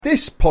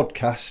This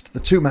podcast, The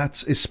Two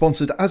Mats, is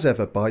sponsored as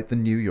ever by the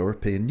New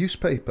European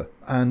newspaper.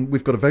 And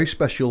we've got a very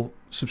special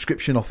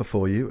subscription offer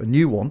for you, a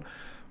new one,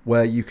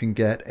 where you can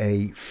get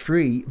a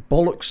free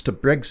Bollocks to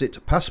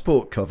Brexit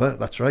passport cover.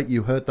 That's right,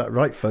 you heard that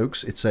right,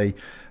 folks. It's a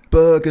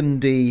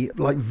burgundy,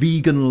 like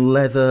vegan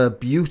leather,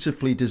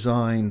 beautifully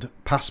designed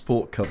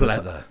passport cover.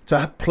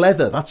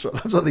 Pleather. That's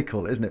what they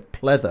call it, isn't it?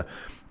 Pleather.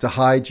 To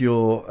hide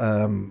your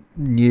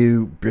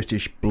new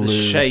British blue. The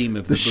shame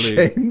of the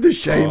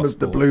shame of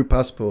the blue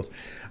passport.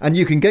 And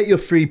you can get your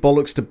free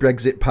Bollocks to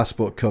Brexit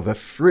passport cover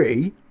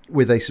free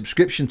with a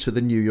subscription to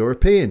the New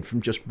European from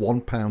just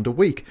 £1 a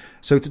week.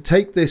 So to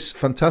take this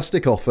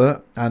fantastic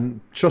offer,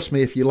 and trust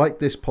me, if you like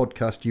this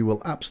podcast, you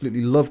will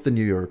absolutely love the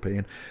New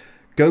European,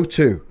 go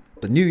to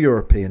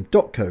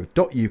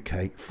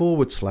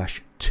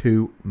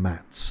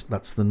theneweuropean.co.uk/2mats.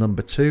 That's the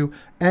number 2,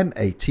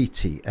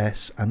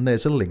 MATTS, and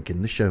there's a link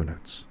in the show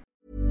notes.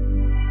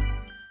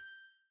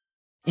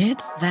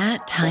 It's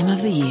that time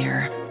of the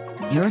year.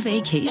 Your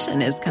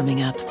vacation is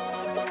coming up.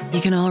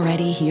 You can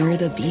already hear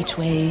the beach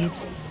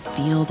waves,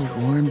 feel the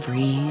warm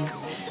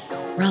breeze,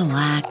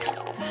 relax,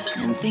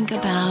 and think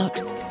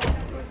about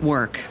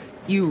work.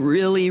 You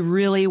really,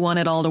 really want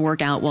it all to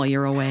work out while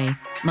you're away.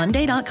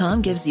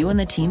 Monday.com gives you and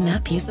the team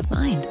that peace of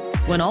mind.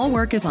 When all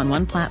work is on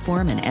one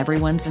platform and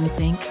everyone's in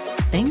sync,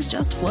 things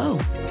just flow.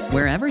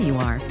 Wherever you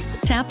are,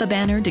 tap the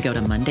banner to go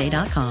to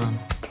Monday.com.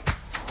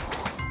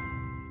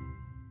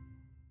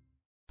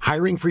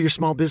 Hiring for your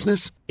small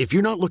business? If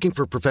you're not looking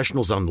for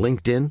professionals on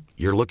LinkedIn,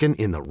 you're looking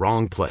in the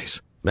wrong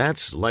place.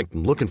 That's like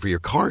looking for your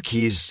car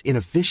keys in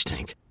a fish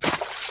tank.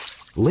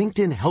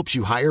 LinkedIn helps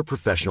you hire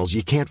professionals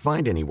you can't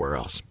find anywhere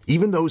else,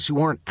 even those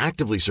who aren't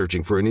actively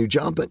searching for a new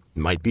job but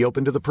might be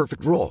open to the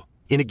perfect role.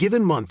 In a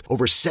given month,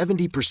 over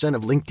 70%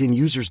 of LinkedIn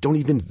users don't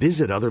even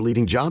visit other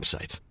leading job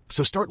sites.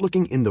 So start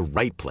looking in the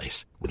right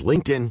place. With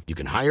LinkedIn, you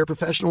can hire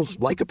professionals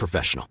like a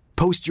professional.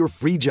 Post your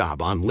free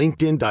job on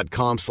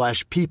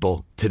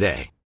linkedin.com/people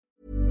today.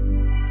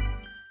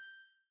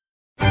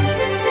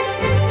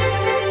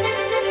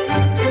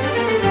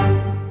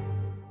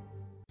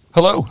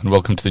 Hello and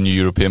welcome to the New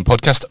European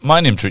Podcast. My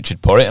name's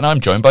Richard Porritt and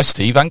I'm joined by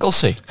Steve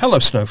Anglesey. Hello,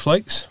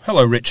 Snowflakes.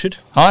 Hello, Richard.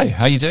 Hi,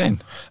 how you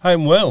doing?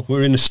 I'm well.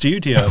 We're in the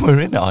studio.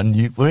 We're in our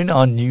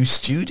new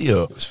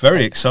studio. It's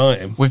very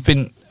exciting. We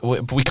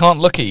can't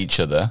look at each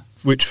other,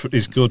 which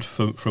is good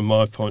from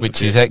my point of view.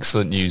 Which is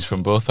excellent news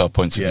from both our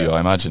points of view, I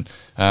imagine.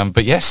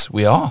 But yes,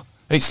 we are.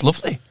 It's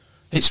lovely.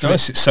 It's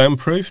nice. It's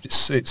soundproofed.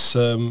 It's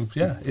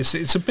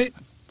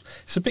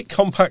a bit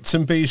compact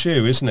and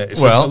bijou, isn't it?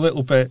 It's a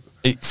little bit.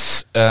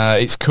 It's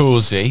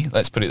cosy.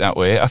 Let's put it that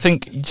way. I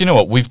think. Do you know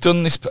what we've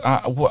done this?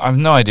 I've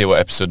no idea what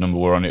episode number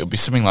we're on. It'll be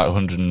something like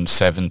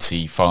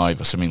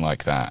 175 or something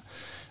like that.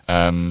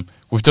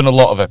 We've done a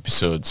lot of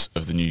episodes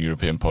of the New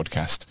European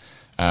Podcast,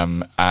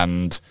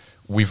 and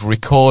we've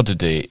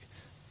recorded it.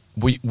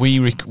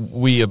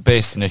 We are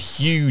based in a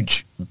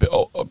huge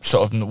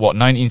sort of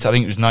 19. I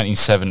think it was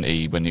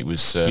 1970 when it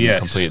was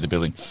completed, the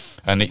building,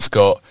 and it's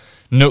got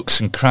nooks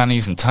and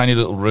crannies and tiny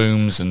little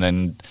rooms and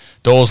then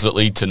doors that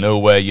lead to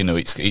nowhere. You know,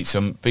 it's a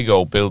big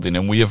old building,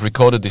 and we have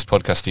recorded this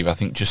podcast, Steve, I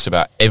think just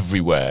about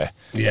everywhere.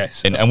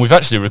 Yes. And we've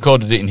actually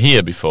recorded it in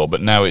here before, but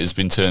now it has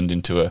been turned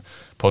into a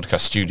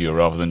podcast studio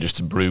rather than just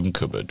a broom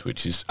cupboard,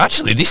 which is...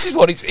 Actually, this is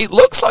what it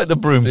looks like, the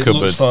broom cupboard. It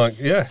looks like...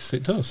 Yes,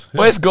 it does.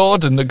 Yeah. Where's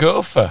Gordon the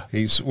gopher?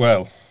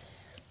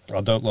 I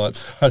don't like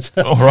to...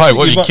 All right,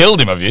 you killed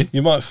him, have you?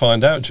 You might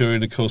find out during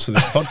the course of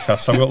this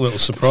podcast. I've got a little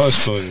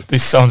surprise for you.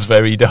 This sounds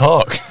very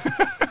dark.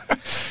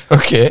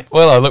 Okay,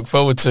 well, I look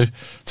forward to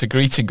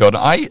greeting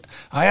Gordon. I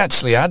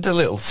actually had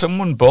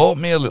someone bought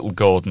me a little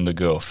Gordon the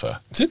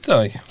gopher. Did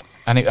they?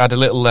 And it had a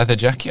little leather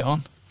jacket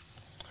on.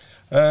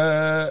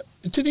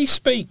 Did he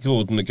speak,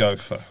 Gordon the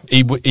gopher?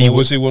 Or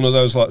was he one of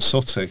those like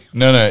Sooty?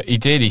 No, he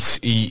did. He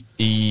squeaked.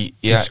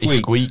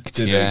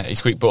 He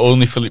squeaked, but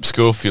only Philip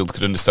Schofield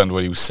could understand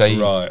what he was saying.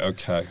 Right,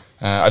 okay.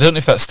 I don't know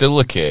if that's still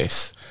the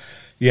case.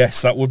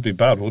 Yes, that would be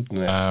bad, wouldn't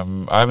it?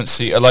 I haven't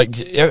seen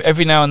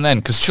every now and then,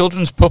 because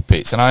children's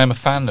puppets, and I am a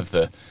fan of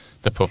the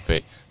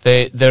puppet.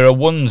 There are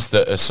ones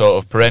that are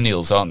sort of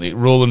perennials, aren't they?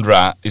 Roland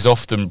Rat is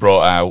often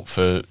brought out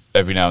for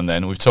every now and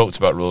then. We've talked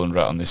about Roland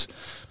Rat on this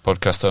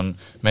podcast on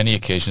many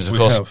occasions. Of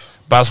course,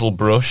 Basil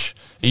Brush,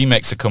 he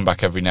makes a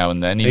comeback every now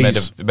and then. He made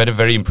a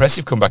very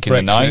impressive comeback in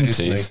the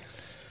 90s.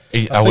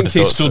 I think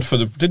he stood for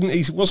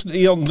wasn't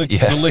he on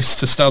the list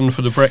to stand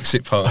for the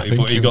Brexit Party,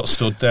 but he got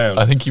stood down?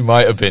 I think he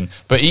might have been.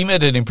 But he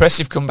made an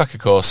impressive comeback, of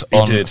course,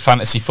 on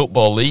Fantasy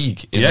Football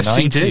League in the 90s. Yes,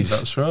 he did,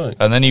 that's right.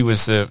 And then he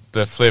was the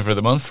flavour of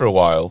the month for a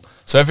while.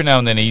 So every now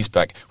and then he's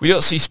back. We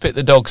don't see Spit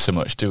the Dog so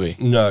much, do we?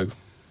 No.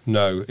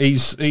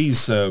 He's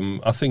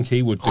I think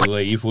he would be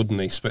leave,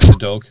 wouldn't he, Spit the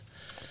Dog?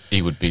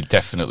 He would be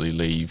definitely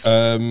leave.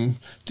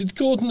 Did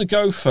Gordon the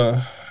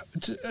Gopher...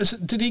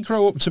 Did he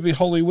grow up to be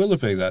Holly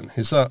Willoughby then?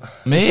 Is that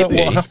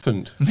what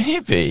happened?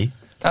 Maybe.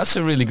 That's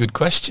a really good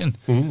question.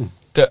 Mm.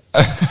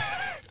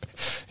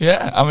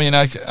 Yeah, I mean,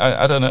 I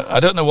don't know. I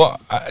don't know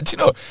what... do you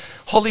know,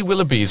 Holly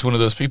Willoughby is one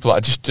of those people I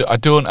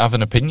don't have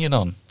an opinion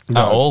on at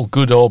all,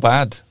 good or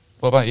bad.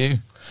 What about you?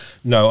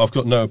 No, I've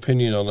got no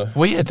opinion on her.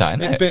 Weird,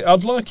 that, isn't it?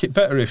 I'd like it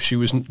better if she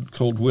wasn't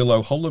called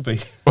Willow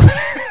Hollaby.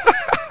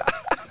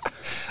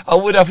 I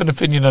would have an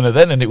opinion on her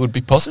then, and it would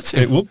be positive.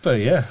 It would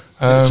be, yeah.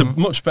 It's a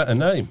much better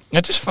name.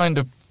 I just find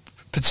her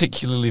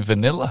particularly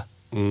vanilla.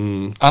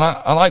 And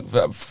I like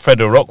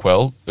Fredo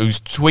Rockwell, who's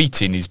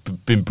tweeting. He's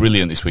been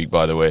brilliant this week,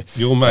 by the way.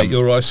 Your mate,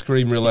 your ice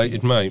cream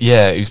related mate.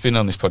 Yeah, he's been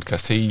on this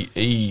podcast.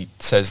 He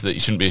says that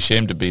you shouldn't be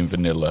ashamed of being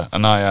vanilla,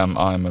 and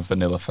I'm a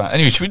vanilla fan.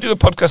 Anyway, should we do a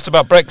podcast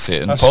about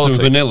Brexit and politics?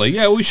 Vanilla,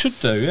 yeah, we should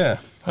do, yeah.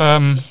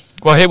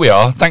 Well, here we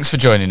are. Thanks for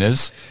joining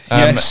us.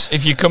 Yes.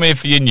 If you come here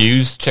for your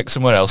news, check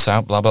somewhere else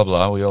out, blah, blah,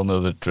 blah. We all know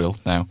the drill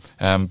now.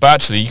 But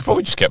actually, you can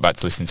probably just get back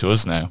to listening to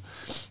us now.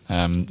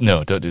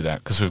 No, don't do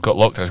that, because we've got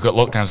lockdowns. We've got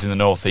lockdowns in the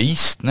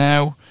northeast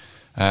now.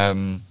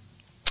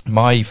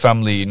 My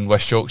family in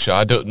West Yorkshire,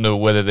 I don't know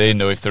whether they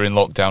know if they're in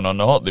lockdown or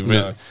not.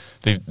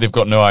 They've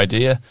got no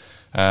idea.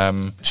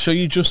 So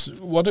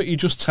why don't you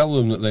just tell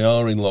them that they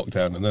are in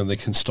lockdown, and then they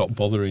can stop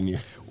bothering you?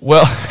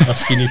 Well,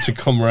 asking you to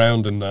come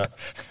round and that.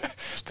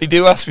 They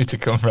do ask me to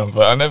come round,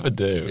 but I never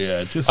do.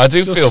 Yeah, I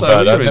do feel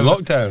bad. You're in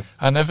lockdown.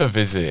 I never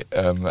visit,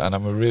 and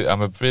I'm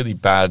a really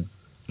bad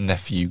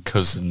nephew,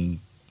 cousin.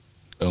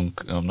 I'm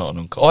not an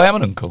uncle. Oh, I am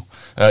an uncle.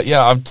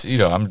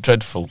 I'm a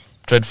dreadful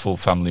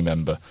family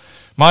member.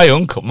 My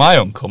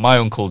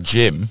uncle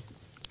Jim,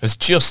 has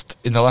just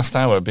in the last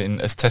hour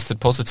has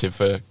tested positive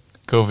for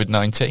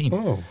COVID-19.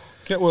 Oh,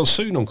 get well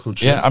soon, Uncle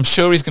Jim. Yeah, I'm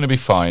sure he's going to be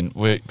fine.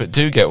 But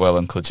do get well,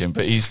 Uncle Jim.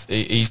 But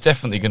he's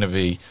definitely going to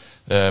be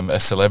a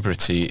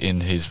celebrity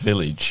in his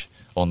village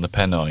on the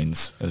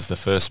Pennines as the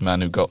first man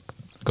who got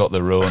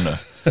the Rona.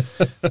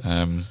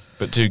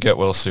 But do get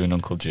well soon,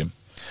 Uncle Jim.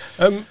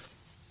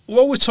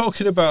 While we're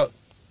talking about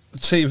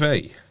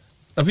TV,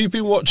 have you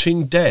been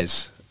watching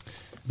Des?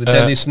 The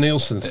Dennis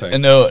Nielsen thing?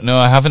 No,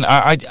 I haven't.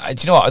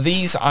 Do you know what?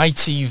 These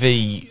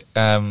ITV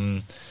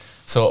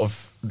sort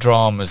of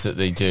dramas that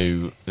they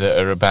do that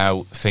are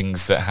about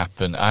things that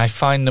happen, I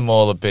find them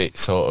all a bit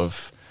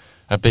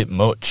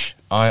much.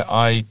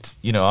 I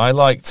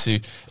like to,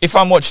 if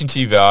I'm watching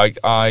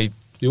TV,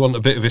 you want a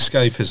bit of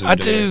escapism. I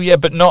do, yeah,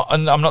 but not.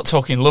 And I'm not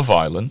talking Love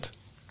Island,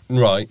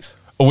 right?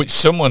 Which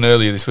someone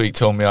earlier this week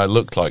told me I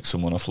looked like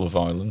someone off Love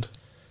Island.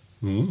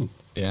 Mm.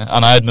 Yeah,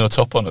 and I had no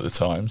top on at the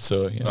time,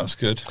 so that's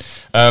good.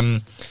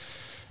 I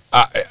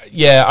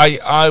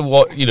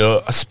watch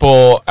a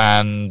sport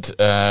and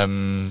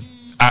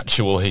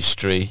actual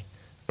history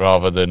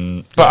rather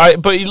than.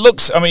 But he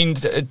looks. I mean,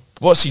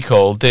 what's he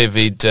called?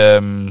 David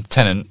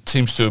Tennant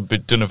seems to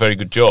have done a very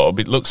good job.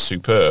 It looks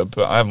superb,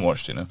 but I haven't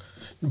watched it now.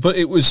 But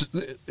it was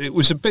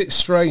a bit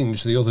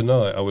strange the other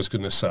night, I was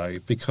going to say,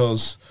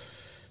 because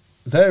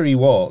there he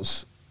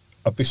was,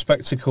 a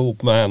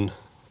bespectacled man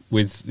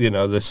with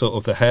the sort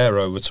of the hair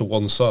over to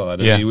one side,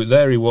 and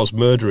there he was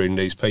murdering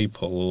these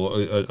people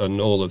and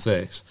all of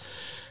this,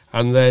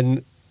 and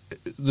then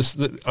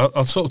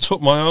I sort of took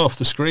my eye off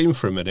the screen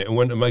for a minute and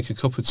went to make a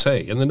cup of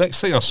tea, and the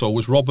next thing I saw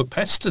was Robert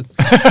Peston,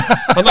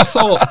 and I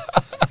thought,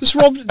 Does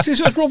Robert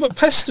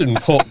Peston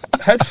put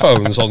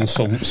headphones on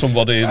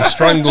somebody and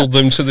strangled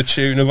them to the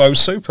tune of "Oh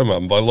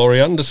Superman" by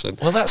Laurie Anderson?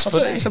 Well, that's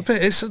funny.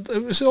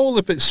 It was all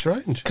a bit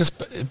strange. Because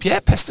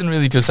Peston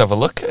really does have a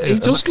look at it. He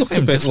does look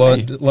a bit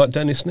like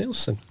Dennis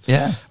Nielsen.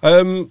 Yeah.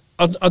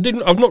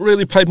 I've not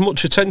really paid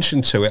much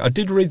attention to it. I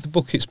did read the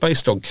book it's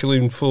based on,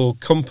 Killing for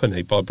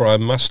Company by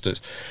Brian Masters,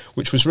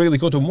 which was really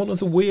good. And one of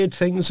the weird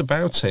things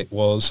about it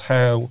was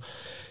how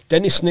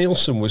Dennis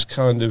Nielsen was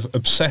kind of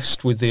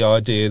obsessed with the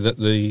idea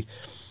that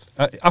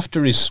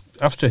after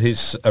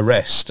his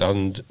arrest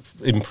and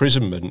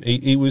imprisonment,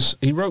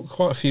 he wrote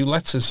quite a few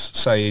letters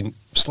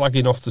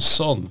slagging off the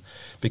Sun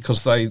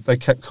because they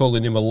kept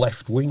calling him a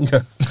left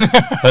winger.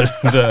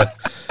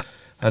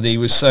 And he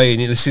was saying,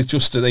 this is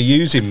just, they're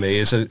using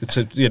me as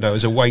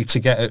a way to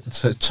get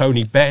at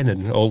Tony Benn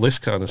and all this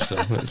kind of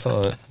stuff. It's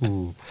like,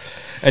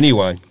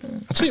 Anyway,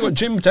 I'll tell you what,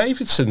 Jim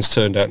Davidson's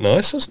turned out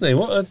nice, hasn't he?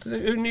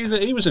 Who knew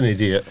that he was an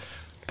idiot?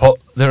 Put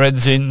their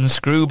heads in,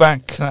 screw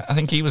back. I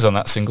think he was on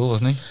that single,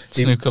 wasn't he?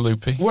 Snooker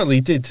Loopy. Well,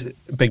 he did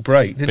Big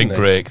Break, didn't he? Big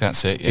Break,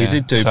 that's it, yeah. He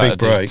did do Big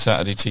Break.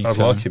 Saturday Tea Time. I'd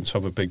like him to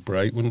have a big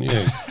break, wouldn't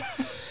you?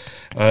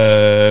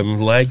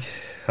 Leg,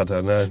 I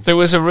don't know. There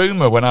was a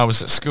rumour when I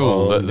was at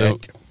school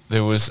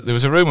There was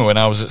a rumour when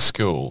I was at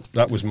school.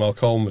 That was Mark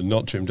Holman,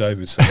 not Jim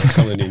Davidson, I'm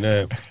telling you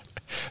now.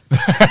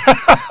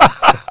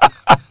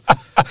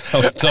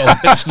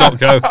 Let's not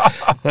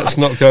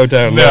go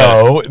down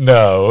there.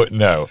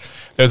 No.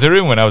 There was a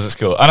rumour when I was at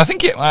school, and I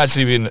think it might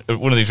actually been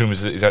one of these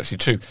rumours that is actually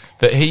true,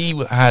 that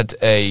he had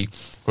a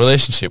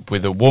relationship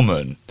with a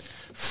woman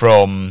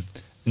from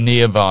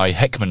nearby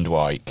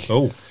Heckmondwike.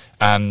 Oh.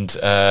 And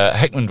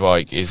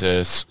Heckmondwike is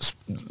a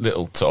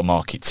little sort of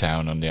market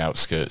town on the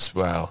outskirts.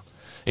 Well,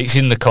 it's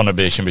in the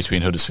conurbation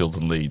between Huddersfield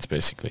and Leeds,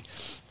 basically.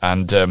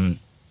 And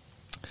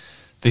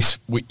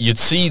you'd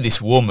see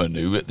this woman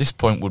who at this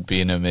point would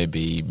be in her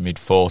maybe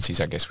mid-40s,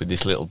 I guess, with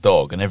this little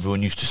dog, and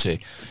everyone used to say,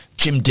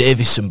 Jim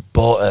Davison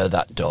bought her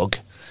that dog.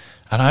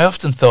 And I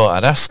often thought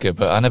I'd ask her,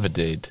 but I never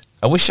did.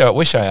 I wish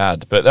I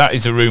had, but that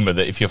is a rumour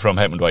that if you're from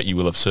Heckmondwike, you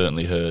will have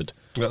certainly heard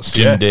That's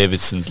Jim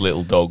Davidson's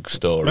little dog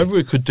story. Maybe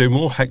we could do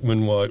more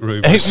Heckman White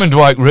rumours. Heckman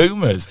White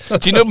rumours. Do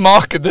you know,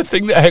 Mark, the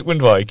thing that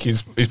Heckman White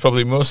is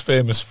probably most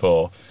famous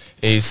for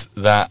is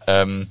that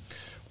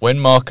when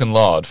Mark and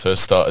Lard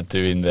first started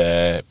doing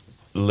their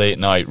late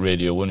night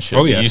Radio 1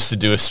 show, they used to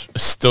do a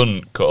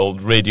stunt called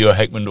Radio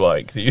Heckman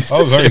White. They used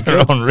to say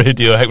on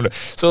Radio Heckman.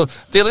 So,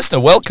 dear listener,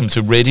 welcome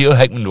to Radio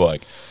Heckman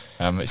White.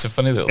 It's a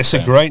funny little It's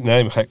a great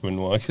name, Heckman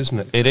White, isn't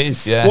it? It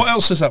is, yeah. What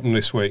else has happened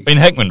this week? In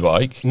Heckman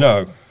White?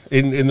 No.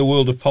 In the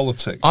world of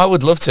politics. I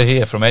would love to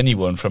hear from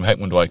anyone from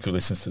Heckman White who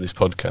listens to this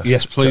podcast.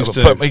 Yes, please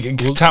do.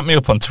 Tap me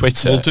up on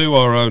Twitter. We'll do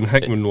our own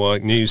Heckman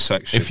White news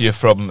section. If you're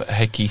from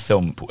Hecky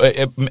Thump.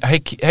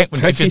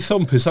 Hecky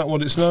Thump, is that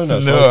what it's known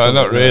as? No,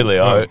 not really.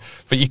 No.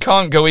 But you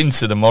can't go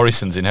into the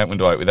Morrisons in Heckman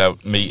White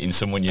without meeting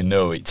someone you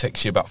know. It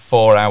takes you about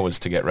 4 hours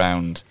to get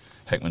round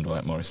Heckman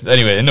White Morrisons.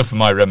 Anyway, enough of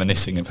my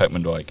reminiscing of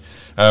Heckman White.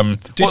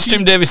 What's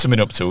Jim Davidson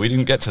been up to? We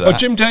didn't get to that. Oh,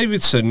 Jim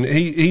Davidson,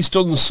 he's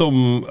done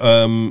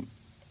some...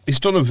 he's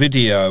done a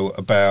video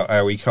about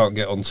how he can't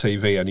get on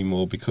TV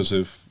anymore because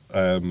of...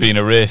 being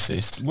a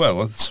racist?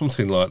 Well,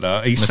 something like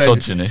that.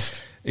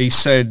 Misogynist? He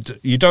said,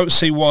 you don't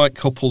see white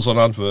couples on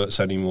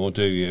adverts anymore,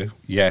 do you?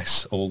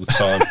 Yes, all the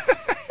time.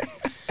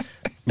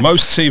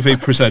 Most TV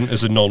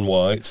presenters are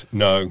non-white.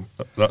 No,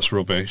 that's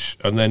rubbish.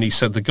 And then he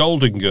said, the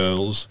Golden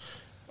Girls...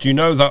 Do you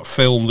know that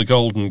film, The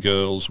Golden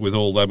Girls, with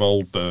all them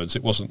old birds?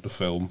 It wasn't the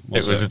film,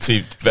 was it?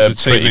 It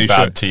was a pretty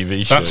bad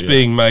TV show. That's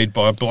being made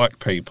by black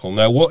people.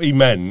 Now, what he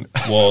meant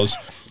was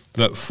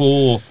that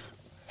 4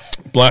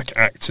 black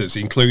actors,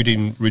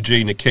 including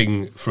Regina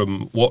King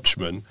from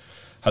Watchmen,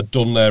 had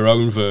done their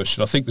own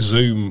version. I think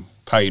Zoom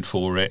paid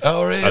for it.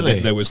 Oh, really? I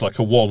think there was like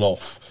a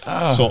one-off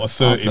sort of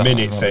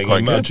 30-minute thing,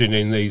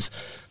 imagining these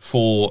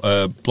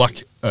 4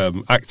 black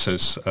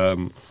actors...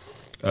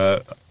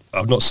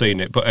 I've not seen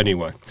it, but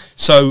anyway.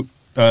 So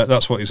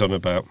that's what he's on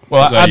about.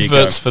 Well,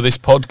 adverts for this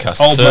podcast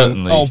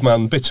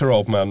bitter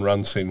old man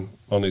ranting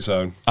on his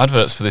own.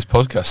 Adverts for this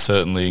podcast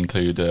certainly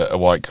include a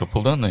white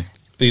couple, don't they?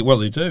 They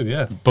do,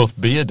 yeah.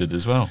 Both bearded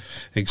as well.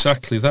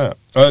 Exactly that.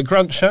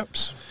 Grant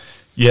Shapps?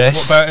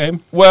 Yes. What about him?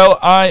 Well,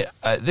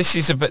 this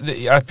is a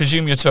bit... I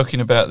presume you're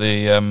talking about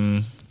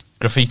the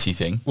graffiti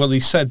thing. Well,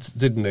 he said,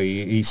 didn't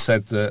he? He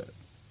said that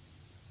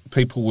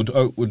people would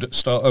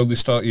only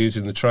start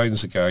using the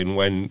trains again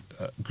when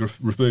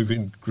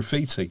removing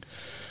graffiti,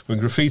 when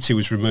graffiti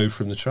was removed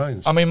from the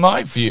trains. I mean,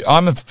 my view,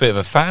 I'm a bit of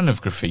a fan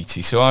of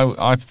graffiti, so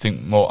I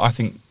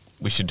think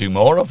we should do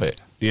more of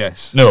it.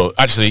 Yes. No,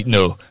 actually,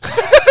 no.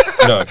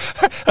 No.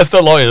 As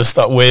the lawyers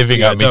start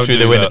waving at me through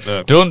the window.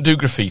 No. Don't do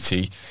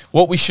graffiti.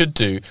 What we should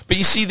do, but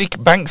you see,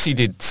 Banksy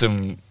did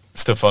some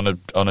stuff on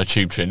a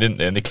tube train, didn't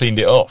they? And they cleaned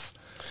it off.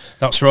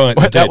 That's right.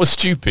 Well, that was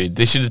stupid.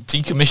 They should have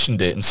decommissioned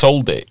it and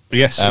sold it.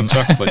 Yes,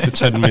 exactly, for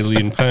 £10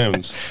 million.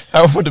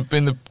 That would have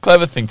been the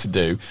clever thing to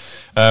do.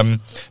 No,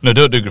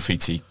 don't do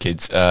graffiti,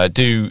 kids.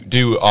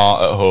 Do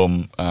art at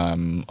home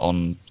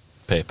on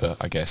paper,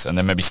 I guess, and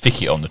then maybe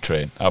stick it on the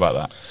train. How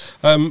about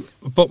that?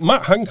 But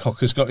Matt Hancock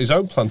has got his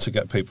own plan to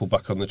get people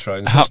back on the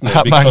trains, hasn't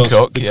he?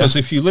 Because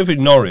if you live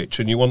in Norwich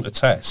and you want a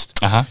test,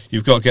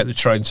 you've got to get the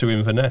train to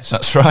Inverness.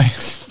 That's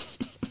right.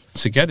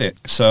 To get it,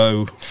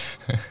 so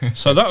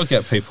that'll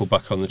get people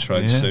back on the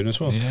train soon as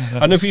well.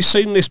 Yeah, and have you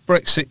seen this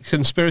Brexit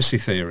conspiracy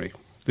theory?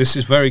 This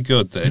is very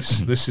good.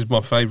 This is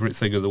my favourite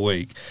thing of the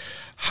week.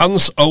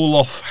 Hans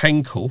Olaf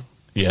Henkel,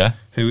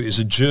 who is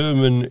a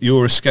German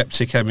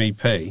Eurosceptic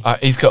MEP.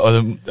 He's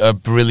got a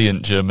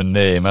brilliant German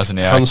name, hasn't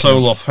he? Hans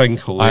Olaf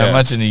Henkel. I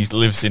imagine he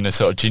lives in a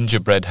sort of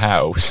gingerbread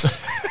house.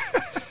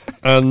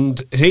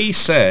 And he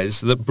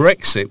says that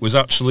Brexit was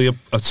actually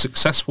a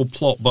successful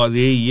plot by the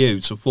EU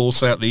to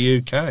force out the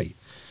UK.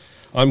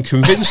 I'm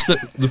convinced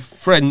that the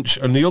French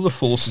and the other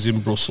forces in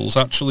Brussels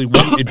actually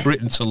wanted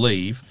Britain to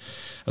leave,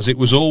 as it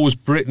was always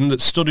Britain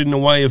that stood in the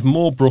way of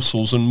more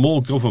Brussels and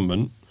more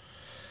government.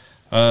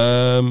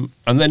 And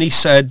then he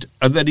said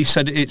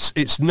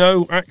it's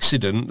no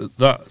accident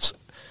that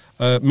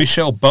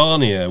Michel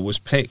Barnier was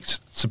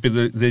picked to be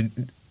the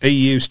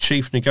EU's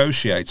chief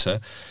negotiator.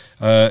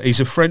 He's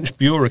a French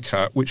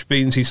bureaucrat, which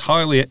means he's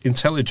highly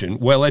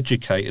intelligent,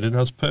 well-educated, and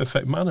has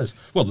perfect manners.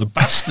 Well, the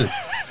bastard.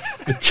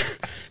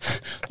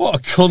 What a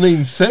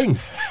cunning thing.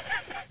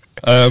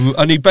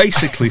 And he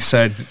basically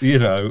said,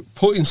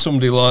 putting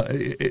somebody like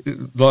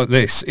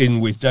this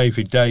in with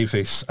David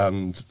Davis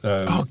and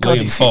Liam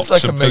he Fox seems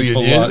like a million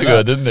years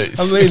ago, doesn't it?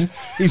 I mean,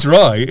 he's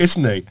right,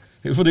 isn't he?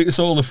 But it's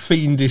all a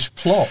fiendish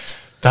plot.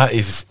 That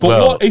is,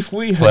 what if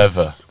we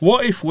clever.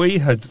 What if we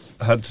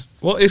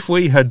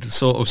had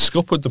sort of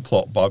scuppered the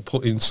plot by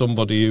putting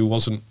somebody who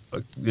wasn't,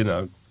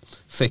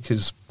 thick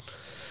as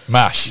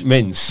mash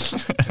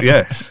mince?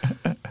 Yes.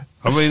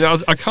 I mean,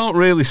 I can't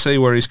really see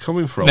where he's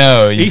coming from.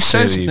 No, he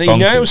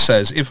now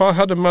says, if I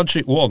had a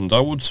magic wand,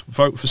 I would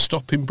vote for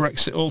stopping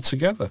Brexit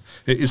altogether.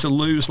 It is a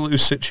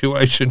lose-lose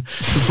situation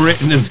for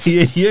Britain and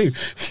the EU.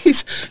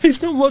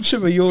 He's not much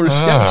of a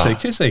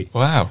Eurosceptic, is he?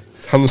 Wow.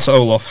 Hans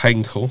Olaf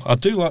Henkel. I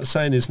do like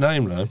saying his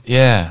name, though.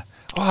 Yeah.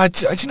 Oh,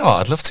 do you know what?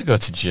 I'd love to go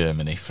to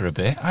Germany for a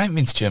bit. I haven't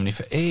been to Germany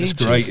for ages.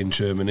 It's great in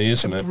Germany,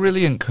 isn't it?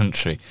 Brilliant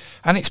country,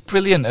 and it's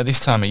brilliant at this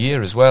time of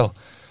year as well.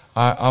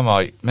 I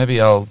might,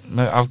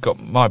 I've got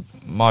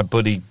my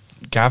buddy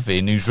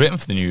Gavin, who's written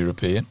for the New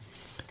European.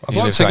 I'd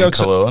like to go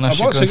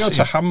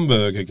to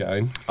Hamburg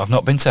again. I've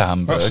not been to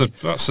Hamburg.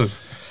 That's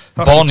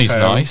Bonn is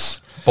nice.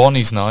 Bonn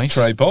is nice.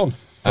 Trey Bonn.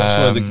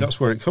 That's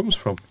where it comes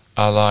from.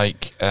 I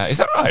like. Is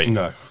that right?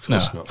 No, of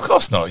course not. Of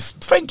course not. It's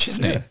French,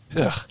 isn't it?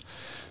 Yeah. Ugh.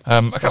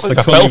 I can't believe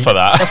I fell for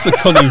that. That's the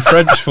cunning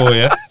French for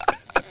you.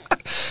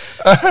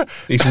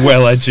 He's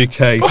well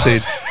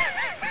educated.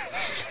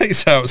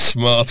 He's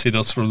outsmarted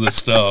us from the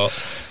start.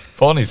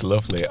 Bonn is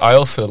lovely. I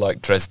also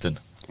like Dresden.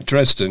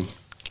 Dresden.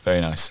 Very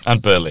nice.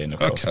 And Berlin, of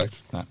course. Okay.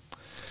 Yeah.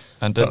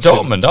 And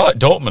Dortmund. I like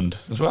Dortmund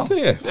as well.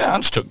 Yeah,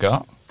 and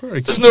Stuttgart.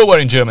 Very good. There's nowhere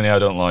in Germany I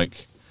don't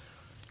like.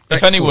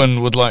 If Excellent.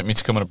 anyone would like me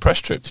to come on a press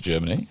trip to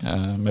Germany,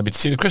 maybe to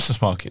see the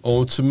Christmas market.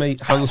 Or to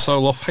meet Hans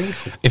Olaf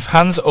Henkel. If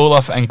Hans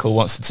Olaf Henkel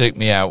wants to take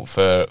me out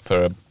for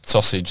a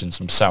sausage and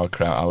some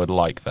sauerkraut, I would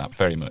like that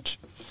very much.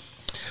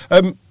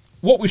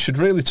 What we should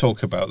really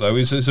talk about, though,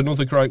 is there's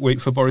another great week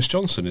for Boris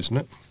Johnson, isn't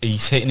it?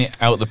 He's hitting it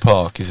out the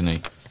park, isn't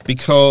he?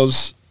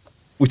 Because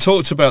we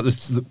talked about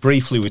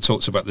briefly we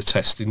talked about the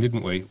testing,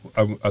 didn't we?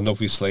 And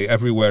obviously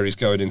everywhere is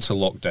going into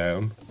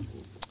lockdown.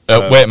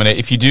 Wait a minute,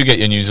 if you do get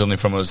your news only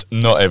from us,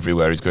 not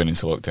everywhere is going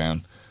into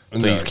lockdown.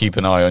 Please keep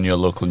an eye on your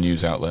local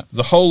news outlet.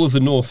 The whole of the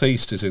North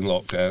East is in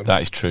lockdown.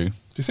 That is true. Do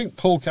you think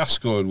Paul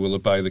Gascoigne will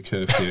obey the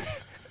curfew?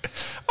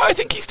 I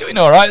think he's doing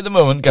all right at the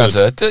moment,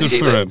 Gaza. Good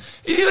for him.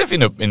 Is he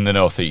living up in the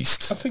North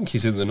East? I think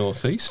he's in the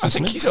North East, I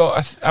think he's all...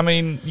 I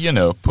mean,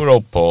 poor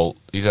old Paul,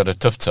 he's had a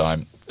tough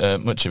time.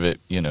 Much of it,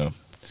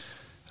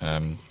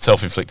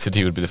 self-inflicted,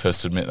 he would be the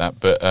first to admit that,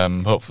 but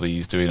hopefully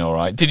he's doing all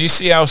right. Did you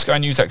see how Sky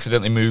News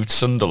accidentally moved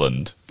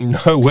Sunderland?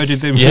 No, where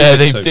did they move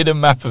they did a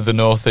map of the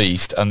North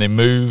East and they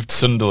moved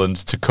Sunderland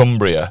to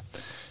Cumbria.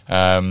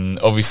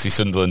 Obviously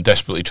Sunderland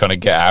desperately trying to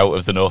get out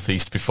of the North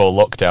East before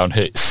lockdown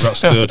hits.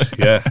 That's good,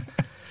 yeah.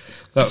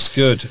 That's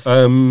good.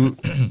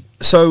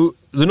 So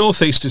the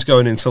North East is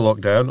going into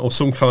lockdown, or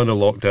some kind of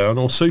lockdown,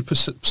 or super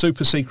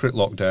secret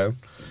lockdown.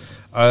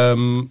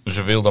 It was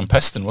revealed on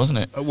Peston, wasn't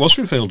it? It was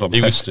revealed on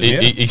Peston,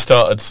 yeah. He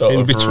started sort in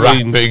of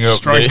between wrapping up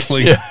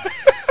strangling.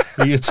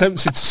 He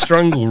attempted to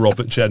strangle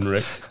Robert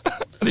Jenrick.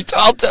 And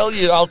I'll tell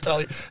you.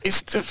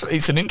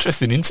 It's an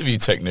interesting interview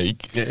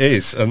technique. It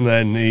is, and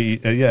then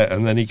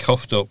he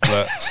coughed up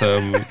that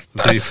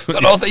the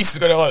North East is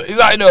going on. Is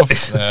that enough?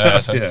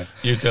 Yeah.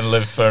 You can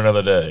live for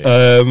another day.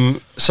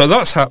 So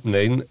that's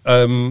happening.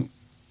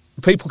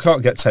 People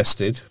can't get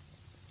tested.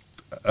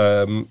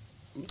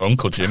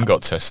 Uncle Jim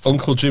got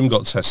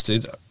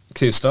tested.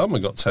 Keir Starmer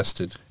got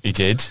tested. He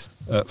did.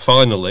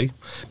 Finally.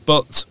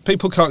 But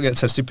people can't get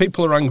tested.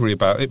 People are angry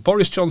about it.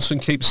 Boris Johnson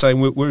keeps saying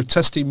we're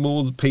testing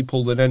more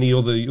people than any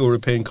other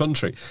European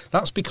country.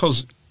 That's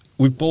because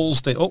we've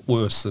ballsed it up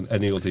worse than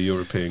any other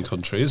European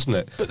country, isn't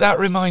it? But that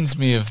reminds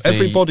me of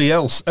everybody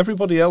else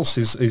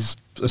is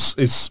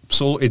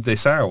sorted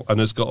this out and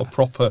has got a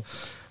proper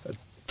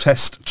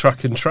test,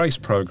 track and trace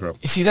programme.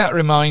 You see, that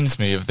reminds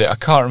me of I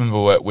can't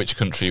remember which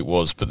country it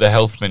was, but the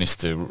health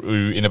minister,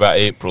 who in about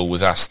April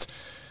was asked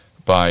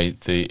by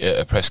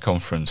a press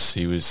conference,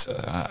 he was,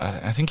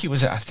 I think it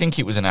was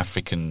an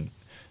African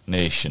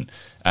nation,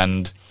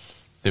 and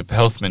the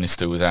health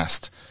minister was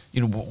asked,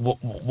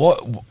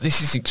 what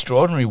this is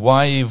extraordinary.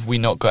 Why have we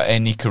not got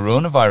any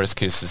coronavirus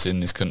cases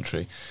in this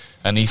country?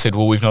 And he said,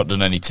 well, we've not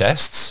done any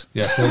tests.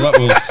 Yeah, well,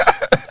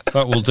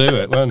 that will do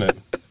it, won't it?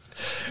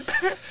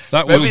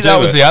 Maybe that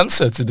was the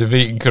answer to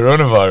defeating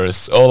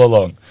coronavirus all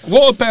along.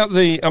 What about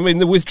the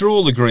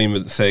withdrawal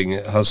agreement thing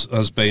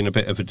has been a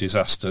bit of a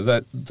disaster.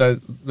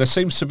 There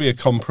seems to be a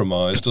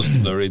compromise,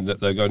 doesn't there, in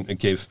that they're going to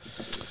give,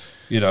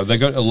 they're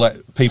going to let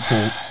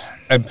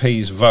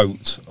MPs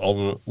vote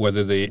on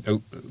whether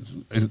the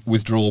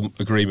withdrawal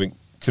agreement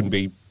can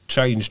be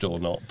changed or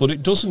not. But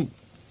it doesn't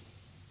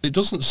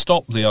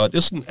stop the idea. It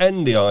doesn't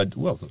end the idea.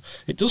 Well,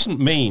 it doesn't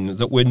mean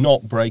that we're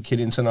not breaking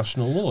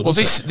international law.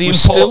 We're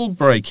still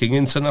breaking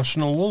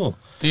international law.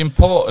 The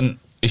important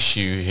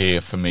issue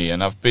here for me,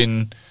 and I've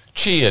been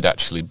cheered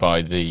actually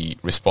by the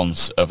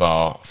response of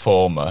our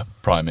former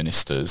prime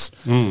ministers,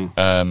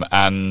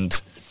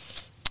 and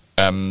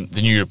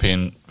the New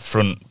European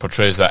Front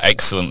portrays that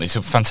excellently. It's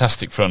a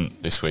fantastic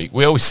front this week.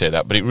 We always say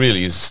that, but it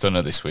really is a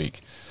stunner this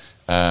week.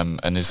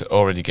 And is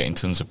already getting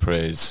tons of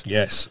praise.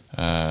 Yes,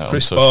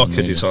 Chris Barker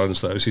media.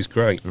 Designs those. He's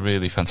great,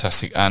 really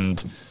fantastic.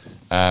 And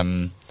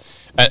I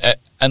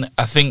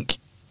think,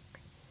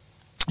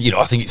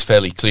 I think it's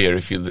fairly clear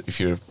if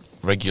you're a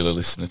regular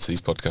listener to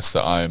these podcasts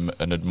that I'm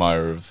an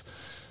admirer of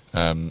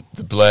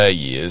the Blair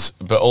years,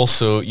 but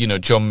also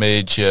John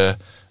Major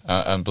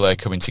and Blair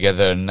coming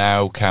together, and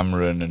now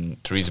Cameron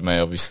and Theresa May,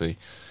 obviously,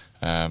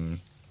 and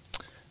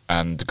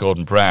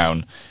Gordon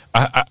Brown.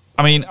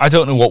 I mean, I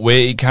don't know what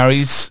weight it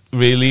carries,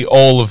 really.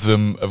 All of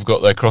them have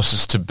got their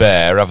crosses to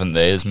bear, haven't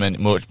they, as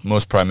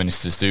most prime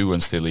ministers do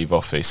once they leave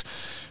office.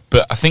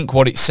 But I think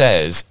what it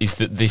says is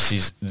that this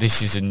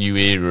is a new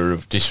era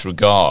of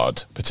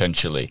disregard,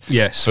 potentially.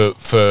 Yes.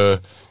 For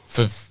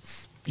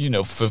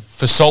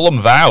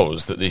solemn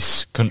vows that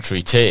this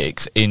country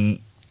takes in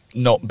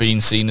not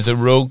being seen as a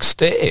rogue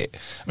state.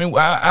 I mean,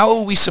 how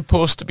are we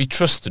supposed to be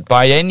trusted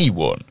by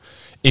anyone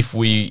if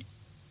we,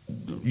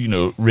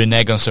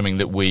 renege on something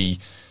that we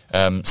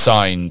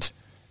signed,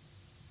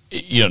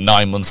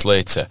 9 months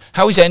later?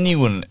 How is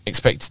anyone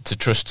expected to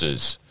trust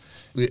us?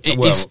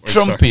 It's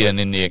Trumpian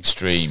in the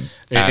extreme.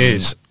 It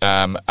is.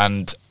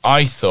 And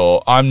I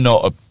thought, I'm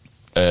not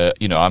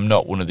I'm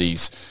not one of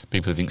these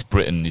people who thinks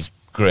Britain is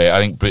great. I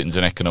think Britain's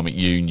an economic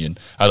union.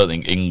 I don't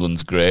think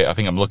England's great. I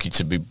think I'm lucky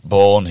to be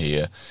born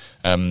here.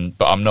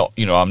 But I'm not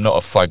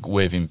a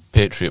flag-waving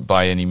patriot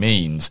by any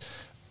means.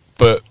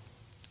 But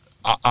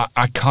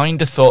I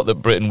kind of thought that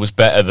Britain was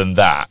better than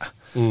that.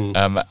 And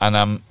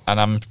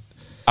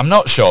I'm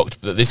not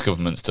shocked that this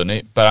government's done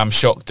it, but I'm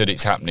shocked that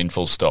it's happening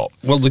full stop.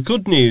 Well, the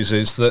good news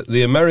is that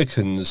the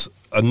Americans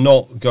are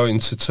not going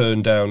to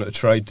turn down a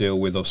trade deal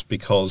with us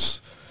because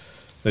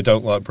they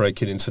don't like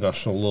breaking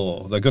international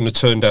law. They're going to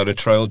turn down a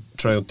trade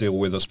deal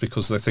with us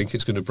because they think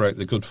it's going to break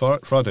the Good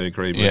Friday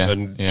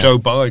Agreement. Joe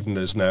Biden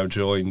has now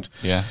joined.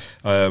 Yeah.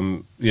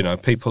 Nancy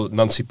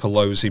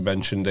Pelosi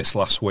mentioned this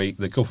last week.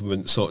 The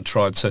government sort of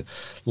tried to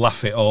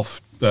laugh it off.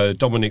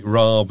 Dominic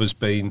Raab has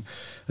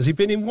he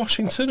been in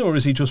Washington, or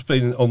has he just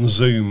been on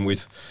Zoom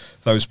with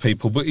those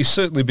people? But he's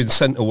certainly been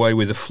sent away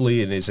with a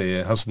flea in his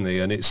ear, hasn't he?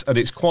 And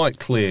it's quite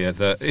clear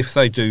that if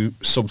they do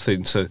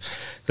something that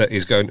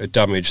is going to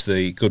damage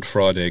the Good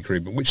Friday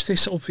Agreement, which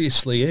this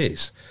obviously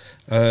is,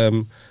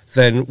 then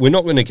we're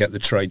not going to get the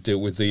trade deal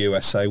with the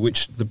USA,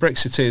 which the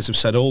Brexiteers have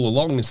said all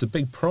along is the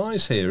big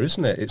prize here,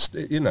 isn't it? It's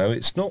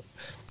not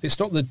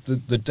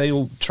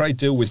the trade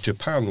deal with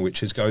Japan,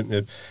 which is going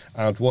to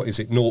add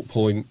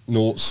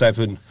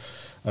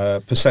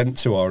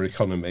 0.07% to our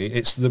economy.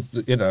 It's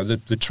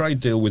the trade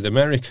deal with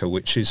America,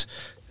 which is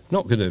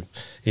not going to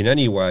in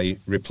any way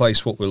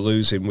replace what we're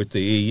losing with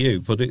the EU,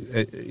 but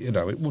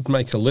it would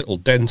make a little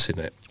dent in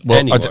it. Well,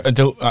 anyway.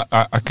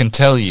 I can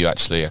tell you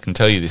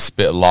this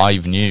bit of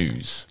live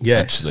news.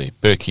 Yes. Actually,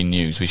 breaking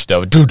news. We should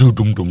have a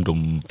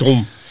dum.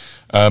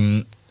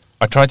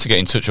 I tried to get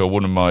in touch, or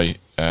one of my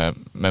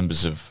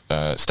members of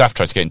staff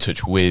tried to get in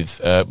touch with.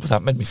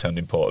 That made me sound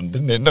important,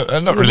 didn't it? No,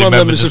 not really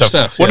members of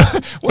staff. Yeah.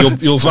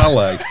 Your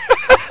valet.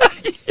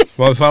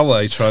 My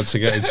valet tried to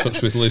get in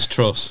touch with Liz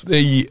Truss.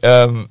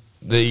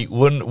 The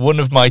one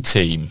of my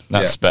team.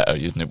 That's better,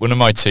 isn't it? One of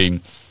my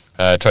team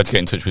tried to get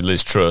in touch with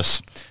Liz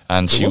Truss,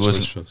 and she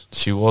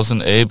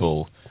wasn't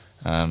able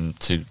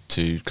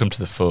to come to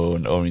the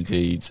phone or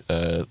indeed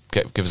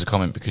give us a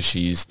comment because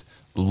she's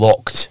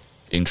locked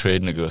in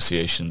trade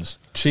negotiations.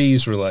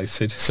 Cheese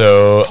related.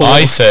 So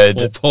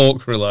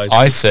pork related.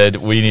 I said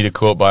we need a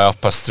quote by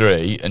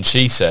 3:30, and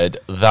she said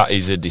that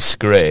is a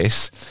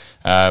disgrace.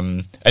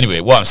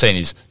 Anyway, what I'm saying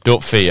is,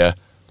 don't fear.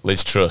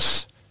 Liz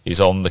Truss is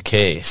on the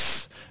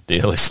case,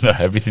 dear listener.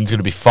 Everything's going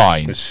to be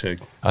fine. Is she?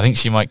 I think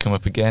she might come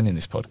up again in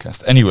this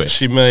podcast. Anyway,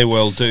 she may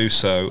well do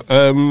so.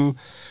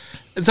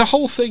 The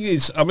whole thing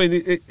is, I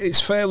mean,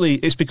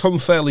 it's become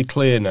fairly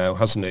clear now,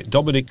 hasn't it?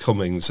 Dominic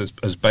Cummings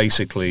has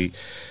basically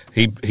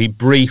he's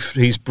briefed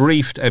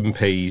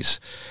MPs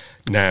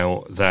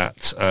now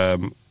that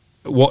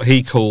what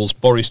he calls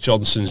Boris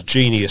Johnson's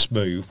genius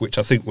move, which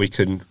I think we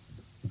can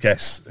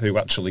guess who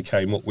actually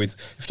came up with.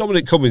 If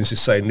Dominic Cummings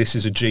is saying this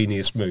is a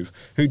genius move,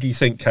 who do you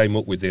think came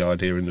up with the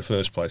idea in the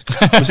first place?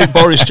 Was it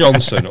Boris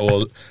Johnson,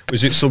 or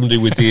was it somebody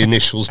with the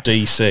initials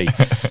DC?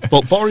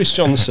 But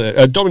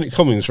Dominic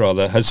Cummings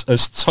rather,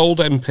 has told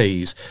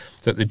MPs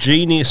that the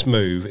genius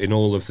move in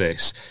all of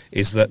this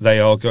is that they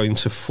are going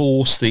to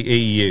force the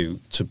EU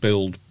to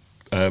build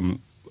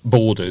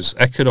borders,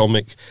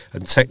 economic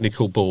and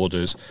technical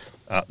borders,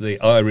 at the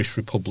Irish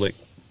Republic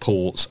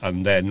ports,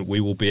 and then we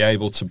will be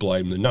able to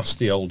blame the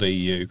nasty old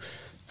EU.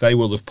 They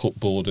will have put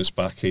borders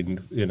back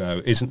in,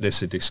 isn't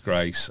this a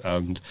disgrace,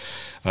 and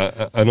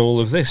all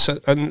of this.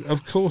 And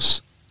of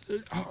course,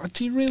 do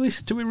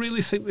we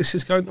really think this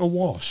is going to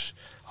wash?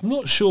 I'm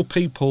not sure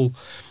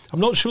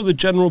the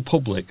general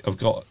public have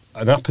got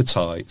an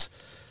appetite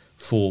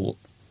for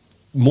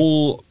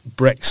more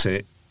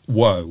Brexit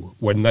woe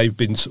when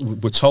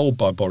were told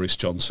by Boris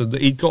Johnson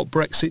that he'd got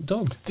Brexit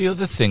done. The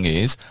other thing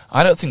is,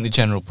 I don't think the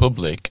general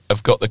public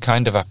have got the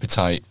kind of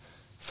appetite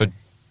for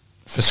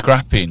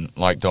scrapping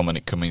like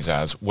Dominic Cummings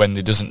has when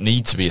there doesn't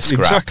need to be a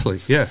scrap.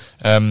 Exactly, yeah.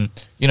 I'm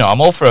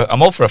all for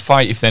a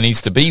fight if there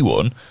needs to be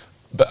one,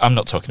 but I'm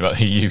not talking about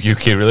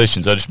EU-UK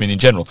relations. I just mean in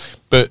general.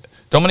 But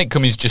Dominic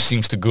Cummings just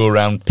seems to go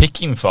around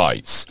picking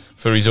fights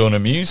for his own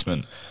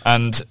amusement,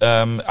 and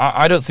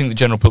I don't think the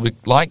general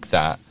public like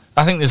that.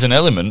 I think there's an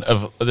element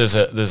of there's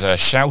a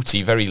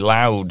shouty, very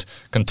loud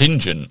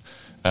contingent,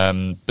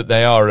 but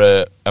they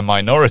are a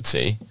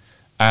minority,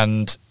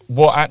 and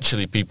what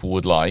actually people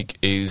would like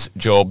is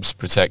jobs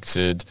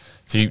protected,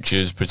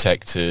 futures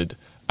protected,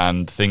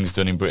 and things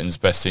done in Britain's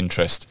best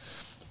interest.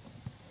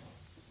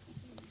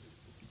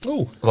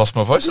 Oh, lost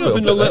my voice a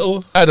little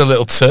bit. I had a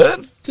little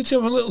turn. Did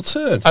you have a little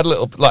turn? I had a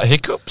little, like,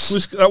 hiccups.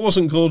 That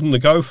wasn't Gordon the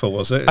Gopher,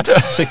 was it? I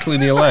don't-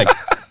 Tickling your leg.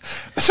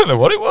 I don't know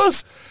what it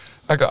was.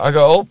 I got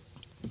all,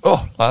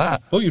 like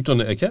that. Oh, you've done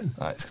it again.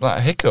 Like, it's like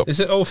a hiccup. Is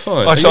it all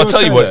fine? Oh, so Are I'll tell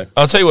okay you what. now?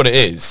 I'll tell you what it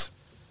is.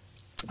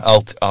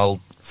 I'll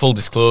full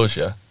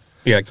disclosure.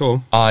 Yeah,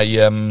 go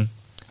on.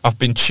 I've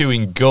been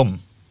chewing gum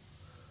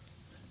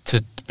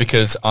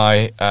because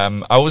I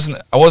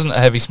wasn't a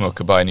heavy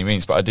smoker by any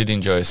means, but I did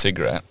enjoy a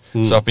cigarette.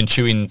 So I've been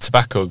chewing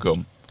tobacco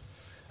gum,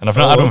 and I've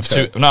not had one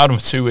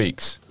for 2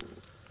 weeks.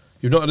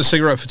 You've not had a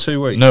cigarette for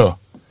 2 weeks? No,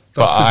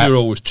 That's because you're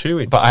always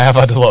chewing. but I have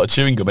had a lot of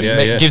chewing gum, and Yeah,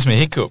 it gives me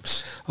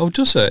hiccups. Oh,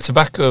 does it?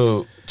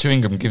 Tobacco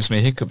chewing gum gives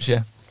me hiccups.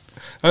 Yeah.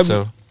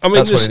 So I mean,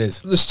 that's what it is.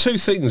 There's two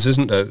things,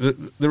 isn't there?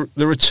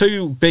 There are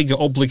two big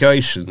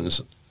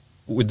obligations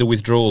with the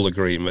withdrawal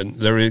agreement.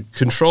 There are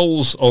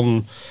controls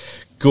on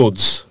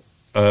goods,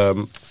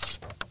 and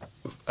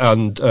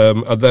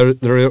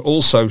there are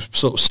also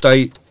sort of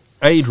state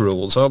aid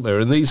rules, aren't there?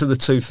 And these are the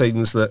two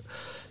things that,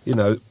 you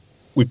know,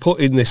 we put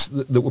in this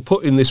that were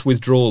put in this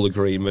withdrawal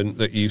agreement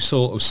that you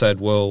sort of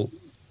said, well,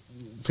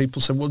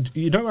 people said, well,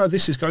 you know how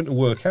this is going to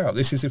work out.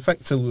 This is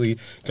effectively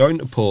going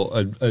to put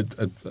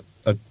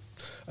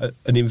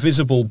an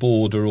invisible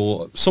border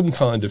or some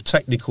kind of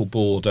technical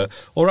border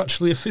or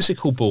actually a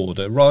physical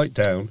border right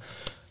down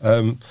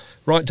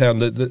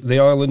the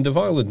island of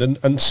Ireland.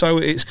 And so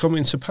it's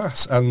coming to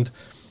pass. And,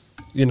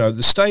 you know,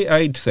 the state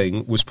aid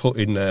thing was put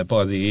in there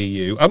by the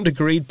EU and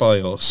agreed by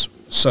us.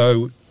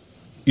 So,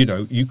 you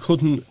know,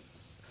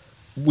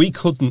 we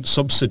couldn't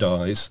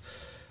subsidise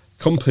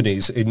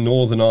companies in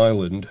Northern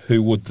Ireland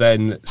who would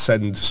then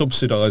send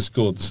subsidised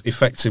goods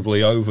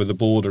effectively over the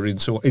border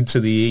into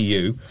the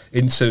EU,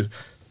 into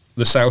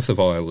the south of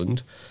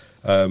Ireland,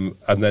 and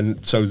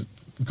then so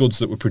goods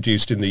that were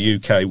produced in the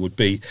UK would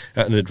be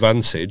at an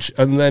advantage,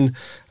 and then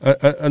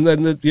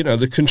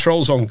the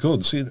controls on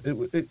goods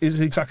is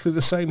exactly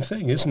the same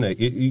thing, isn't it?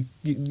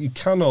 You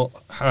cannot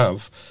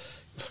have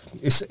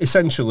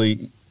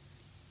essentially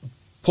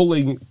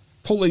pulling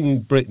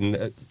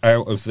Britain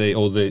out of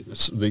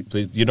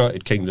the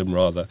United Kingdom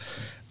rather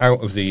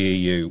out of the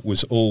EU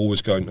was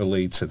always going to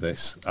lead to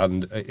this,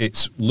 and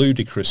it's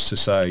ludicrous to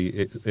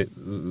say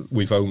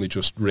we've only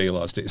just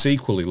realised it. It's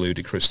equally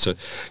ludicrous to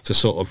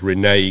sort of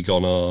renege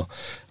on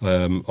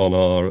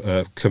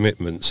our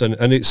commitments, and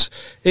it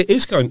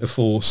is going to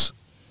force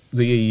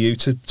the EU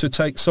to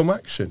take some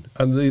action.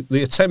 And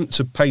the attempt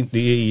to paint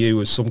the EU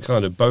as some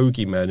kind of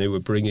bogeymen who are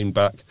bringing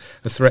back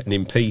a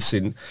threatening peace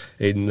on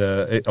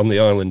the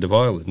island of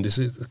Ireland is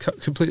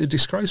completely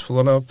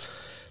disgraceful.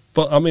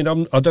 But I mean,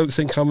 I don't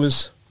think I'm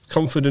as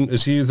confident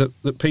as you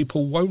that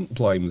people won't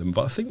blame them.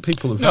 But I think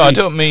people have. No, I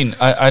don't mean.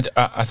 I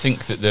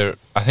think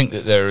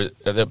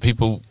that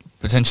people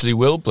potentially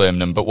will blame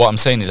them. But what I'm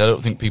saying is, I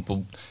don't think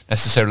people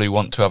necessarily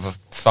want to have a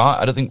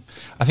fight.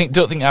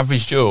 Don't think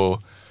average Joe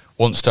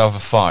wants to have a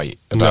fight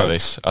about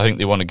this. I think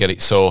they want to get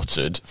it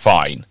sorted.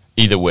 Fine,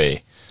 either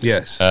way.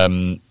 Yes.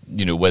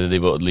 You know, whether they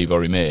voted Leave or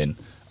Remain.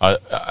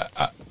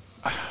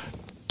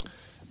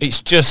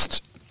 It's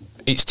just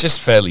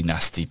fairly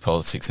nasty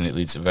politics, and it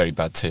leaves a very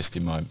bad taste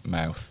in my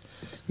mouth.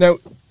 Now,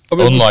 I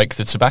mean, unlike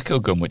the tobacco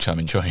gum, which I'm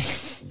enjoying.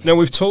 Now,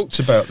 we've talked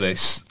about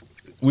this.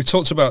 We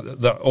talked about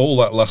all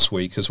that last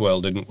week as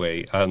well, didn't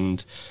we?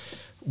 And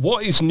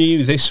what is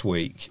new this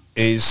week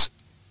is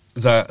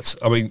that,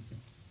 I mean,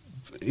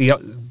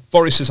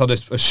 Boris has had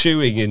a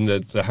shooing in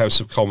the House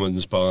of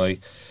Commons by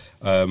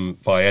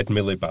Ed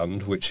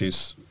Miliband, which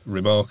is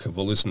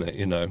remarkable, isn't it?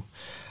 You know.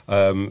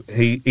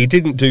 He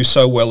didn't do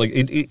so well.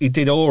 He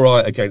did all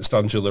right against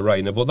Angela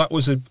Rayner, but that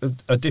was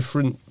a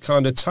different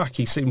kind of attack.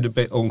 He seemed a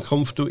bit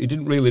uncomfortable. He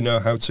didn't really know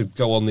how to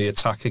go on the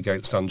attack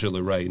against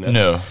Angela Rayner.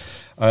 No.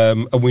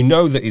 And we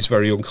know that he's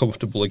very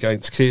uncomfortable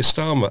against Keir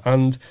Starmer.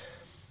 And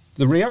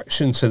the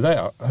reaction to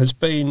that has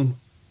been,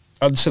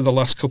 and to the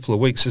last couple of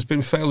weeks, has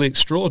been fairly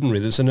extraordinary.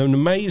 There's an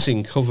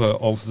amazing cover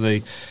of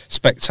the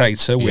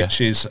Spectator, which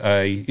is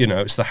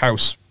it's the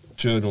House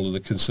Journal of the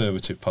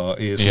Conservative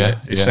Party, isn't it?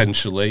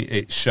 Essentially,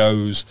 it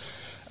shows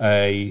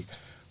it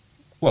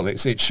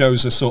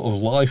shows a sort of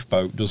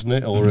lifeboat, doesn't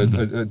it, or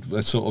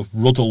a sort of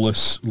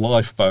rudderless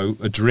lifeboat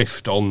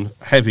adrift on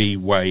heavy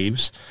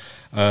waves.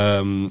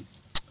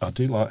 I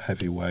do like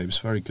heavy waves.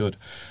 Very good.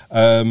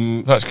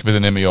 That could be the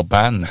name of your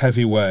band.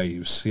 Heavy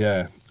Waves.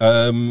 Yeah.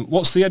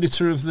 What's the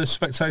editor of the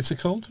Spectator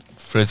called?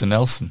 Fraser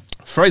Nelson.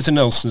 Fraser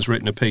Nelson's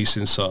written a piece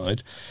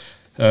inside.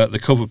 The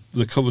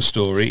cover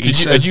story.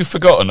 Had you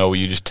forgotten, or were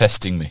you just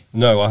testing me?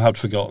 No, I had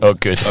forgotten. Oh,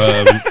 good.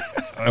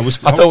 I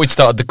thought we'd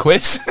started the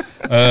quiz.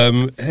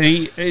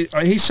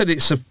 He said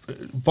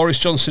Boris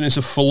Johnson is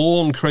a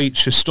forlorn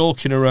creature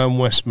stalking around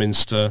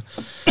Westminster.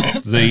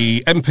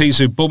 The MPs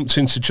who bumped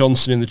into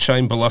Johnson in the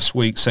chamber last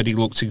week said he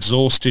looked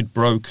exhausted,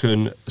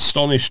 broken,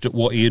 astonished at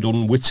what he had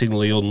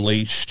unwittingly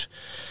unleashed.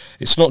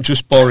 It's not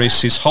just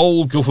Boris, his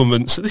whole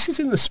government... So this is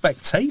in the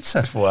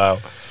Spectator. Wow.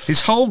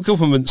 His whole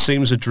government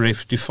seems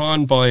adrift,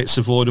 defined by its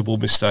avoidable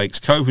mistakes,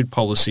 COVID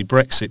policy,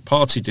 Brexit,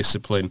 party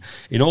discipline.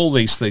 In all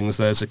these things,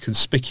 there's a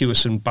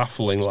conspicuous and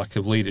baffling lack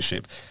of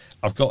leadership.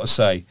 I've got to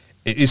say,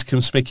 it is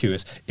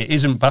conspicuous. It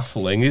isn't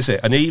baffling, is it?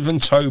 And even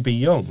Toby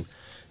Young,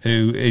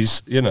 who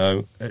is,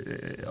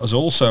 has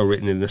also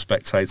written in The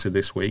Spectator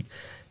this week,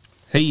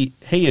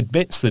 he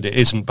admits that it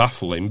isn't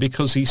baffling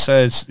because he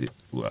says,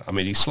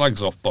 he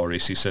slags off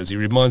Boris. He says he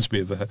reminds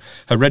me of a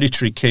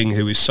hereditary king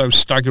who is so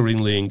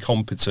staggeringly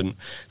incompetent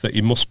that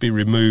he must be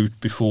removed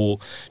before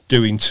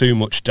doing too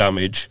much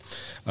damage.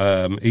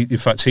 In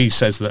fact, he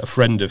says that a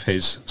friend of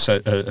his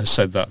has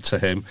said that to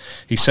him.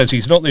 He says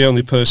he's not the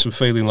only person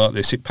feeling like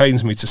this. It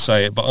pains me to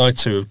say it, but I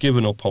too have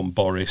given up on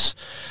Boris.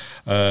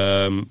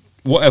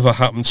 Whatever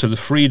happened to the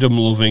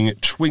freedom-loving,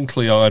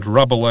 twinkly-eyed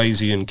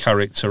Rabelaisian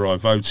character I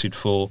voted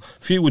for?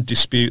 Few would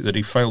dispute that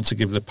he failed to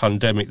give the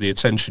pandemic the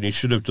attention he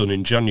should have done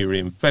in January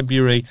and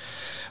February.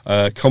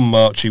 Come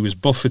March, he was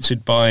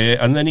buffeted by it.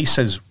 And then he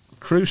says,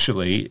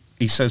 crucially,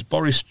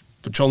 Boris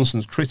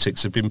Johnson's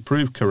critics have been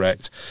proved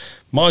correct.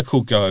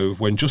 Michael Gove,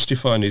 when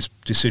justifying his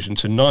decision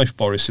to knife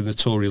Boris in the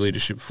Tory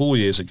leadership 4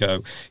 years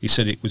ago, he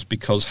said it was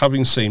because,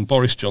 having seen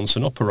Boris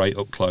Johnson operate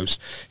up close,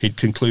 he'd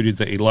concluded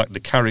that he lacked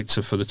the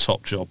character for the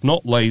top job.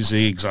 Not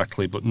lazy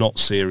exactly, but not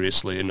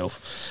seriously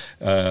enough.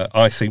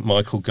 I think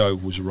Michael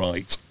Gove was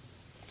right.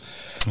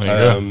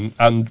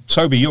 And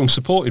Toby Young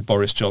supported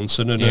Boris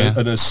Johnson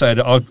and has said,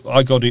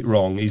 I got it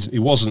wrong.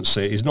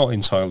 He's not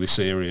entirely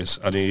serious,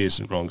 and he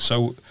isn't wrong.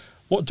 So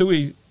what do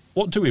we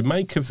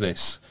make of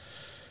this?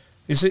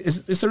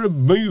 Is there a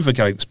move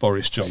against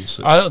Boris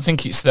Johnson? I don't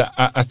think it's that.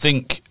 I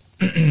think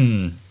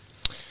I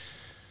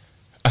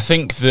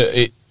think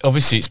that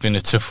obviously it's been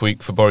a tough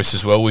week for Boris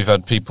as well. We've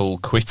had people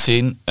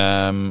quitting.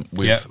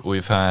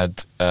 We've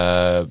had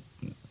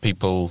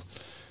people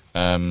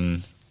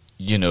attacking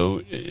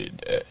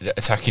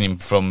him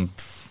from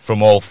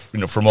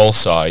all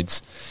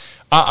sides.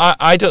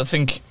 I don't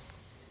think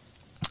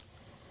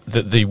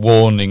that the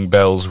warning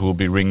bells will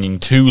be ringing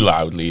too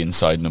loudly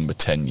inside number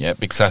 10 yet,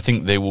 because I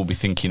think they will be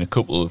thinking a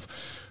couple of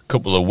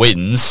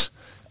wins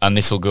and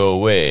this will go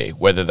away,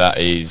 whether that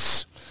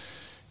is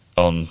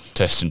on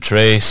test and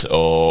trace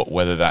or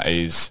whether that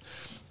is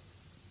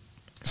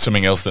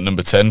something else that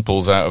number 10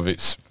 pulls out of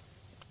its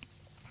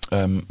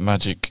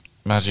magic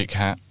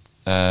hat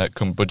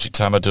come budget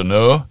time. I don't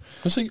know.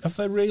 Have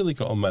they really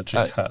got a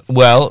magic hat?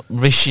 Well,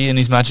 Rishi and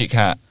his magic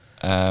hat.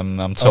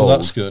 I'm told. Oh,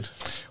 that's good.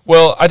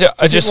 Well, I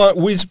just like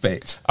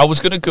Whizbit. I was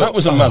going to go. That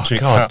was a magic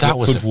hat. That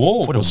was could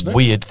walk, what a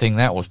weird thing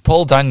that was.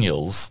 Paul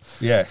Daniels.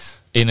 Yes.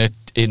 In a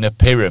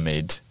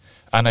pyramid,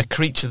 and a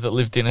creature that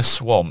lived in a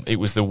swamp. It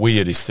was the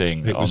weirdest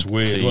thing. It was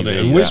weird, TV. wasn't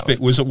it? And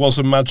Whizbit was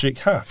a magic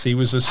hat. He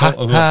was a sort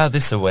of ha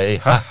this away,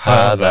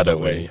 ha that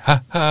away,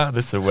 ha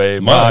this away,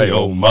 my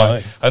oh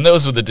my. And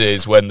those were the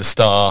days when the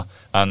star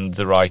and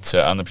the writer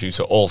and the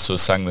producer also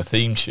sang the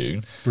theme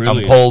tune. Brilliant.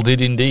 And Paul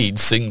did indeed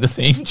sing the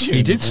theme tune.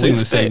 He did sing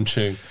the theme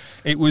tune.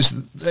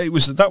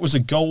 That was a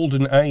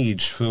golden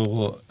age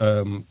for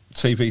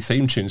TV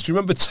theme tunes. Do you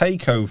remember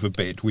Takeover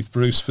Bid with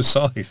Bruce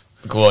Forsyth?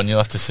 Go on, you'll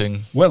have to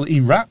sing. Well,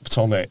 he rapped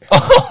on it.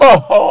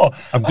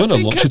 I'm going to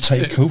launch a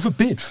takeover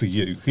bid for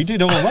you. He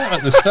did all that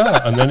at the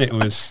start, and then it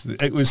was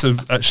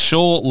a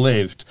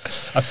short-lived.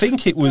 I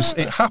think it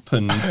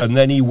happened, and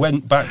then he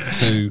went back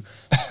to.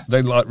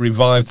 They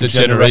revived the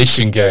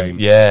Generation game.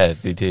 Yeah,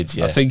 they did.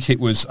 Yeah, I think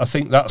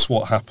that's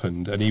what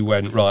happened, and he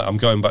went right. I'm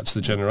going back to the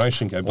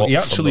Generation game, but he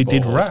actually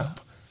did rap.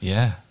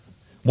 Yeah.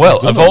 Well,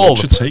 of all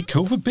the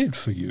takeover bid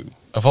for you.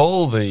 Of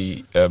all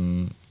the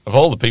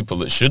people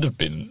that should have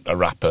been a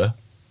rapper,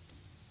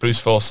 Bruce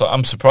Forsyth,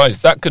 I'm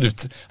surprised. That could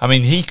have.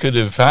 He could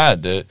have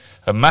had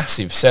a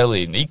massive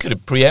selling. He could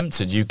have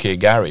preempted UK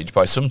Garage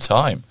by some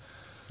time.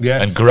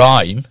 Yes. And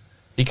grime.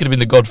 He could have been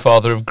the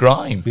godfather of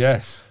grime.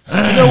 Yes. Do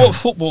you know what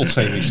football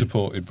team he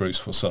supported, Bruce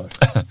Forsyth?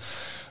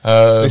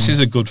 This is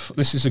a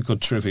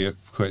good trivia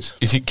quiz.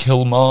 Is it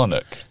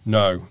Kilmarnock?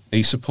 No,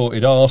 he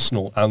supported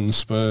Arsenal and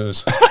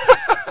Spurs.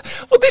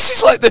 Well, this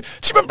is like do you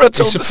remember I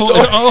told the story?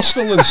 He supported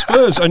Arsenal and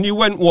Spurs, and you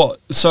went what?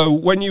 So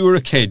when you were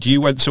a kid, you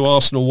went to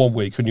Arsenal one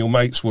week, and your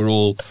mates were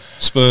all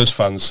Spurs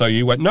fans. So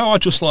you went, no, I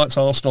just liked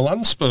Arsenal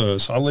and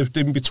Spurs. I lived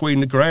in between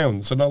the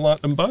grounds, and I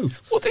liked them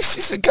both. Well, this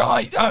is a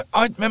guy.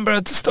 I remember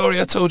the story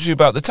I told you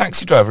about the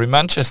taxi driver in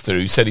Manchester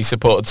who said he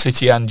supported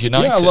City and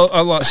United. Yeah,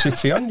 I like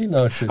City and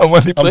United. And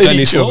when they played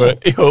each other,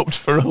 he hoped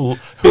for a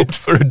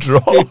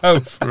draw. He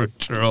hoped for a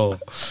draw.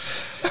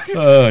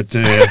 Oh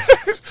dear.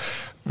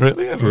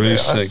 Really?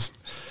 Brucey.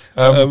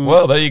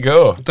 Well, there you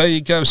go. There you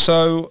go.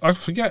 So, I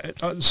forget.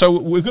 So,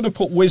 we're going to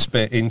put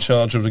Whizbit in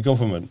charge of the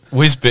government.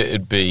 Whizbit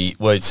would be,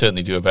 well, he'd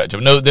certainly do a better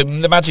job. No,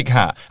 the magic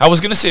hat. I was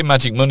going to say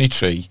magic money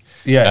tree.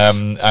 Yes.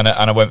 And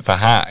I went for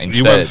hat instead.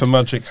 You went for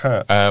magic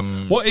hat.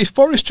 What if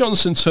Boris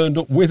Johnson turned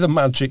up with a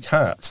magic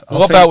hat?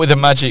 What about with a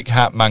magic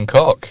hat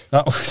Mancock?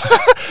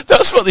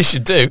 That's what they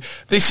should do.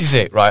 This is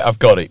it, right? I've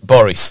got it.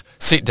 Boris,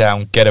 sit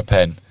down, get a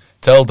pen.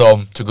 Tell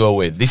Dom to go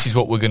with. This is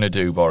what we're going to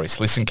do, Boris.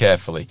 Listen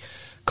carefully.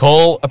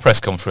 Call a press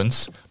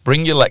conference.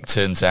 Bring your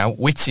lecterns out.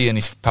 Whitty and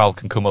his pal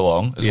can come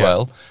along as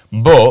well.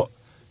 But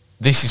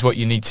this is what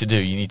you need to do.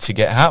 You need to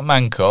get Hat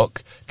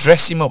Mancock,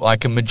 dress him up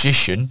like a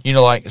magician,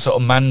 like sort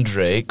of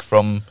Mandrake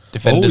from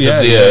Defenders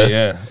of the Earth.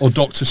 Yeah. Or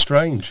Doctor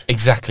Strange.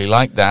 Exactly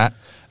like that.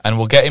 and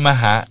we'll get him a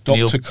hat.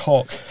 Dr.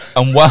 Cock.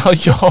 And while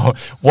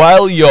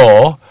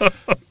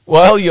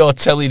you're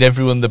telling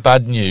everyone the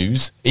bad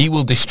news, he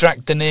will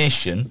distract the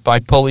nation by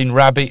pulling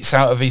rabbits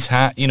out of his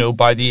hat,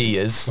 by the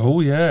ears.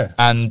 Oh yeah.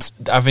 And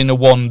having a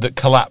wand that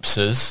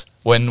collapses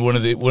when one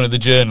of the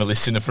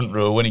journalists in the front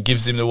row, when he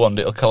gives him the wand,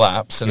 it'll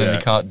collapse, and then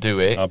he can't do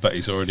it. I bet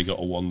he's already got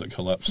a wand that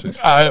collapses.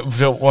 I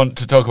don't want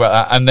to talk about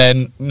that. And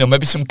then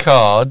maybe some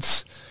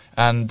cards,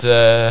 and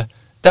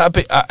that'd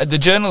be the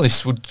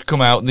journalists would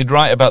come out and they'd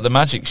write about the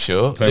magic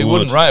show. They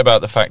wouldn't write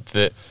about the fact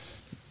that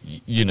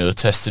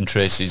test and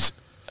trace is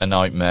a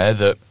nightmare,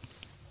 that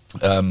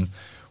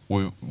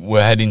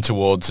we're heading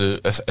towards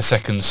a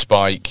second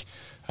spike.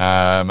 We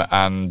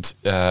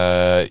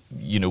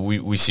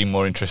seem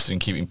more interested in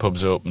keeping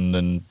pubs open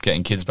than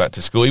getting kids back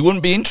to school. He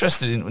wouldn't be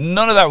interested in...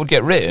 None of that would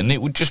get written. It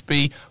would just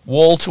be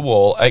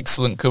wall-to-wall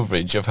excellent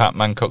coverage of Hat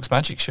Mancock's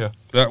magic show.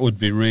 That would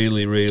be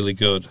really, really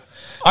good.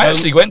 I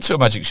actually went to a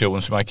magic show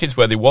once with my kids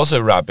where there was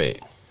a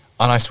rabbit,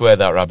 and I swear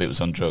that rabbit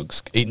was on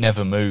drugs. It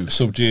never moved.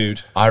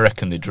 Subdued. I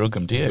reckon they drug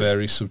them, do you?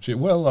 Very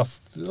subdued. Well,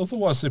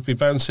 otherwise they'd be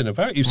bouncing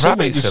about.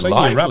 Rabbits are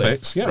lively.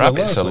 Rabbits. Yeah,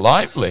 rabbits are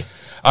lively.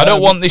 I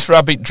don't want this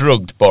rabbit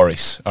drugged,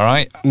 Boris, all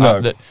right?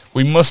 No.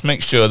 We must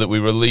make sure that we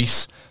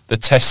release the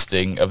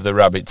testing of the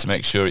rabbit to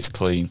make sure it's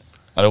clean.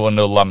 I don't want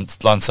no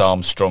Lance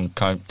Armstrong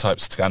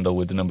type scandal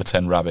with the number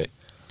 10 rabbit.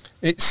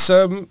 It's,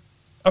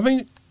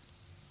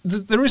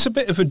 there is a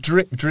bit of a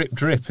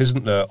drip,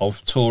 isn't there,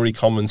 of Tory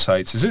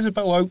commentators.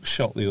 Isabel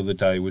Oakeshott the other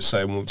day was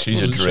saying...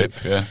 She's a drip,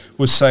 yeah.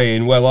 Was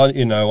saying, well, I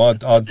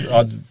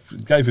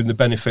gave him the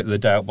benefit of the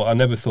doubt, but I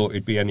never thought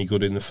he'd be any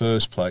good in the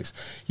first place.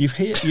 You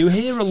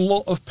hear a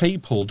lot of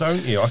people,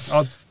 don't you?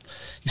 You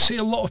see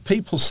a lot of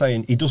people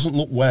saying he doesn't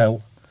look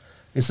well.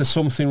 Is there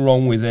something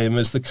wrong with him?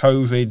 Has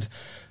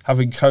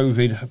having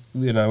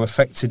COVID,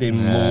 affected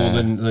him more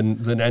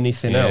than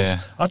anything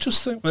else? I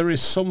just think there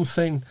is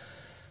something...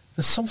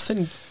 There's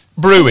something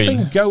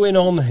brewing going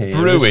on here.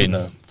 Brewing,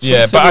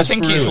 yeah, but I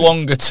think it's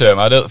longer term.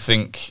 I don't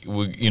think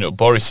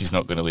Boris is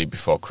not going to leave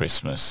before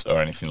Christmas or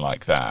anything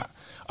like that.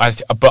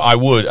 But I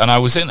would, and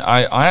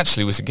I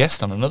actually was a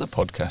guest on another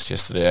podcast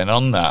yesterday, and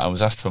on that I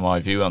was asked for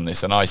my view on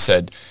this, and I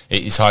said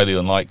it is highly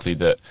unlikely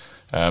that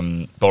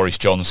Boris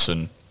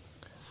Johnson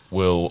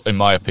will, in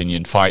my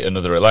opinion, fight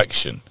another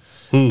election.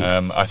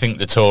 I think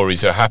the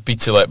Tories are happy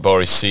to let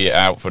Boris see it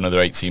out for another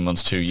 18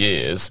 months, 2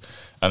 years.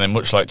 And then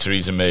much like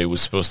Theresa May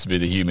was supposed to be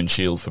the human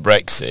shield for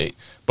Brexit,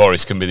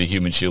 Boris can be the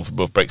human shield for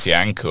both Brexit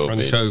and COVID.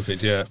 And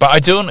COVID, yeah. But I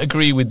don't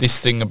agree with this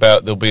thing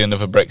about there'll be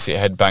another Brexit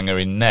headbanger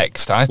in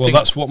next. I think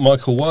that's what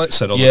Michael White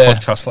said on the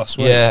podcast last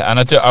week. Yeah, and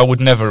I would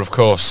never, of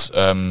course,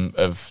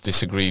 have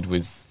disagreed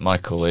with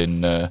Michael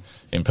in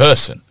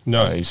person.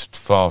 No. He's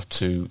far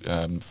too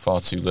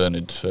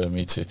learned for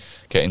me to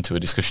get into a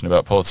discussion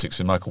about politics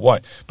with Michael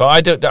White.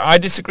 But I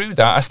disagree with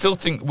that. I still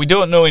think we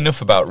don't know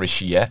enough about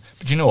Rishi yet.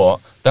 But you know what?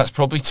 That's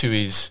probably to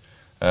his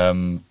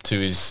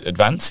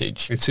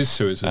advantage. It is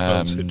to his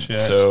advantage,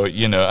 yes. So,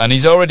 and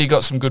he's already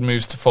got some good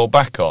moves to fall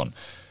back on.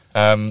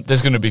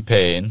 There's going to be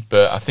pain,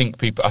 but I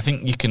think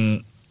you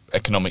can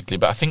economically,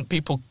 but I think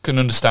people can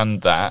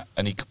understand that,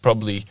 and he could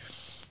probably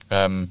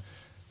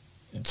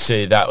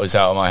say that was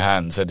out of my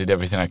hands. I did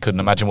everything I could, and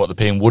imagine what the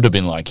pain would have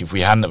been like if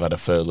we hadn't have had a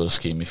furlough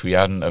scheme, if we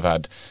hadn't have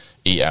had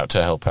Eat Out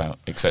to help out,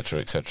 etc.,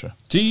 etc.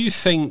 Do you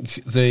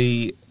think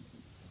the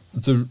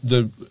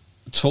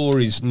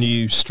Tories'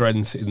 new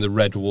strength in the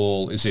red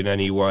wall is in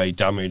any way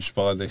damaged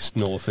by this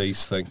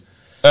northeast thing?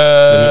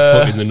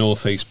 Putting the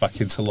northeast back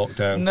into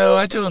lockdown? No,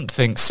 I don't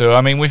think so.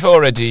 I mean, we've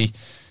already.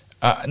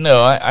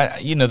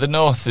 The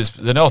north has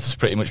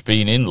pretty much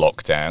been in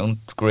lockdown.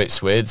 Great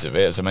swathes of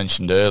it, as I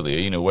mentioned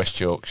earlier. West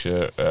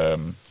Yorkshire,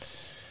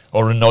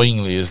 or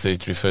annoyingly, as they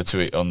refer to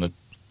it on the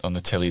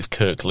telly, as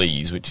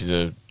Kirklees, which is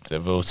a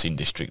voting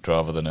district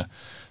rather than a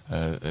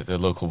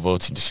local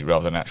voting district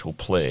rather than an actual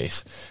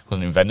place. It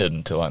wasn't invented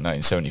until like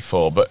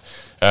 1974. But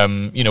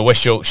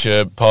West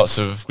Yorkshire, parts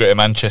of Greater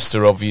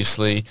Manchester,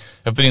 obviously,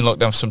 have been in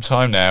lockdown for some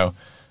time now.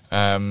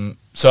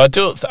 So I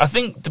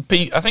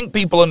think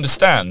people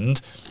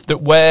understand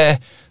that where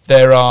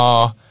there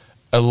are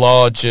a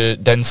larger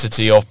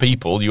density of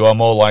people, you are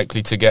more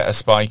likely to get a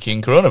spike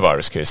in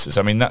coronavirus cases.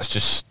 I mean, that's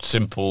just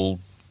simple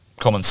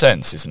common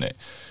sense, isn't it?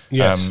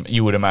 Yes.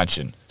 You would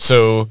imagine.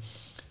 So,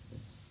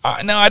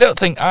 I don't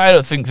think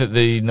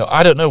that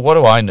I don't know. What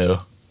do I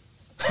know?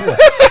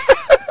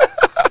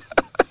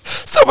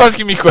 Stop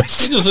asking me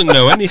questions. He doesn't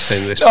know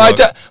anything. This. No, I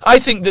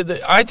think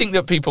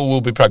that people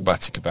will be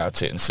pragmatic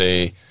about it and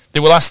say they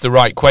will ask the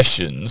right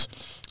questions,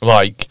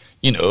 like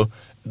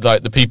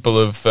like the people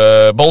of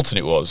Bolton.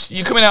 It was,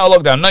 you coming out of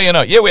lockdown? No, you're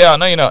not. Yeah, we are.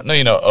 No, you're not. No,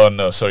 you're not. Oh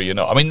no, sorry, you're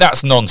not. I mean,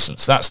 that's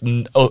nonsense. That's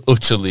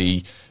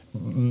utterly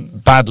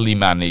badly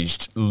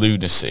managed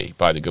lunacy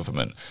by the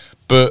government.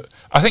 But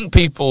I think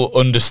people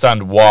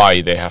understand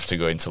why they have to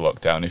go into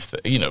lockdown if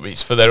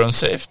it's for their own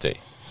safety.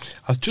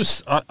 I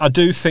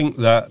do think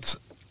that,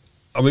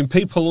 I mean,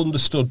 people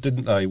understood,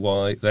 didn't they,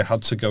 why they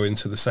had to go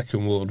into the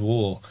Second World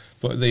War.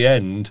 But at the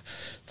end,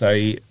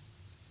 they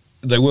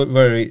they weren't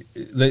very.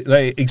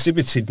 They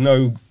exhibited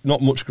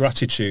not much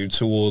gratitude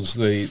towards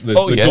the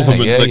government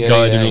that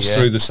guided us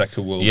through the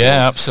Second World War.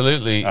 Yeah,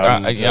 absolutely.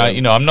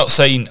 And, I'm not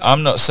saying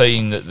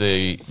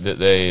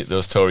that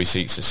those Tory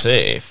seats are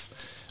safe.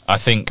 I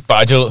think, but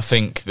I don't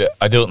think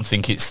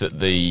it's that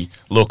the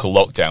local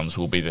lockdowns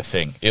will be the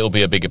thing. It'll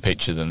be a bigger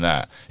picture than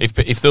that.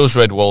 If those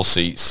red wall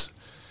seats,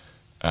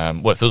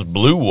 if those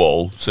blue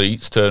wall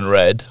seats turn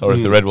red, or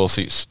if the red wall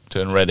seats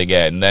turn red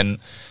again, then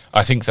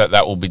I think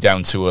that will be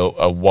down to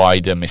a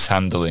wider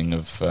mishandling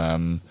of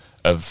the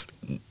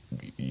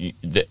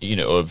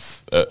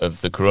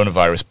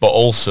coronavirus, but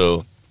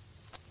also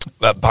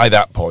that by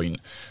that point,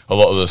 a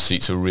lot of those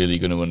seats are really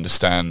going to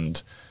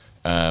understand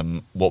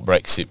what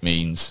Brexit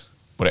means,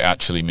 what it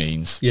actually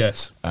means.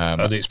 Yes,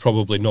 and it's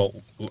probably not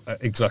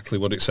exactly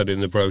what it said in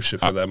the brochure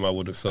for them, I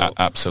would have thought.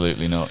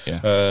 Absolutely not, yeah.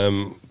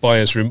 But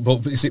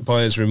is it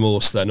buyer's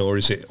remorse then, or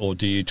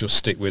do you just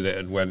stick with it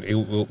and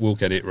we'll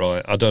get it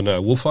right? I don't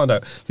know. We'll find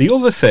out. The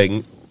other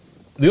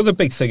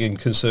big thing in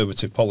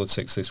Conservative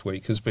politics this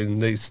week has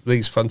been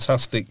these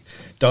fantastic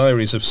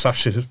diaries of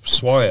Sasha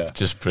Swire.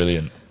 Just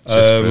brilliant.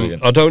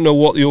 Brilliant. I don't know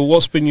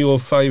what's been your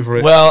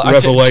favourite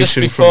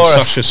revelation from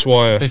Sasha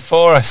Swire.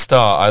 Before I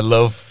start, I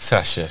love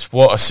Sasha.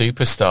 What a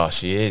superstar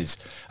she is,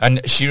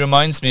 and she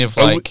reminds me of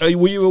like. Were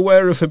you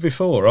aware of her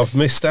before? I've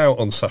missed out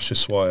on Sasha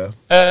Swire.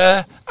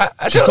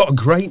 She's got a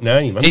great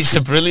name. It's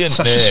a brilliant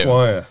Sasha name.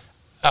 Swire.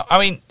 I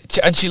mean,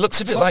 and she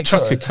looks a bit like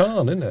Chaka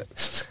Khan, isn't it?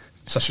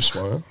 Sasha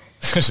Swire.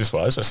 Sasha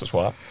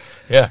Swire.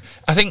 Yeah,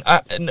 I think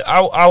I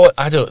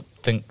don't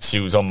think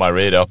she was on my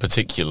radar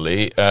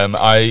particularly.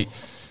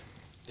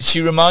 She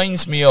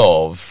reminds me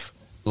of,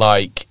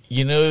 like,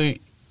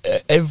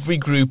 every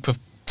group of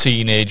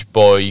teenage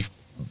boys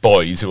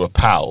who are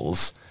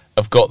pals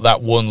have got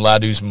that one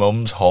lad whose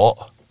mum's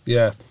hot.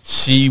 Yeah.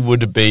 She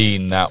would have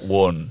been that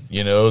one,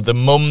 the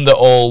mum that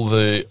all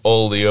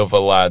the other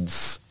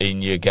lads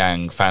in your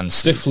gang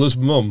fancied. Stifler's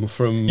mum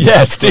from...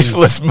 Yeah,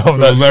 Stifler's mum.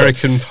 From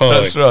American Pie.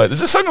 That's right.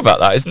 There's a song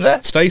about that, isn't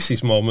there?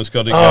 Stacey's mum has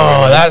got it going.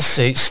 Oh, that's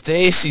it.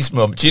 Stacey's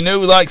mum. Do you know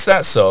who likes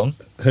that song?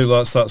 Who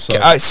likes that song?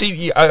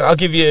 I'll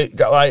give you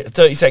like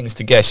 30 seconds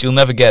to guess. You'll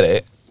never get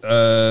it.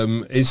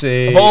 Is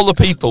it... Of all the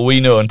people we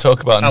know and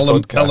talk about in this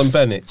podcast... Alan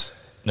Bennett?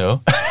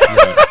 No.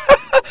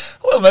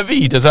 Well, maybe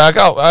he does. I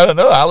don't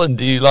know. Alan,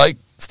 do you like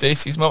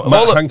Stacey's mum?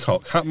 Matt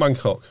Hancock. Hat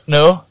Mancock.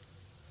 No.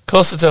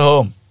 Closer to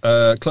home.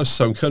 Closer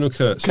to home. Colonel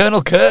Kurtz.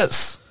 Colonel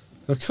Kurtz.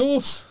 Of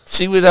course.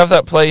 She would have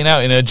that playing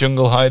out in her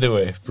jungle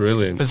hideaway.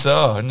 Brilliant.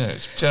 Bizarre, isn't it?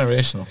 It's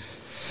generational.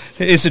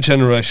 It is a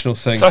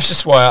generational thing. Sasha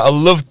Swire, I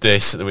loved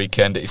this at the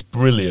weekend. It's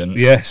brilliant.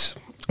 Yes.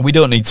 We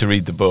don't need to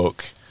read the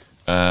book,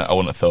 I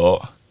wouldn't have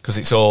thought, because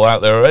it's all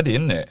out there already,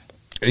 isn't it?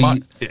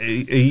 I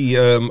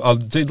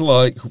did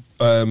like...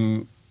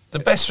 the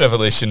best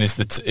revelation is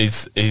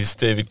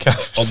David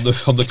Cameron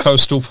on the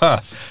coastal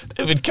path.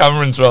 David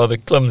Cameron's rather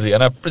clumsy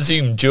and I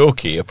presume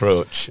jokey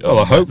approach. Well,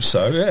 I hope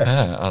so.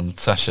 Yeah. On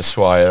Sasha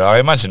Swire, I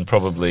imagine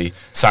probably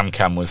Sam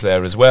Cam was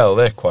there as well.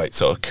 They're quite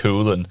sort of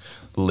cool and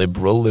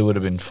liberal. They would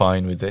have been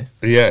fine with it.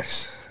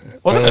 Yes.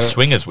 Wasn't a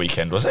swingers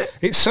weekend, was it?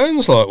 It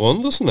sounds like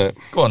one, doesn't it?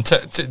 Go on,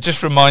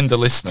 just remind the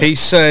listener. He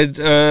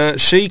said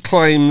she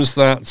claims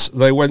that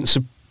they went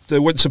to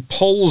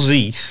Paul's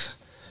Heath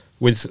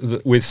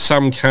with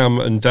Sam Cam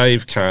and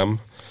Dave Cam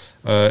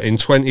in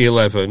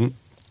 2011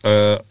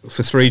 for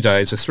 3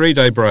 days, a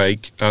 3-day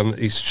break,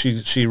 and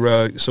she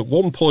wrote, so at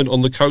one point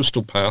on the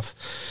coastal path,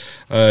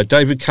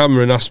 David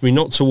Cameron asked me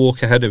not to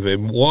walk ahead of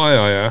him. Why,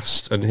 I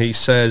asked, and he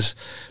says,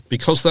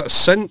 because that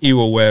scent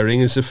you are wearing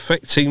is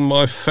affecting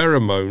my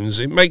pheromones.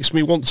 It makes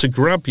me want to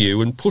grab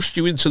you and push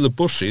you into the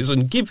bushes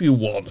and give you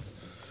one.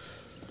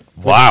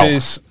 Wow. Which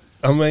is,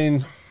 I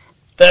mean...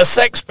 They're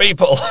sex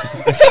people.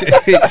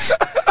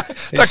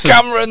 The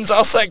Camerons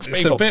are sex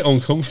people. It's a bit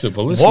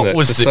uncomfortable, isn't it?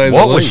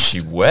 What was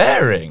she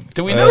wearing?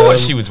 Do we know what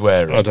she was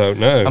wearing? I don't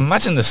know.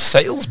 Imagine the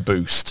sales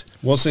boost.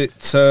 Was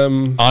it...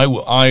 I'm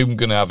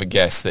going to have a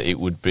guess that it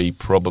would be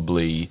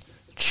probably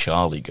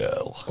Charlie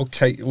Girl. Or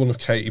one of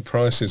Katie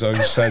Price's own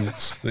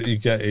scents that you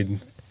get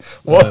in...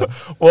 What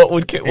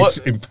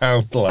in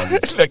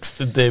Poundland next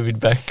to David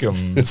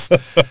Beckham's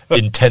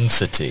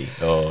intensity?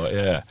 Oh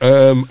yeah.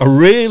 I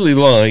really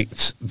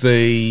liked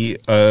the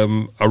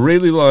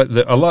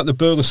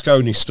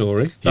Berlusconi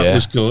story. That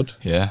was good.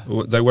 Yeah.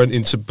 They went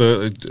into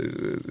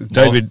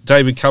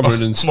David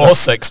Cameron and more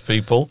sex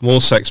people.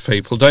 More sex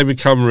people. David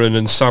Cameron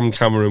and Sam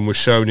Cameron were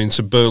shown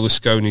into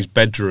Berlusconi's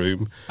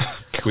bedroom,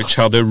 which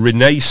had a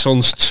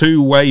Renaissance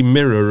two-way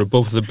mirror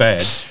above the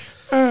bed.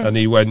 And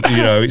he went,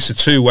 it's a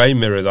two-way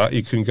mirror that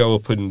you can go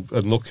up and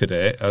look at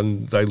it,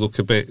 and they look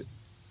a bit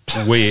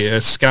weird,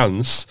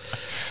 askance.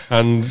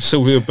 And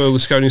Silvio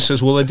Berlusconi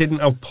says, well, they didn't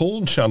have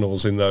porn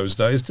channels in those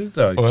days, did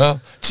they?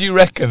 Well, do you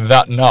reckon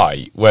that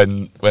night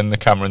when the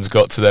Camerons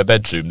got to their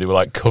bedroom, they were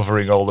like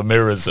covering all the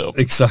mirrors up?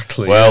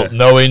 Exactly. Well,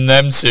 knowing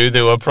them two,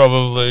 they were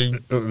probably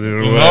not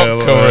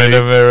covering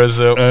the mirrors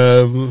up.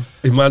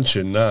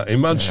 Imagine that.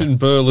 Imagine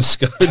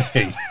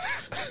Berlusconi.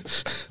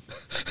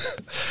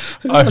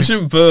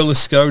 Imagine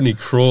Berlusconi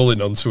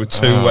crawling onto a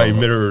two-way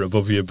mirror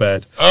above your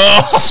bed,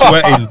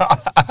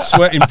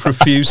 sweating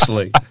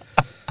profusely.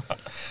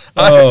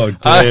 Oh dear!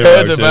 I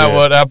heard oh, about dear.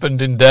 what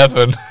happened in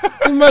Devon.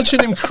 Imagine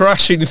him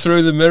crashing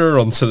through the mirror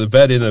onto the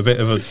bed in a bit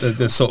of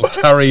a sort of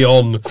carry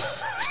on up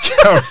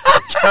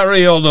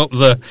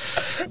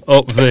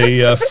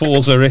the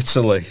Forza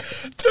Italy.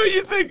 Don't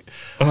you think?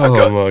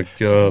 Oh my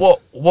God!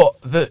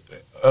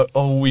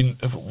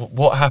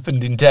 What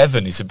happened in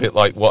Devon is a bit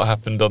like what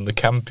happened on the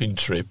camping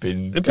trip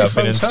in It'd be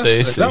Gavin and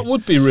fantastic. Stacey. That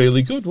would be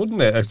really good,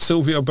 wouldn't it? A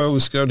Silvio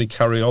Berlusconi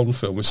carry-on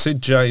film with Sid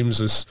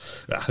James as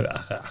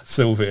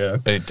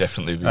Silvio. It'd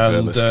definitely be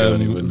And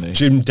Berlusconi, wouldn't he?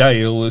 Jim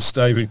Dale as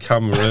David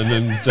Cameron,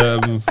 and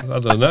I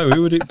don't know,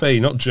 who would it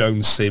be? Not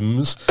Joan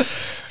Sims.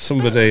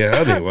 Somebody,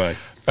 anyway.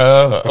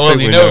 Well,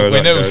 we we know how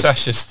know that goes.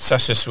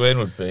 Sasha Swain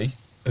would be.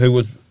 Who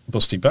would?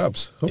 Busty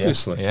Babs,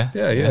 obviously. Yeah.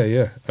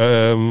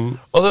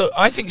 Although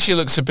I think she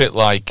looks a bit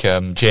like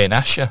Jane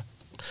Asher.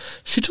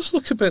 She does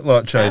look a bit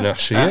like Jane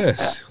Asher,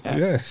 yes.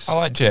 I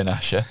like Jane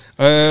Asher.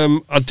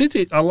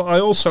 I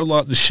also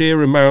like the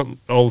sheer amount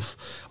of...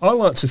 I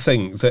like to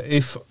think that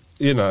if,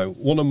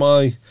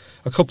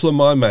 a couple of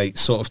my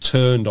mates sort of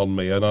turned on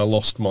me and I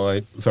lost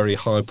my very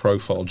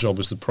high-profile job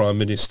as the Prime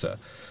Minister,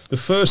 the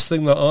first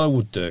thing that I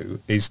would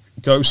do is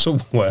go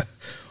somewhere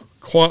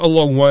quite a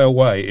long way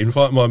away,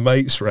 invite my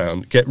mates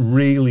round, get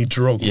really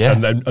drunk,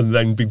 and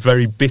then be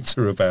very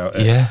bitter about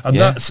it.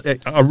 That's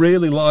it. I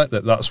really like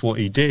that. That's what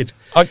he did.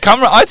 I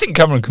think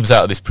Cameron comes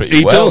out of this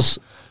pretty well. He does.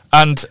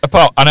 And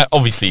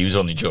obviously he was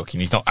only joking.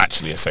 He's not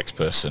actually a sex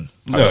person.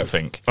 I don't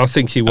think. I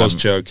think he was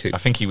joking. I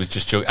think he was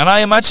just joking. And I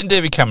imagine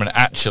David Cameron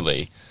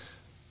actually,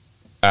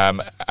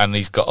 and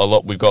we've got a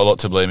lot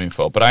to blame him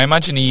for. But I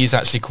imagine he is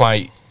actually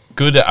quite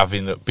good at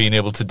being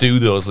able to do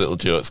those little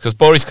jokes, because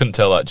Boris couldn't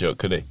tell that joke,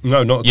 could he?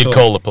 No, not at all. You'd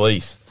call the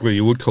police. Well,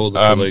 you would call the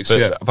police,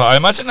 yeah. But I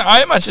imagine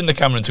the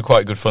Camerons are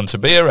quite good fun to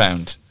be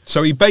around.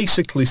 So he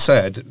basically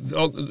said,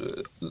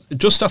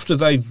 just after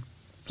they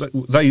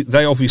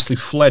obviously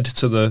fled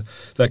to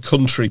their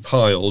country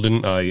pile,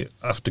 didn't they?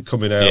 After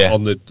coming out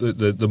on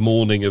the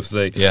morning of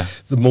the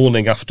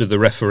morning after the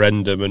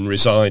referendum and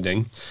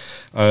resigning,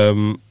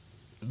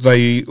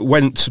 they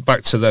went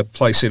back to their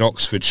place in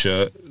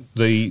Oxfordshire.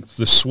 The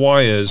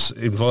Swires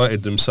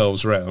invited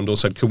themselves round, or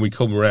said, "Can we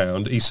come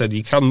round?" He said,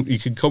 "You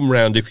can come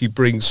round if you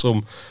bring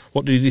some."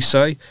 What did he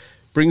say?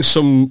 Bring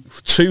some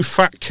 2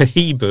 fat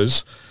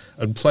Cohibas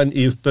and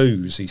plenty of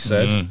booze. He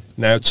said.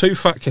 Now, 2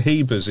 fat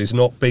Cohibas is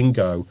not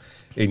bingo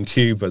in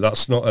Cuba.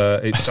 That's not.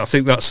 I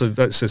think that's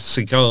a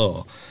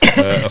cigar.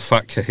 A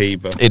fat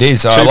Cohiba. It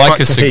is. I like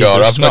a cigar.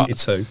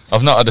 Cohibas,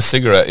 I've not had a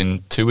cigarette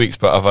in 2 weeks,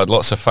 but I've had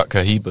lots of fat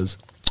Cohibas.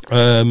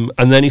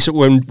 And then he said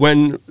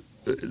when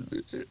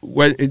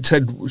it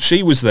said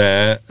she was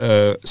there,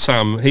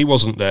 Sam, he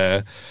wasn't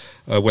there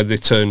when they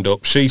turned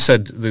up. She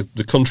said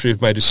the country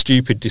have made a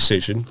stupid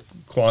decision.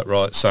 Quite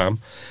right, Sam.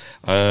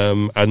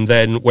 And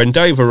then when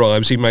Dave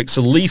arrives, he makes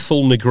a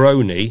lethal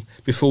Negroni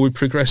before we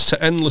progress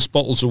to endless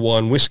bottles of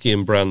wine, whiskey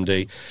and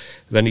brandy.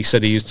 Then he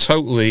said he is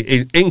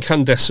totally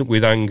incandescent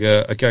with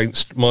anger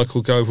against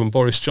Michael Gove and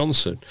Boris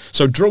Johnson.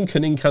 So drunk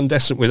and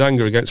incandescent with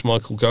anger against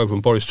Michael Gove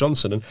and Boris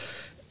Johnson. And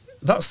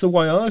that's the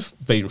way I've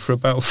been for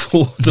about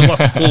the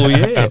last 4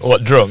 years.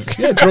 What, drunk?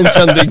 Yeah, drunk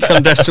and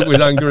incandescent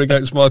with anger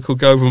against Michael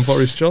Gove and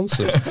Boris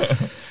Johnson.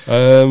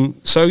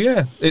 So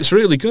yeah, it's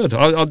really good.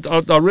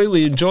 I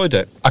really enjoyed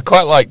it. I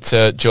quite liked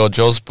George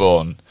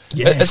Osborne.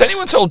 Yes. Has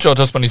anyone told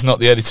George Osborne he's not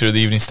the editor of the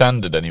Evening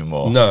Standard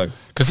anymore? No.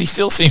 Because he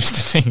still seems to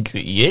think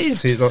that he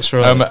is. That's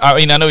right. I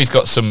mean, I know he's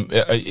got some...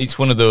 it's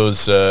one of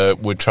those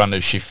we're trying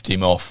to shift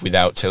him off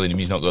without telling him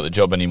he's not got the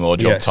job anymore,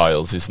 job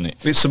titles, isn't it?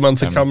 It's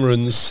Samantha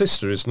Cameron's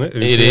sister, isn't it?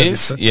 It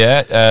is,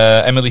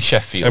 yeah. Emily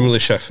Sheffield. Emily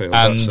Sheffield,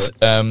 and that's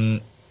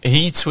it.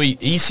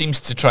 he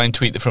seems to try and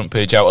tweet the front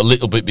page out a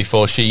little bit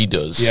before she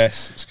does.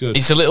 Yes, it's good.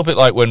 It's a little bit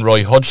like when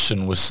Roy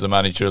Hodgson was the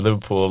manager of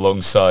Liverpool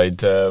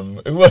alongside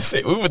who was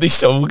it? Who were they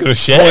still going to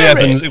share? Roy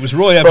Evans. It was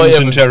Roy Evans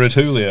and Gerard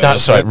Houllier.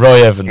 That's right,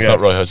 Roy Evans, not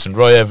Roy Hodgson.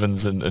 Roy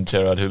Evans and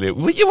Gerard Houllier.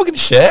 We're going to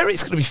share it.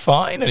 It's going to be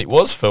fine, and it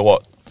was for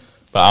what?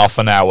 About half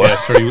an hour.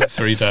 Yeah,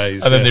 3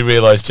 days. And then they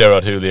realised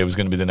Gerard Houllier was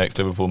going to be the next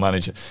Liverpool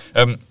manager.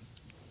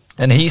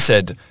 And he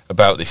said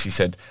about this, he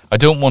said, "I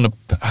don't want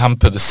to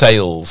hamper the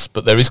sales,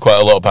 but there is quite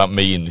a lot about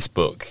me in this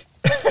book."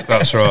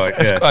 That's right.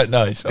 That's quite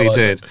nice. He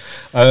did.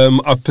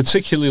 I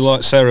particularly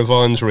like Sarah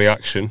Vine's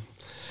reaction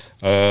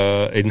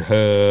in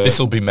her... This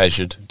will be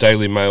measured.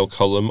 Daily Mail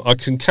column. I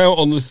can count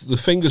on the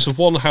fingers of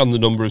one hand the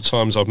number of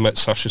times I've met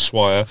Sasha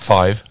Swire.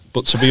 5.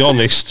 But to be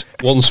honest,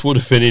 once would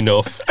have been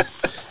enough.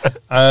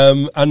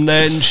 And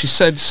then she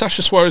said,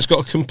 Sasha Swire has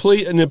got a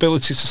complete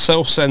inability to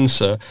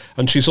self-censor,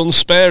 and she's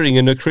unsparing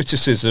in her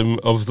criticism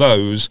of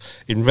those,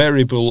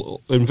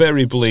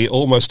 invariably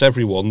almost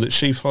everyone, that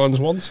she finds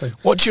wanting.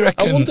 What do you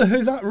reckon? I wonder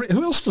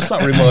who else does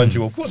that remind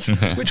you of?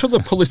 Which other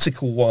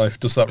political wife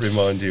does that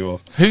remind you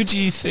of? Who do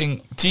you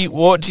think...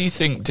 What do you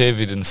think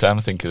David and Sam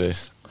think of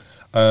this?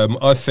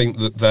 I think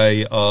that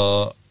they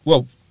are...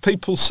 Well,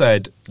 people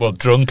said... Well,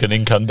 drunk and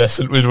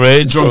incandescent with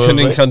rage. Drunk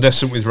probably. and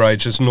incandescent with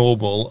rage as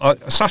normal.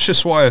 Sasha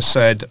Swire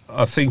said,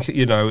 I think,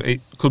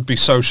 it could be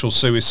social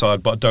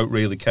suicide, but I don't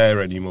really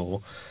care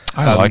anymore.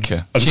 I like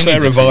her. And She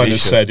Sarah needs a TV Viner show.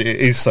 said it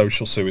is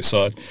social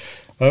suicide.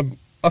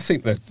 I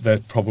think that they're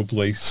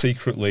probably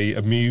secretly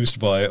amused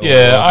by it.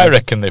 Yeah, or I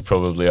reckon they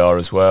probably are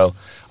as well.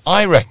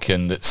 I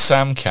reckon that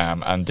Sam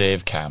Cam and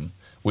Dave Cam,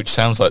 which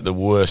sounds like the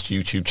worst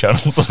YouTube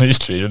channels on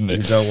history, doesn't it?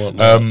 You don't want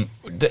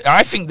that.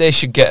 I think they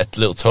should get a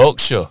little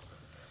talk show.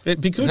 It'd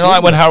be good. You know,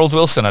 like when Harold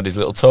Wilson had his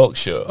little talk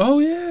show. Oh,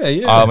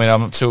 yeah. I mean,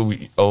 I'm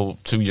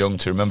too young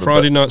to remember.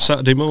 Friday night,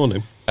 Saturday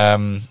morning.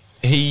 I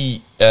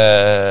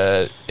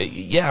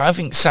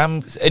think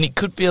Sam, and it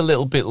could be a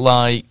little bit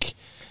like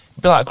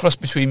a cross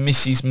between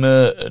Mrs.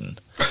 Merton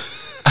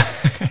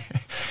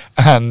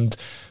and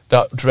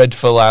that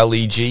dreadful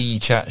Ali G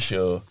chat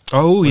show.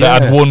 Oh, yeah.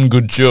 That had one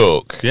good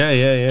joke. Yeah. Do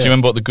you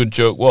remember what the good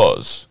joke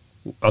was?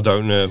 I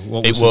don't know.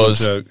 What was It the was,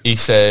 good joke?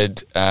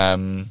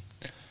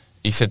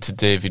 he said to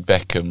David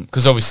Beckham,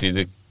 because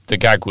obviously the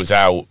gag was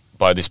out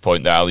by this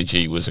point that Ali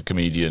G was a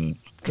comedian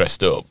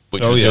dressed up,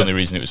 which was the only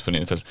reason it was funny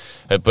in the first.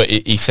 But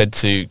he said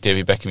to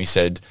David Beckham, he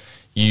said,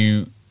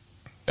 you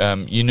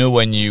know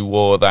when you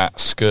wore that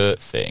skirt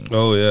thing?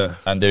 Oh, yeah.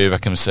 And David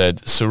Beckham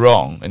said,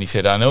 sarong. And he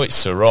said, I know it's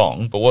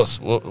sarong, but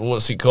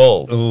what's it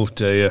called? Oh,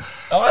 dear.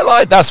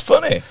 Oh, that's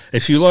funny.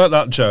 If you like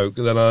that joke,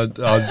 then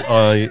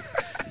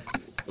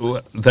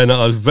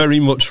I very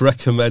much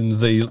recommend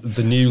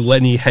the new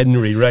Lenny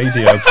Henry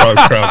radio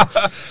programme,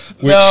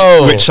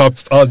 which I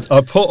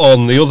put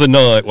on the other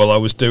night while I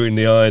was doing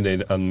the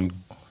ironing, and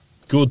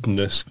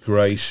goodness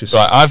gracious.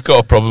 Right, I've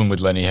got a problem with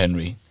Lenny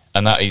Henry,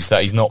 and that is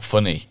that he's not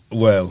funny.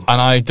 Well, and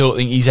I don't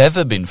think he's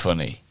ever been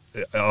funny.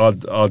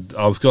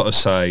 I've got to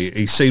say,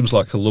 he seems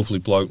like a lovely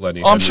bloke,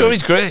 Lenny. I'm sure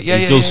he's great. Yeah,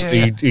 he yeah, does. yeah,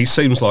 yeah. He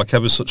seems like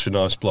ever such a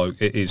nice bloke.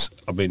 It is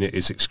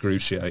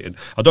excruciating.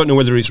 I don't know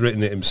whether he's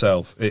written it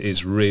himself. It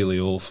is really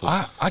awful.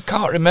 I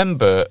can't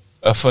remember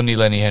a funny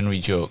Lenny Henry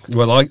joke.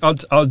 Well, I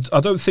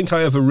don't think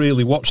I ever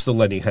really watched the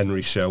Lenny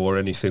Henry show or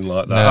anything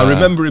like that. No. I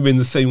remember him in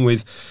the thing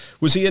with,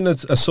 was he in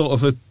a sort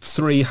of a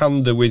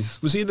three-hander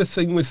with, was he in a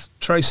thing with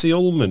Tracy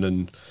Ullman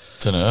and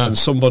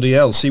somebody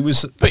else? He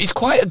was, but he's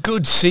quite a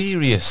good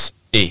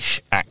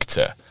serious-ish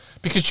actor,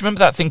 because do you remember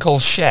that thing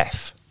called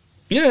Chef?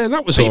 Yeah,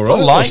 that was People all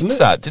right. liked wasn't it?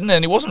 that, didn't they?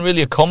 And it wasn't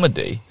really a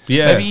comedy.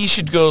 Yeah. Maybe you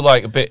should go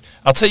like a bit.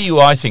 I'll tell you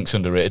who I think's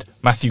underrated: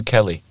 Matthew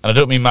Kelly. And I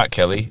don't mean Matt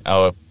Kelly,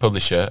 our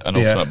publisher and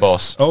ultimate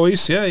boss. Oh,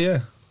 he's yeah.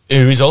 Who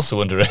is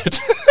also underrated.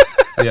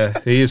 Yeah,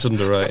 he is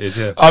underrated.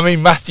 Yeah. I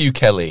mean Matthew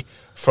Kelly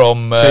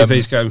from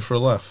TV's going for a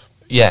laugh.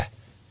 Yeah,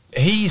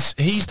 he's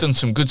done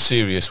some good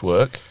serious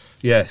work.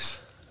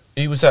 Yes.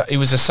 He was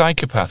a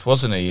psychopath,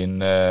 wasn't he? In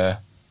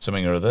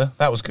something or other.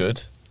 That was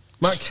good.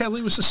 Matt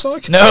Kelly was a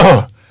psychopath.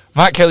 No.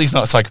 Matt Kelly's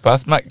not a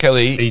psychopath. Matt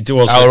Kelly,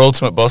 our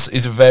ultimate boss,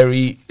 is a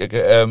very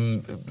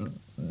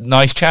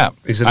nice chap.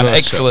 He's an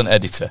excellent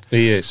editor.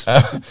 He is.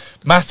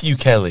 Matthew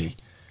Kelly.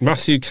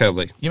 Matthew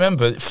Kelly. You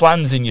remember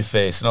Flans in Your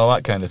Face and all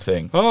that kind of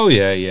thing? Oh,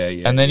 yeah.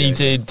 And then he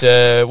did,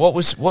 what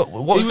was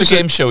the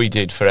game show he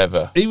did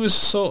forever? He was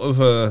sort of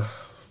a...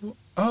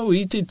 Oh,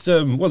 he did,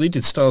 he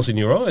did Stars in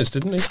Your Eyes,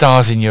 didn't he?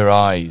 Stars in Your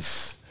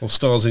Eyes. Or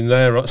Stars in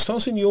Their Eyes.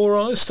 Stars in Your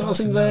Eyes? Stars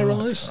in Their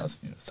Eyes?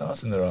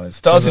 Stars in Their Eyes.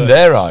 Stars in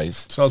Their Eyes.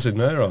 Stars in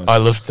Their Eyes. I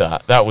loved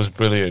that. That was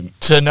brilliant.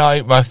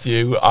 Tonight,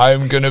 Matthew,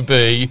 I'm going to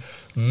be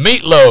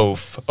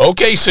Meatloaf.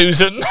 Okay,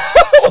 Susan.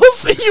 We'll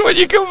see you when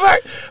you come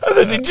back. And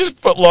then he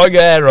just put long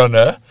hair on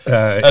her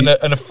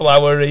and a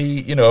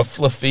flowery, a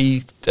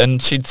fluffy,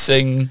 and she'd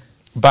sing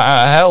Bat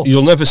Out of Hell.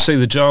 You'll never see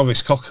the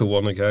Jarvis Cocker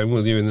one again,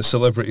 will you, in the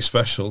celebrity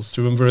special?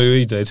 Do you remember who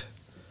he did?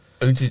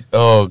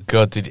 Oh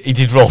God! He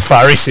did Rolf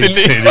Harris, didn't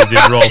he?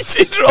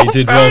 He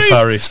did Rolf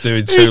Harris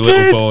doing Two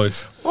Little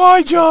Boys.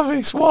 Why,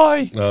 Jarvis?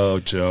 Why? Oh,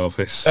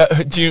 Jarvis.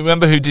 Do you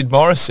remember who did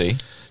Morrissey?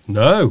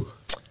 No.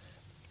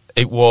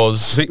 It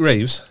was Vic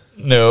Reeves.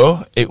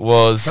 No, it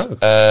was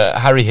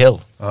Harry Hill.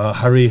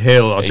 Harry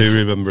Hill. I do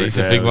remember. He's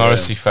a big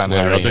Morrissey fan.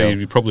 Well, Harry Hill.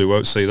 You probably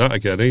won't see that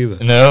again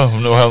either. No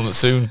helmet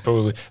soon,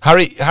 probably.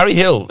 Harry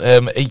Hill.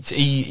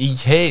 He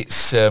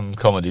hates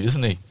comedy,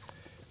 doesn't he?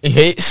 He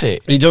hates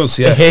it. He does,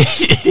 yeah. He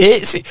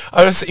hates it.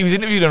 He was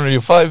interviewed on Radio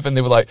 5 and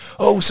they were like,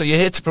 oh, so you're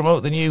here to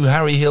promote the new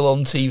Harry Hill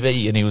on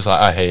TV? And he was like,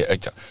 I hate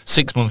it.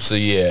 6 months a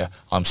year,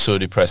 I'm so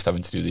depressed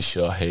having to do this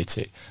show, I hate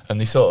it. And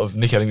they sort of,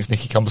 I think it's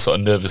Nicky Campbell sort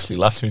of nervously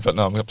laughed and he's like,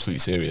 no, I'm absolutely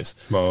serious.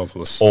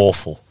 Marvellous.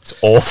 Awful. It's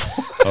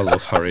awful. I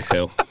love Harry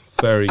Hill.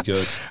 Very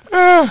good.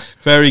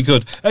 Very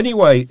good.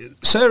 Anyway,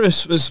 Sarah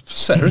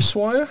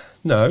Swire?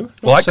 No.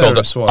 Well,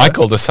 I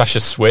called her Sasha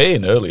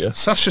Swain earlier.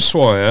 Sasha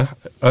Swire.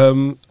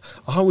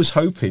 I was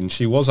hoping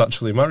she was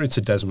actually married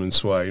to Desmond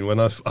Swain when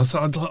I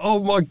thought, like, oh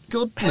my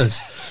goodness.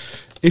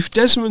 If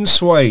Desmond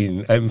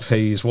Swain,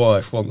 MP's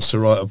wife, wants to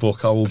write a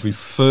book, I will be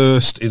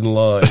first in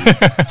line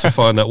to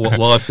find out what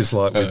life is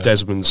like with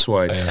Desmond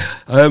Swain.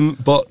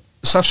 But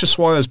Sasha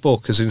Swire's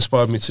book has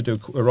inspired me to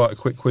write a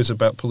quick quiz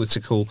about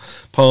political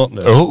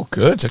partners. Oh,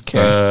 good.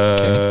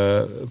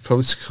 Okay.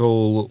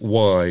 Political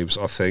wives,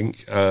 I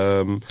think.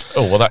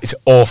 Well, that is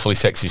awfully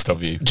sexist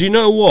of you. Do you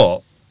know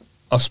what?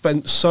 I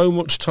spent so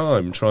much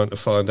time trying to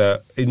find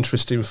out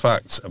interesting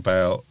facts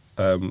about.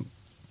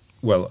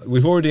 Well,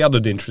 we've already had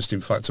an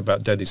interesting fact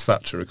about Dennis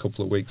Thatcher a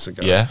couple of weeks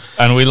ago. Yeah,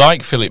 and we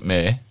like Philip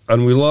May.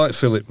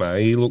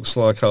 He looks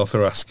like Arthur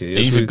Askey.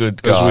 He's a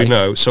good guy. As we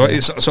know. So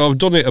so I've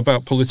done it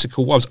about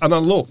political wives. And I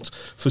looked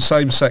for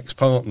same-sex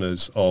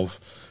partners of...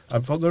 I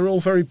thought they're all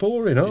very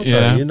boring, aren't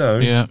they? You know,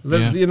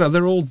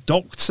 they're all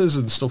doctors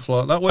and stuff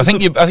like that. I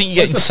think you're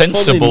getting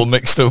sensible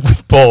mixed up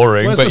with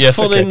boring. Where's but the yes,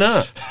 fun okay. in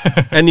that?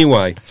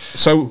 Anyway,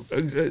 so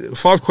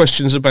 5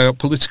 questions about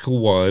political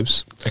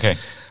wives. Okay.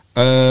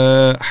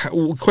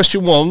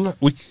 Question 1,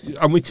 we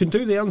can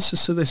do the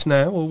answers to this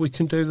now, or we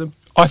can do them.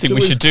 I think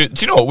we should do.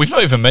 Do you know what? We've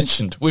not even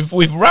mentioned.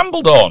 We've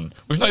rambled on.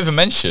 We've not even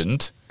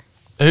mentioned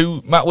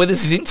who Matt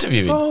Withers is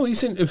interviewing. Oh,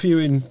 he's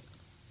interviewing.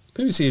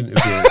 Who's he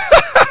interviewing?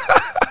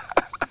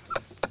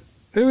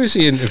 Who is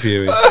he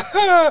interviewing?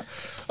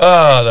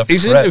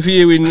 He's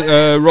interviewing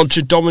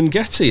Roger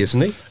Domenghetti,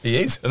 isn't he?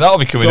 He is, and that'll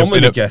be coming up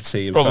in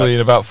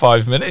about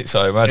 5 minutes,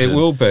 I imagine. It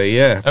will be,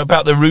 yeah.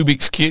 About the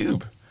Rubik's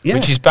Cube,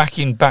 which is back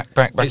in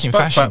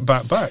fashion.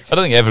 Back. I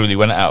don't think it ever really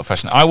went out of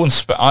fashion. I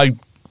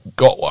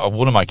got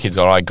one of my kids,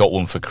 or I got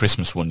one for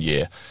Christmas one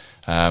year,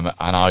 and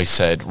I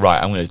said,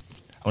 right, I'm going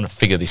to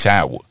figure this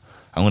out.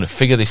 I'm going to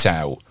figure this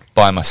out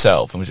by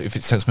myself, and if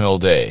it takes me all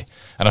day.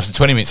 And after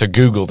 20 minutes, I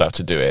Googled how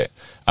to do it,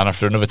 and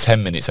after another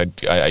 10 minutes, I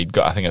think I'd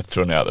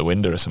thrown it out the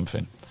window or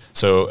something.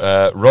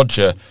 So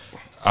Roger,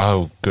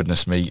 oh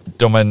goodness me,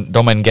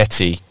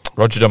 Domenghetti,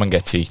 Roger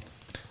Domenghetti,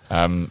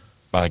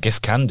 I guess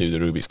can do the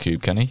Rubik's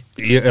Cube, can he?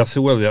 Yeah,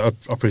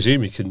 I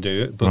presume he can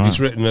do it, but right.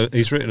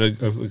 he's written a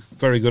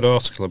very good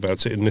article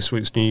about it in this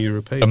week's New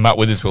European. And Matt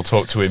Withers will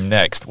talk to him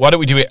next. Why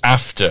don't we do it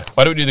after?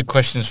 Why don't we do the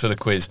questions for the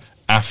quiz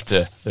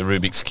after the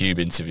Rubik's Cube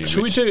interview?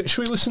 Should we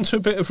listen to a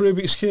bit of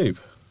Rubik's Cube?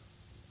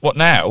 What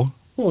now?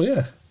 Oh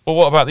yeah. Well,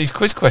 what about these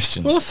quiz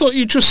questions? Well, I thought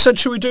you just said,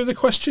 should we do the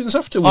questions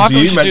afterwards?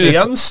 You meant the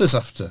answers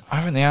after. I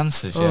haven't the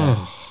answers, yeah.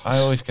 Oh. I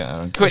always get that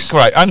wrong. Quick,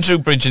 right, Andrew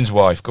Bridgen's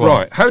wife, go on.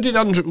 Right,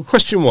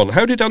 question 1,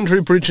 how did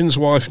Andrew Bridgen's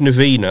wife,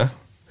 Navina,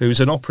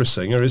 who's an opera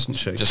singer, isn't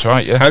she? That's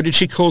right, yeah. How did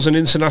she cause an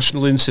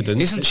international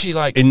incident? Isn't she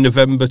like... in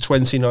November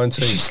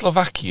 2019? Is she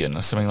Slovakian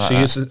or something like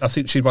that? She is. I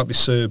think she might be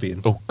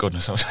Serbian. Oh,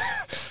 goodness.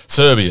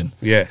 Serbian?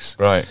 Yes.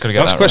 Right, could have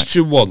got That's that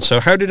question 1.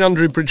 So how did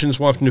Andrew Bridgen's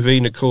wife,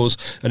 Navina, cause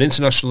an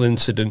international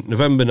incident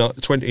November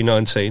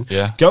 2019?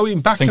 Yeah.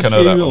 Going back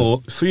a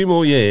few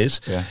more years,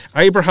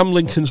 Abraham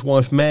Lincoln's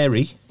wife,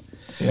 Mary...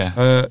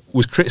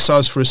 was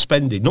criticised for her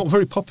spending. Not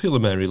very popular,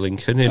 Mary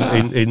Lincoln,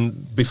 in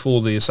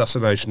before the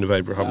assassination of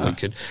Abraham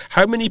Lincoln.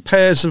 How many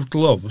pairs of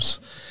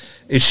gloves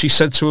is she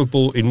said to have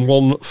bought in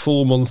 1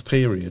 4-month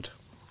period?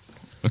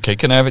 Okay,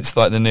 can I have it to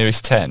like the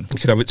nearest 10? You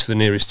can have it to the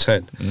nearest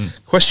 10.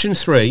 Question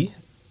 3.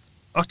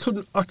 I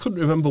couldn't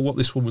remember what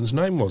this woman's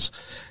name was.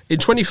 In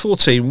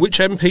 2014, which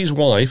MP's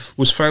wife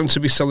was found to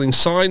be selling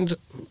signed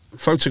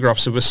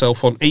photographs of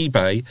herself on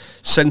eBay,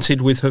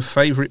 scented with her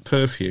favourite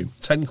perfume?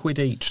 10 quid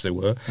each they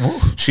were.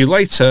 Oh. She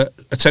later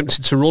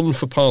attempted to run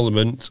for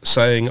Parliament,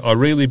 saying, "I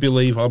really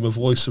believe I'm a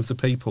voice of the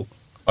people."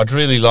 I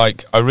really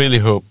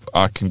hope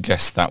I can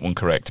guess that one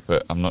correct,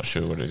 but I'm not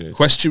sure what it is.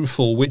 Question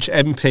 4, which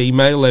male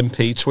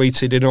MP,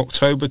 tweeted in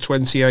October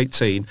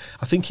 2018,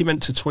 I think he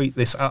meant to tweet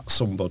this at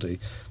somebody,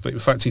 but in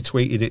fact he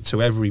tweeted it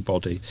to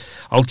everybody.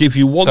 I'll give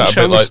you one chance...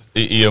 a bit like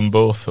Ian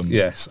Botham?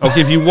 Yes. I'll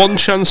give you one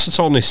chance at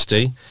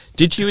honesty.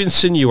 Did you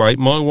insinuate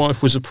my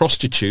wife was a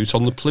prostitute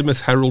on the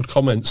Plymouth Herald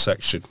comments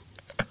section?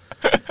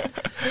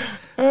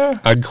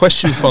 And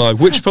question 5,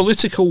 which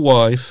political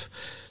wife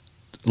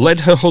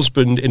led her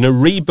husband in a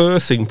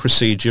rebirthing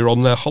procedure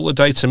on their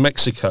holiday to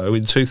Mexico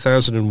in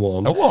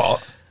 2001. A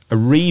what? A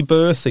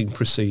rebirthing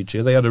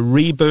procedure. They had a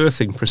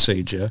rebirthing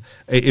procedure.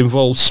 It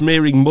involved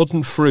smearing mud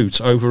and fruit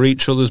over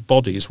each other's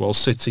bodies while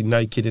sitting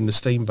naked in the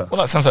steam bath.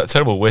 Well, that sounds like a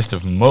terrible waste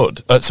of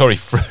mud.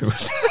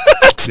 Fruit.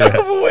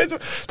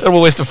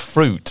 Terrible waste of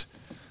fruit,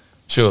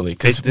 surely.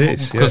 It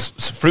is, because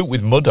fruit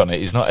with mud on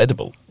it is not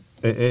edible.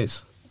 It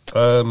is.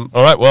 All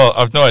right, well,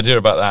 I've no idea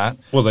about that.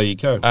 Well, there you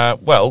go.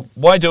 Well,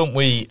 why don't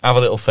we have a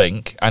little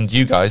think, and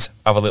you guys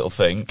have a little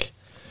think,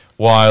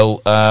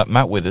 while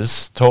Matt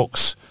Withers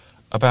talks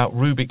about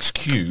Rubik's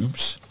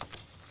Cubes.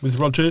 With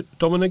Roger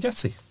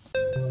Domenghetti.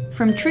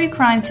 From true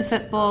crime to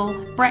football,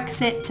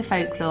 Brexit to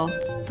folklore.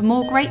 For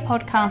more great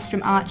podcasts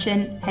from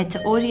Archant, head to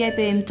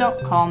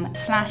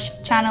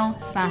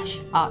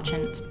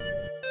audioboom.com/channel/Archant.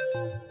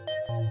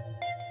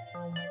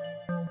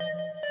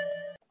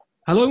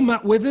 Hello,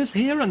 Matt Withers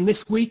here, and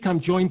this week I'm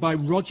joined by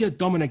Roger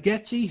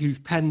Domenghetti, who's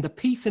penned a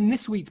piece in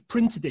this week's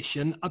print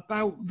edition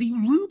about the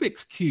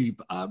Rubik's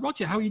Cube.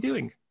 Roger, how are you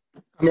doing?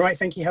 I'm all right,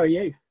 thank you. How are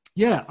you?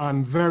 Yeah,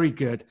 I'm very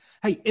good.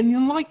 Hey, in the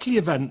unlikely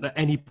event that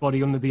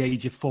anybody under the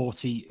age of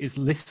 40 is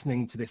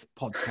listening to this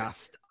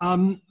podcast,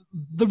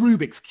 the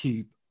Rubik's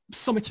Cube,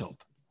 sum it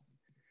up.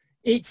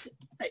 It's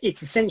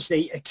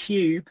essentially a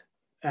cube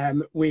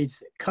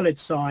with coloured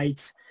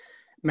sides,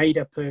 made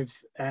up of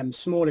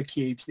smaller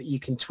cubes that you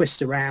can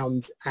twist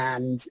around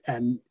and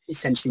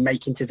essentially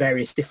make into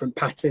various different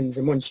patterns.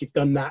 And once you've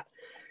done that,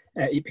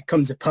 it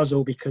becomes a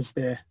puzzle because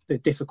the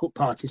difficult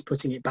part is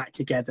putting it back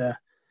together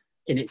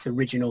in its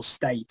original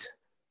state.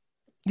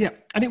 Yeah,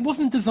 and it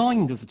wasn't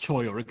designed as a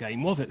toy or a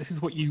game, was it? This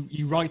is what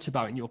you write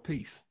about in your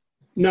piece.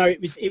 No,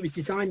 it was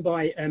designed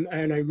by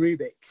Erno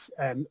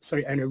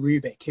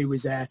Rubik, who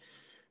was a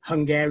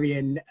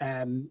Hungarian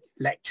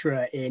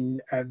lecturer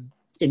in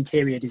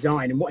interior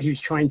design. And what he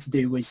was trying to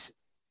do was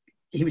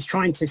he was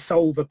trying to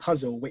solve a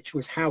puzzle, which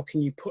was how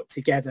can you put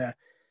together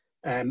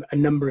a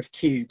number of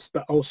cubes,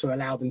 but also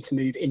allow them to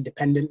move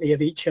independently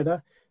of each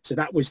other. So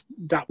that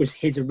was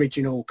his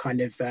original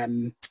kind of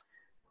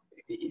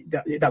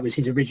that was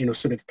his original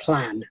sort of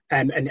plan,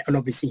 and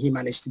obviously he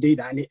managed to do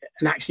that. And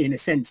actually, in a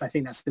sense, I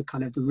think that's the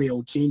kind of the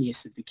real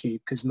genius of the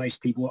cube, because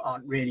most people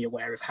aren't really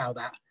aware of how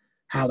that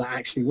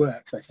actually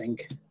works, I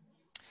think.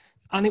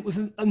 And it was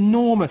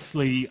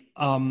enormously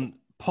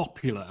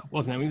popular,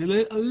 wasn't it? I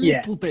mean, a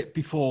little bit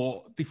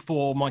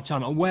before my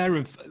time, aware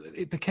of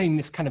it, became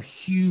this kind of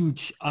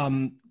huge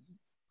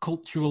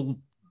cultural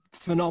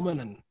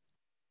phenomenon.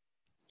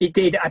 It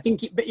did. I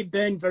think it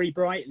burned very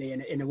brightly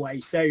in a way.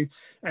 So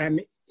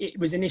it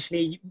was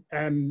initially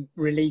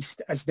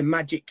released as the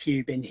Magic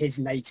Cube in his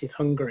native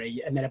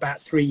Hungary, and then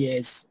about 3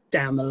 years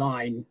down the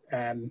line,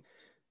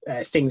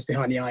 things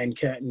behind the Iron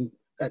Curtain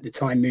at the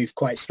time moved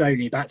quite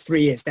slowly. About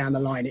 3 years down the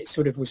line, it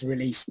sort of was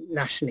released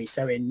nationally,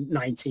 so in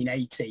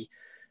 1980,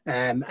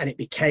 and it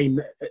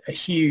became a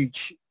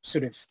huge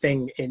sort of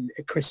thing in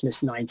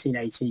Christmas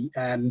 1980,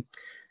 and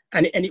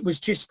it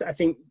was just, I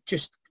think,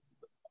 just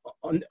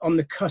on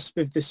the cusp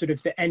of the sort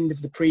of the end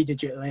of the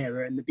pre-digital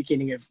era and the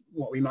beginning of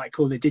what we might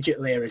call the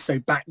digital era. So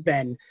back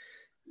then,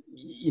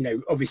 you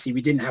know, obviously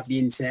we didn't have the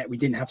internet, we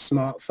didn't have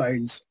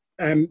smartphones,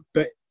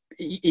 but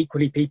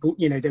equally people,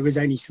 you know, there was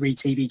only 3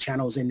 TV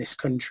channels in this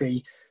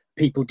country.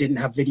 People didn't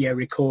have video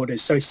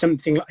recorders. So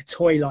something like a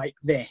toy like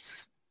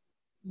this,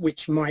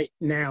 which might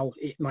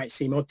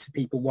seem odd to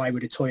people, why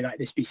would a toy like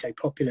this be so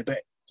popular?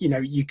 But, you know,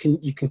 you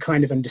can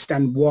kind of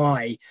understand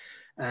why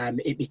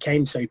it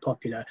became so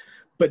popular.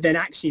 But then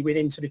actually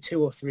within sort of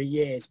 2 or 3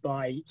 years,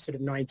 by sort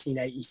of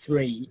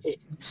 1983,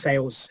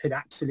 sales had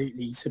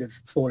absolutely sort of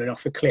fallen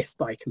off a cliff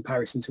by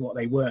comparison to what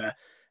they were.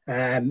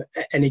 And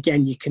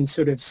again, you can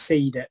sort of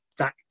see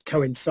that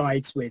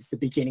coincides with the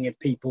beginning of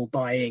people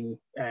buying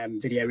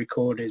video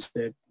recorders,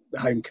 the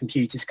home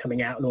computers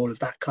coming out and all of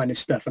that kind of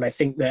stuff. And I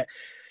think that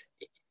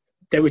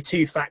there were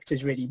 2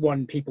 factors really.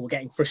 One, people were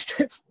getting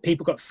frustrated.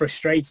 People got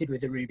frustrated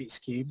with the Rubik's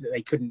Cube, that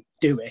they couldn't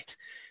do it.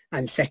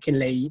 And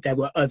secondly, there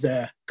were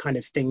other kind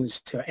of things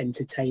to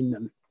entertain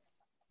them.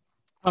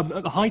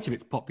 At the height of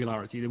its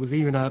popularity, there was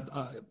even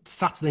a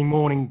Saturday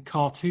morning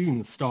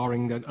cartoon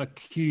starring a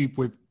cube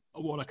with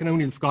what I can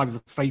only describe as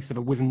the face of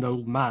a wizened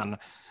old man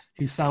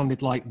who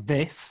sounded like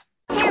this.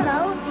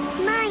 Hello,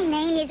 my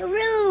name is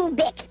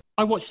Rubik.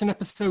 I watched an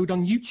episode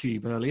on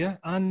YouTube earlier,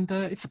 and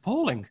it's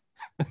appalling.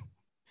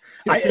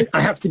 I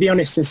have to be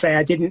honest and say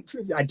I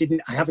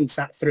haven't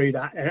sat through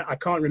that. I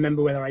can't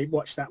remember whether I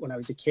watched that when I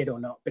was a kid or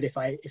not, but if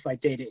I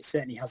did, it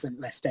certainly hasn't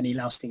left any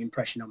lasting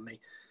impression on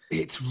me.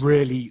 It's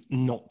really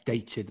not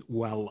dated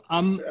well.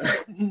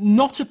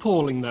 Not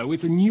appalling though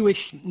is a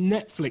newish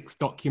Netflix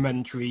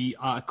documentary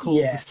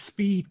called The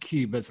Speed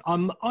Cubers.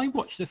 I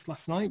watched this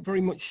last night, very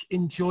much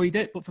enjoyed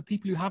it, but for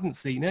people who haven't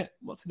seen it,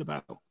 what's it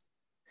about?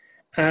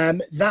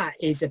 That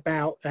is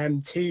about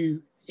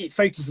it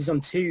focuses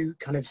on 2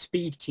 kind of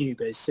speed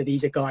cubers. So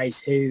these are guys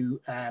who,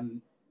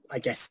 I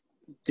guess,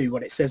 do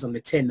what it says on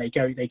the tin. They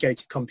go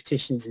to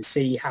competitions and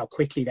see how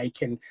quickly they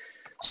can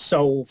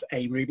solve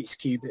a Rubik's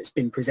Cube that's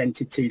been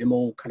presented to them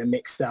all kind of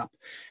mixed up.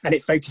 And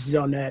it focuses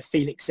on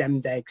Felix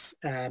Zemdegs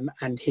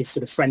and his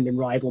sort of friend and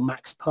rival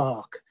Max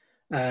Park.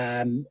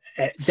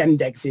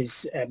 Zemdegs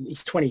is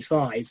he's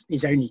 25.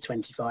 He's only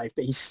 25,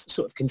 but he's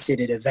sort of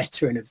considered a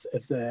veteran of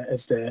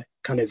the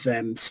kind of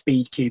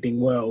speed cubing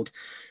world,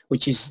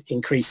 which is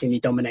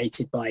increasingly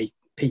dominated by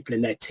people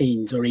in their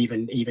teens or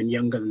even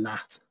younger than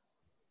that.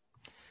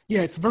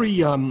 Yeah, it's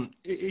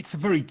a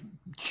very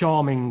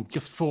charming,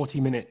 just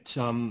 40-minute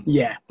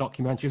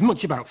documentary. It's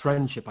much about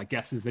friendship, I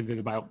guess, as it is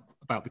about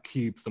the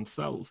cubes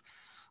themselves.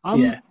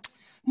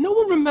 No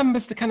one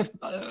remembers the kind of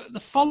the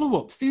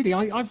follow-ups, do they?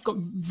 I've got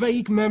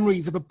vague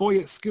memories of a boy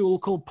at school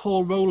called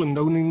Paul Rowland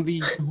owning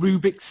the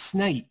Rubik's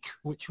Snake,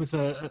 which was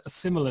a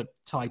similar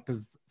type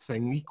of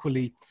thing,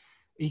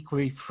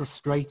 equally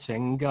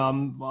frustrating.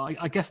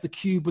 I guess the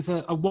cube was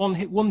a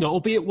one-hit wonder,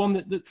 albeit one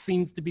that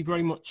seems to be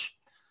very much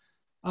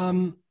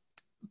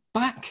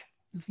back.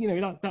 You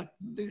know, that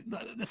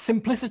the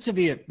simplicity of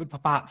it,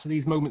 perhaps, of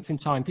these moments in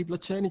time. People are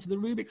turning to the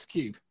Rubik's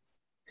Cube.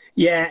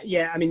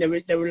 Yeah. I mean,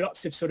 there were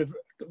lots of sort of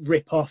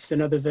rip-offs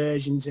and other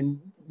versions, and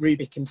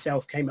Rubik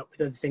himself came up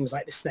with other things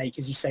like the snake,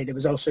 as you say. There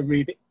was also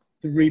the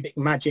Rubik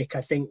Magic,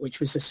 I think, which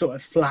was a sort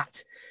of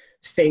flat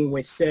thing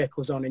with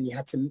circles on, and you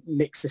had to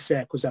mix the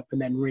circles up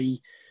and then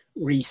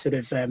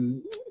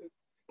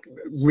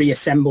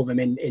reassemble them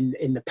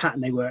in the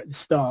pattern they were at the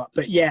start.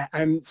 But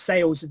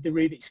sales of the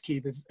Rubik's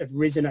Cube have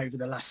risen over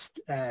the last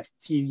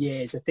few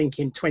years. I think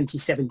in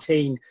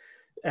 2017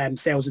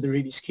 sales of the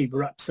Rubik's Cube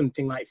were up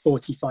something like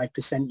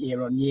 45%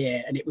 year on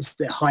year, and it was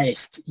the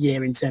highest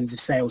year in terms of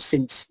sales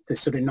since the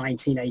sort of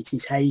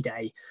 1980s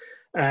heyday.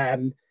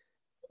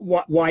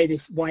 Why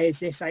is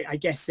this? I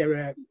guess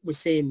we're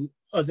seeing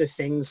other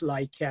things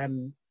like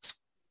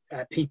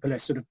people are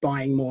sort of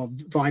buying more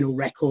vinyl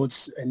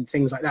records and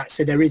things like that.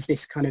 So there is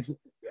this kind of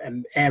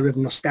air of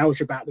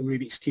nostalgia about the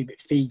Rubik's Cube.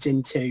 It feeds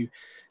into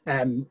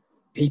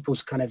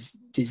people's kind of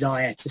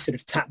desire to sort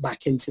of tap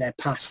back into their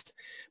past.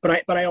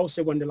 But I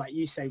also wonder, like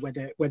you say,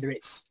 whether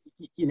it's,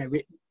 you know,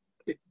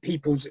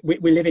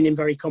 we're living in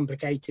very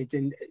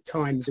complicated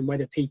times, and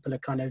whether people are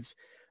kind of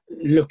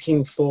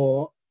looking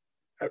for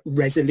a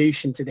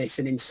resolution to this,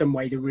 and in some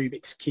way the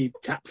Rubik's Cube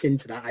taps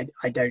into that.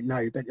 I don't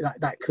know, but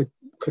that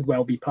could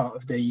well be part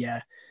of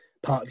the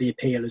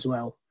appeal as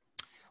well.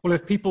 Well,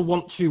 if people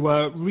want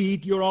to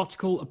read your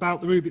article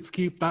about the Rubik's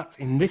Cube, that's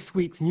in this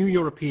week's New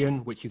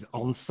European, which is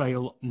on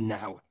sale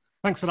now.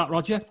 Thanks for that,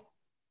 Roger.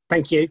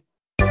 Thank you.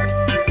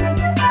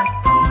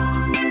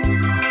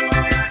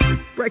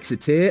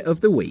 Brexiteer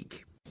of the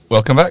Week.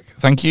 Welcome back.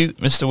 Thank you,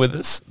 Mr.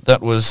 Withers.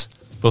 That was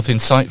both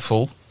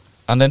insightful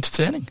and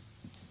entertaining.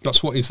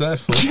 That's what he's there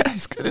for. Yeah,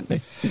 he's good, isn't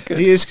he? He's good.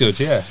 He is good,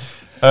 yeah.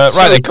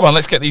 Right then, come on,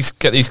 let's get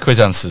these quiz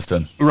answers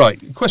done. Right,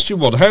 question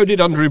 1. How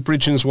did Andrew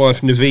Bridgen's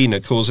wife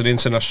Navina cause an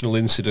international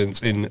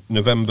incident in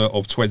November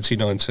of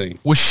 2019?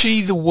 Was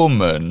she the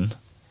woman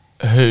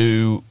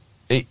who...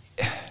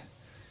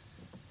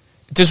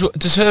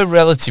 Does her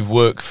relative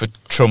work for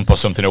Trump or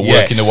something, or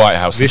work in the White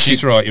House? This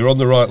is right, you're on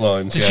the right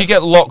lines. Did she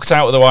get locked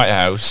out of the White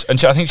House?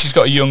 And I think she's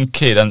got a young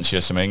kid, hasn't she,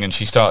 or something, and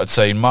she started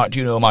saying, Mark, do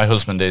you know who my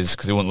husband is?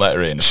 Because they wouldn't let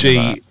her in.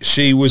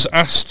 She was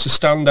asked to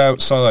stand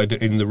outside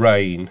in the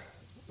rain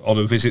on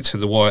a visit to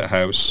the White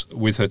House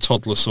with her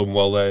toddler son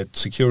while their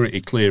security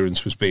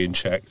clearance was being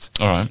checked.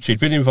 All right. She'd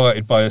been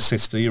invited by a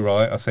sister, you're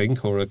right, I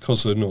think, or a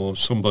cousin or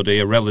somebody,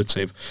 a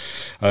relative,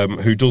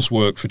 who does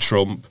work for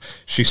Trump.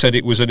 She said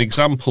it was an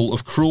example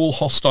of cruel,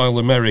 hostile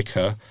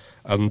America,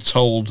 and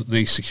told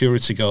the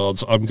security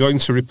guards, I'm going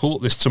to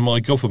report this to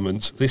my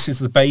government. This is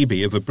the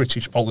baby of a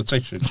British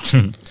politician.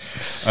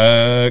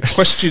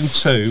 Question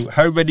 2.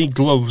 How many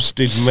gloves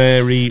did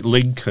Mary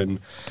Lincoln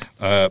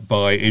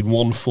buy in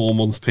one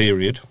 4-month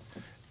period?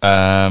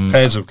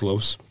 Pairs of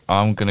gloves.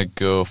 I'm going to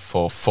go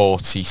for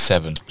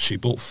 47. She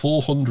bought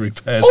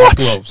 400 pairs of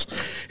gloves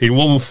in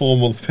one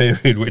 4-month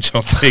period, which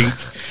I think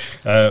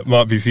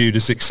might be viewed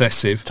as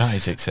excessive. That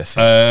is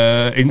excessive.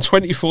 In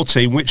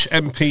 2014, which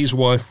MP's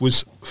wife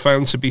was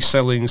found to be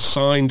selling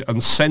signed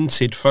and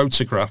scented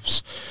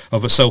photographs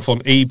of herself on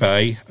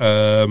eBay?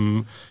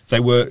 They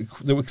were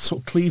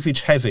sort of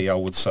cleavage heavy, I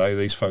would say,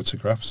 these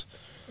photographs.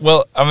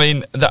 Well, I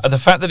mean, the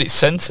fact that it's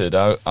scented,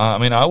 I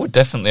mean, I would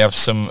definitely have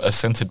a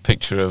scented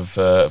picture of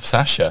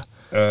Sasha.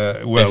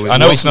 I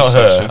know it's not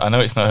her. I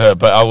know it's not her,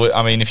 but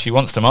I mean, if she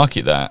wants to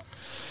market that,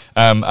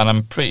 and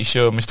I'm pretty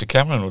sure Mr.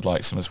 Cameron would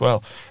like some as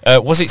well.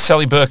 Was it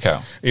Sally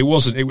Burkow? It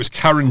wasn't. It was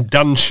Karen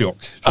Danchuk.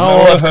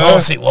 Oh, of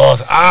course it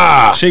was.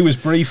 She was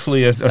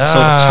briefly a sort of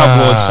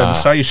tabloid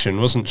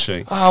sensation, wasn't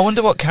she? I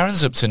wonder what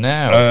Karen's up to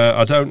now.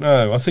 I don't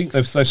know. I think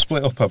they've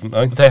split up, haven't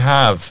they? They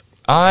have.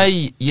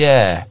 I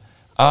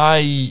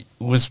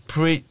was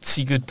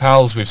pretty good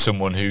pals with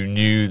someone who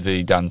knew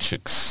the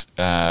Danchuks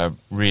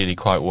really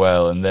quite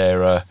well, and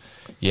they're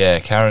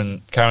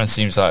Karen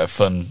seems like a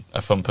fun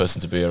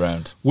person to be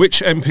around.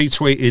 Which MP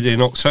tweeted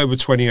in October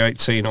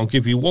 2018, I'll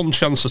give you one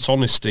chance at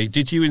honesty.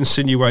 Did you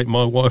insinuate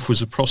my wife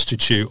was a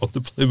prostitute on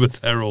the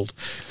Plymouth Herald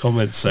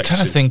comment section? I'm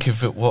trying to think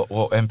of what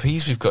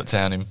MPs we've got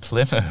down in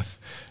Plymouth.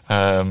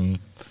 The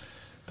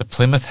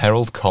Plymouth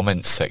Herald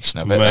comments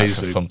section. I bet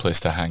That's a fun place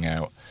to hang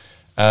out.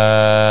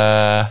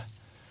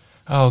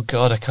 Oh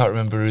God, I can't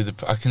remember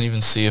I can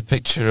even see a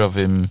picture of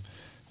him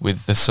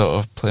with the sort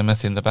of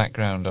Plymouth in the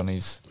background on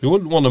his... You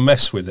wouldn't want to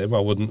mess with him, I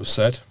wouldn't have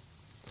said.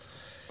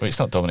 Well, it's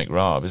not Dominic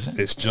Raab, is it?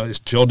 It's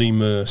Johnny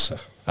Mercer.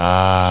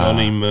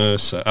 Johnny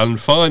Mercer. And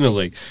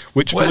finally,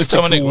 what's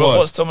Dominic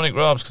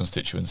Raab's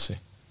constituency?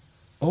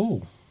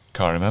 Oh.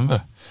 Can't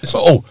remember.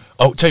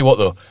 I'll tell you what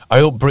though, I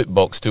hope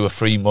BritBox do a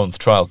 3-month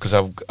trial, because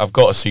I've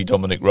got to see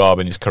Dominic Raab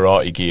in his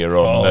karate gear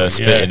on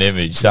Spitting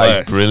Image.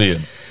 That is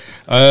brilliant.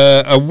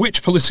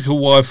 Which political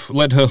wife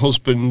led her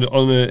husband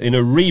in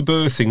a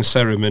rebirthing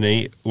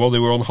ceremony while they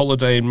were on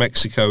holiday in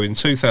Mexico in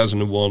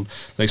 2001?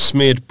 They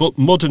smeared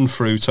mud and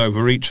fruit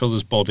over each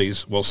other's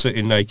bodies while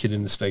sitting naked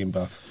in the steam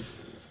bath.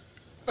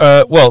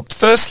 Well,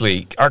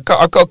 firstly, I've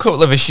got a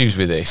couple of issues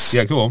with this.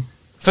 Yeah, go on.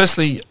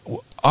 Firstly,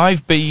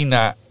 I've been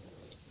at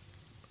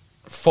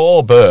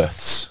 4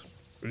 births.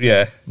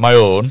 Yeah. My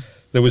own.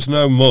 There was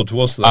no mud,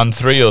 was there? And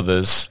 3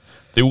 others.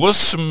 There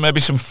was maybe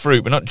some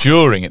fruit, but not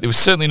during it. There was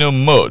certainly no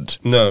mud.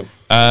 No.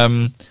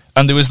 And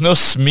there was no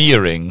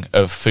smearing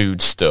of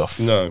food stuff.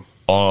 No.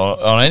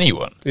 On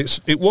anyone.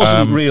 It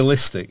wasn't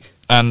realistic.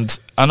 And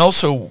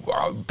also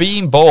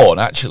being born,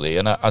 actually,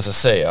 and as I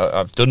say,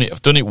 I've done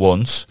it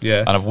once. Yeah.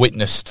 And I've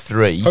witnessed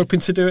 3.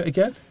 Hoping to do it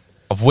again?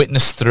 I've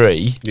witnessed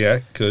 3. Yeah,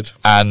 good.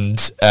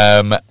 And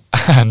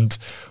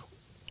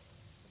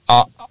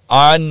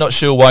I'm not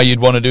sure why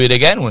you'd want to do it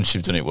again once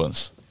you've done it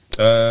once.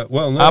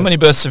 Well, no. How many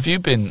births have you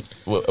been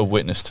a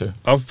witness to?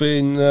 I've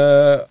been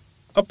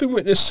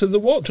witness to the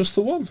what? Just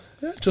the one.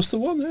 Yeah, just the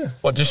one. Yeah.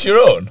 What? Just your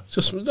own?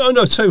 Just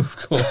no, two, of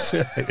course.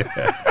 Yeah.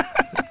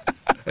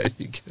 There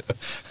you go.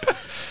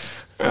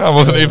 I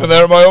wasn't even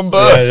there at my own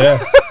birth.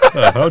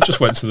 Yeah. I just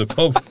went to the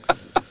pub.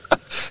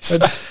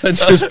 And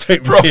just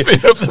picked me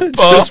up the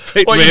bar.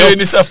 What are you doing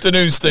this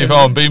afternoon, Steve? Oh,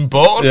 I'm being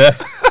bored. Yeah.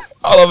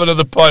 I'll have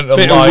another pint of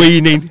Bit light. of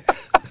weaning.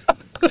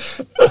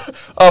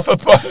 Half a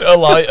pint of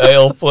light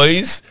ale,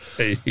 please.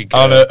 There you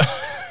go.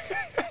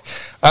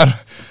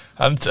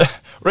 And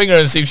ring her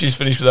and see if she's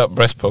finished with that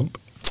breast pump.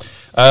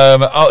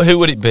 Who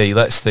would it be?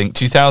 Let's think.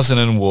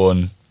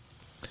 2001.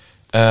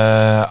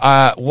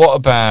 What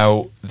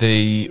about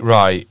the...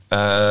 Right.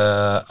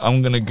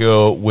 I'm going to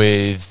go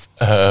with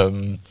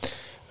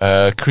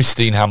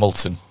Christine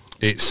Hamilton.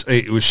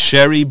 It was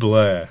Sherry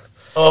Blair.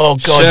 Oh,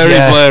 God,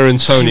 Sherry Blair and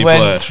Tony Blair.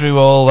 She went through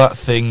all that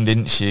thing,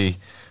 didn't she?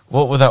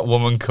 What was that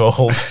woman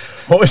called?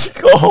 What was she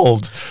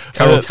called?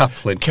 Carol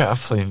Kaplan.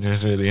 Kaplan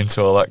was really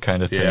into all that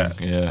kind of thing.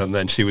 Yeah. And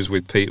then she was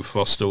with Peter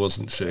Foster,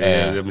 wasn't she?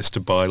 Yeah.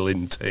 Mr.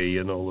 Bylin Tea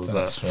and all of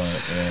That's that.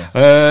 Right,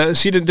 yeah.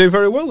 She didn't do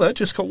very well there,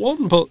 just got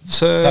one. But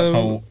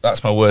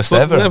that's my worst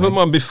ever. Never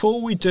mind. Before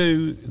we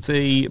do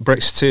the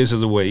Brexiteers of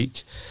the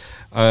week,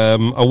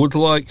 I would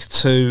like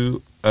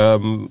to...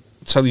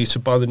 tell you to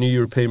buy the New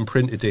European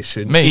Print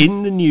Edition. Me?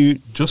 In the new...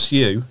 Just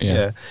you.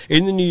 Yeah.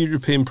 In the New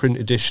European Print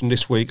Edition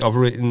this week, I've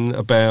written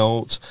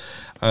about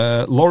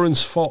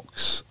Lawrence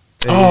Fox.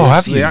 Oh,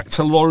 have you? The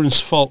actor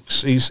Lawrence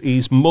Fox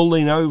is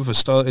mulling over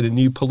starting a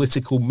new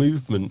political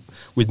movement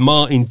with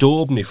Martin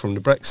Daubney from the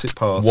Brexit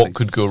Party. What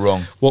could go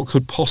wrong? What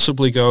could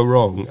possibly go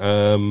wrong?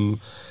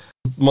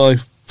 My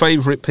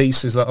favourite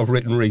pieces that I've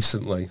written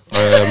recently.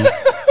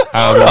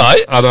 All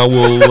right. And I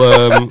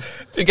will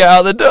to get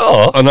out the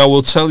door. And I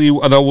will tell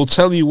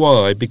you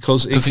why,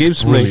 because it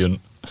gives brilliant.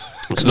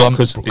 It's not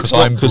because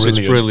it's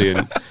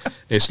brilliant.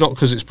 It's not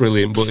because it's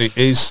brilliant, but it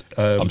is.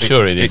 I'm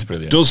sure it is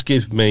brilliant. It does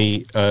give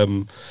me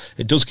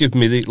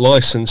the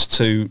license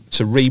to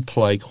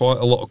replay quite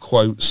a lot of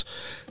quotes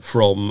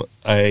from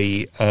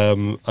an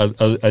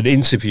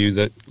interview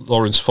that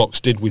Lawrence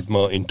Fox did with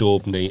Martin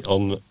Daubney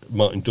on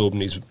Martin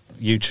Daubney's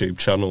YouTube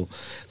channel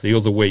the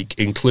other week,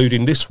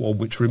 including this one,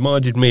 which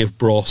reminded me of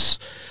Bros.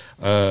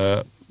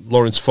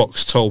 Lawrence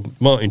Fox told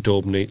Martin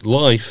Daubney,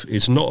 "Life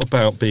is not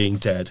about being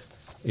dead;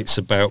 it's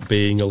about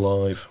being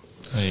alive."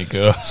 There you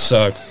go.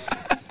 So,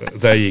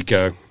 there you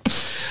go.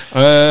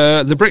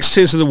 The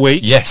Brexiteers of the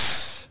week.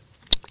 Yes.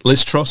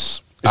 Liz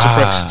Truss is a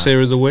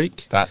Brexiteer of the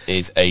week. That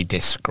is a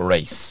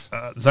disgrace.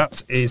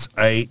 That is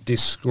a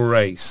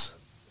disgrace.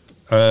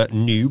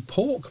 New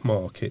pork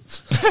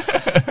markets.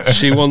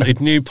 She wanted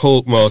new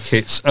pork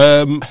markets.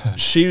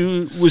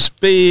 She was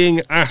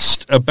being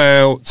asked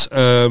about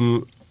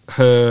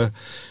her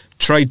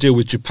trade deal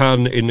with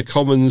Japan in the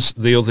Commons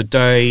the other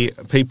day.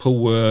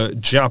 People were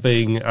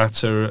jabbing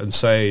at her and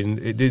saying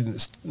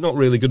it's not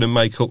really going to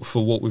make up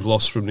for what we've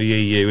lost from the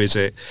EU, is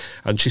it?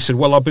 And she said,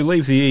 well, I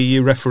believe the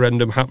EU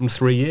referendum happened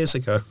 3 years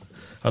ago.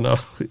 And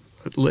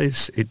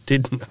Liz, it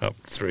didn't happen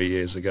 3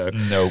 years ago.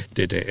 No.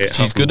 Did it? She's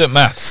happened. good at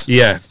maths.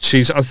 Yeah,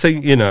 I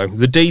think,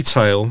 the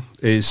detail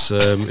is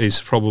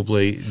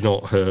probably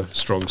not her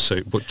strong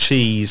suit, but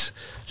cheese,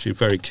 she's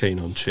very keen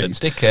on cheese.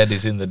 The dickhead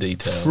is in the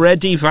detail.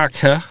 Freddie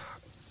Vacker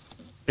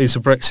is a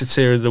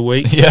Brexiteer of the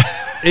week. Yeah.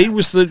 He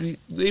was the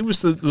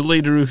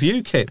leader of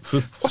UKIP.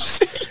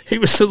 He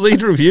was the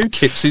leader of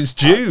UKIP since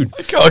June.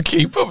 I can't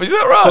keep up, is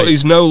that right? But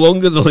he's no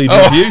longer the leader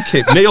of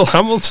UKIP. Neil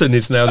Hamilton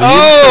is now the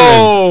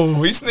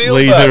interim he's Neil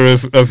leader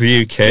of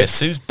UKIP. Guess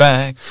who's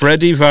back?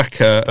 Freddie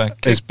Vacker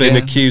Back has been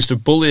again. accused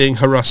of bullying,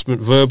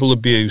 harassment, verbal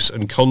abuse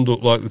and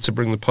conduct likely to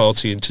bring the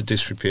party into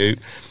disrepute.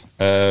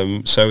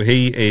 So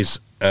he is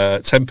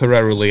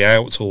temporarily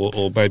out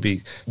or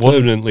maybe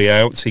permanently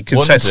out. He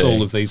contests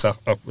all of these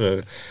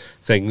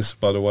things,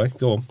 by the way.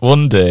 Go on.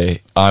 One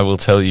day I will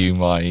tell you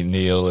my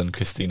Neil and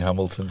Christine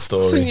Hamilton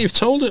story. I think you've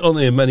told it on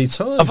here many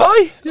times. Have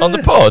I? Yeah. On the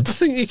pod? I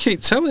think you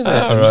keep telling it.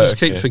 Ah, and right, you just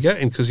keep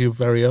forgetting because you're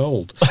very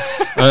old.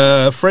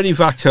 Freddie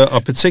Vacker, I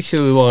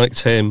particularly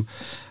liked him.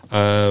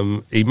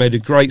 He made a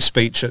great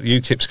speech at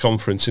UKIP's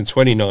conference in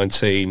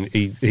 2019.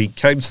 He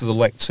came to the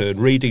lectern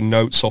reading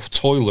notes off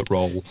toilet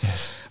roll.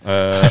 Yes.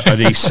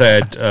 And he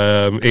said,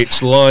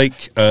 "It's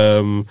like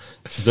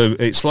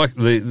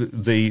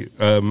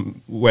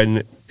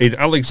when in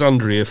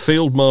Alexandria,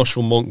 Field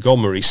Marshal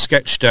Montgomery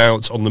sketched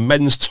out on the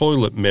men's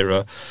toilet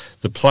mirror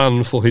the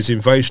plan for his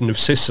invasion of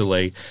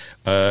Sicily.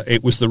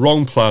 It was the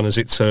wrong plan, as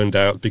it turned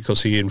out,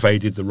 because he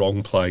invaded the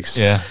wrong place."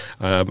 Yeah.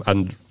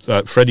 And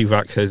Freddie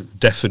Vacker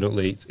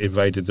definitely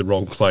invaded the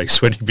wrong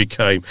place when he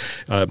became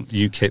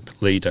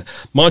UKIP leader.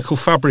 Michael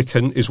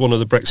Fabricant is one of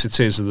the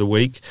Brexiteers of the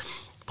week.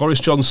 Boris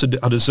Johnson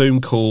had a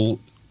Zoom call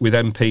with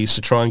MPs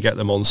to try and get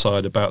them on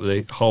side about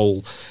the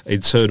whole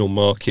internal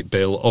market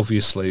bill.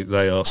 Obviously,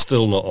 they are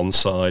still not on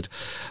side.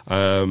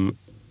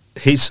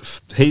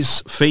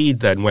 His feed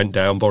then went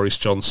down, Boris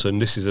Johnson.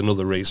 This is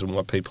another reason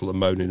why people are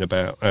moaning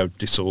about how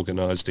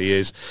disorganised he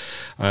is.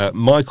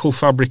 Michael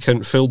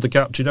Fabricant filled the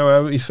gap. Do you know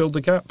how he filled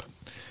the gap?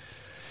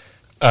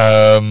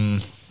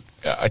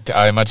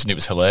 I imagine it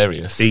was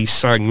hilarious. He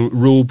sang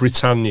Rule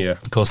Britannia.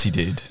 Of course he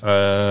did.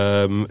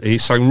 He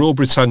sang Rule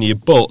Britannia,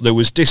 but there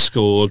was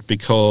discord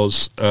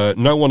because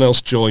no one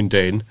else joined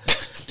in,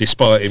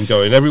 despite him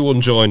going,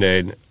 everyone join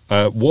in.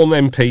 One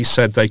MP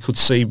said they could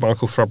see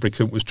Michael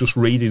Fabricant was just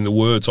reading the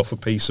words off a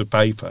piece of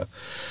paper.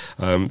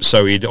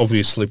 So he'd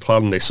obviously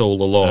planned this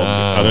all along.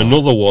 And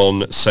another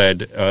one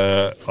said,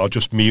 I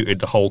just muted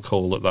the whole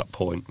call at that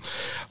point.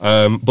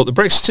 But the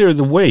Brexiteer of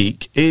the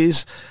Week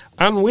is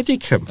Anne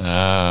Widdecombe,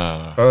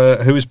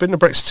 who has been the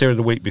Brexiteer of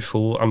the Week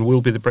before and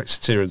will be the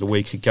Brexiteer of the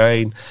Week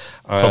again.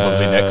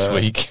 Probably next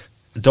week.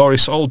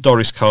 Doris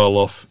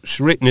Karloff,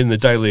 she's written in the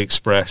Daily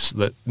Express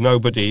that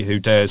nobody who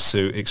dares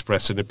to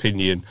express an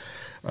opinion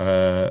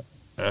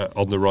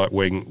on the right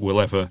wing will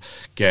ever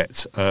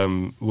get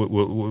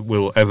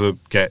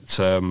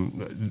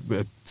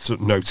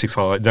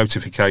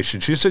notification.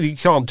 She said you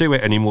can't do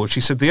it anymore.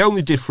 She said the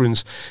only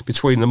difference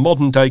between the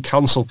modern day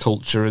cancel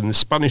culture and the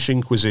Spanish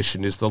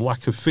Inquisition is the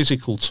lack of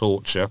physical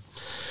torture.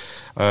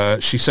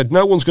 She said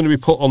no one's going to be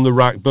put on the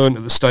rack, burnt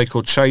at the stake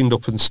or chained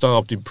up and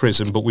starved in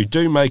prison, but we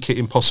do make it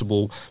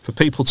impossible for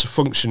people to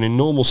function in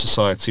normal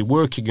society,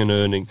 working and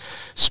earning,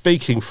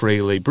 speaking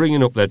freely,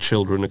 bringing up their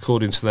children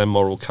according to their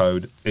moral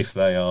code if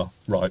they are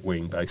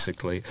right-wing,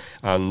 basically.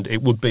 And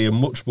it would be a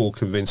much more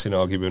convincing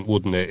argument,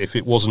 wouldn't it, if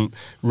it wasn't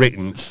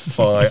written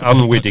by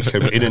Anne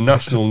Widdecombe in a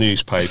national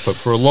newspaper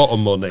for a lot of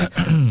money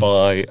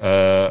by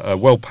a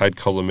well-paid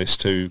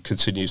columnist who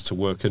continues to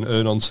work and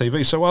earn on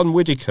TV. So Anne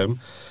Widdecombe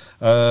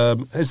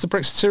is the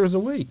Brexiteer of the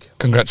Week.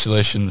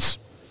 Congratulations,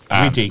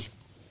 Anne. Widdy.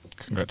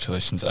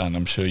 Congratulations, Anne.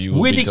 I'm sure you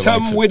will be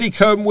delighted.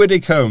 Widdecombe.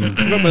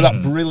 Remember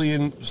that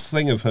brilliant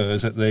thing of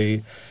hers at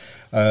the,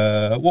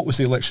 what was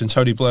the election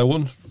Tony Blair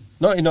won?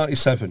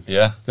 1997.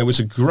 Yeah. There was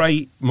a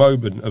great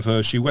moment of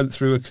her. She went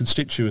through a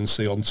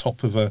constituency on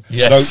top of an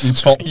Yes. open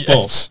top Yes,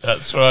 bus.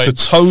 that's right. To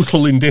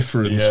total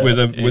indifference Yeah,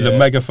 with a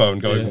megaphone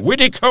going, yeah.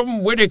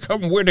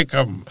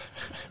 Widdecombe.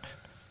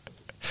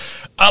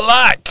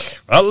 Alack!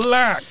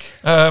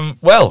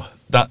 Well,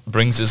 that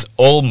brings us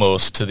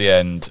almost to the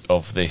end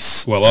of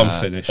this. Well,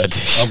 I'm finished.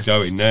 Edition. I'm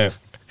going now.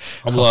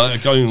 I'm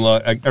going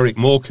like Eric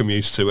Morecambe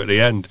used to at the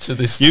end. So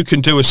this. You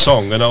can do a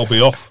song and I'll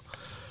be off.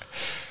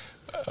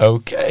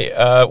 Okay.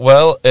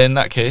 Well, in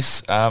that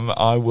case,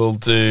 I will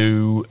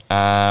do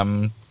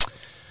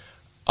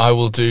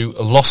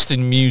Lost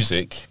in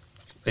Music,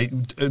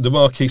 The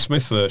Marquis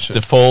Smith version.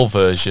 the fall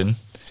version,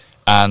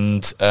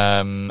 and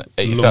Le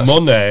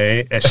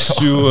monnaie est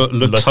sur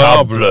le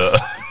table.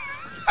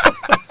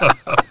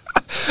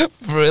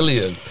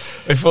 Brilliant.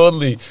 If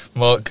only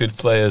Mark could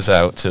play us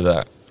out to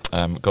that.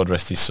 God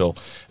rest his soul.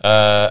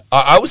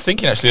 I was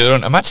thinking actually,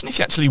 imagine if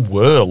you actually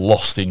were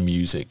lost in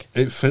music.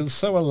 It feels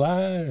so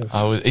alive.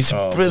 It's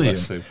brilliant.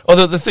 Bless him.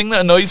 Although the thing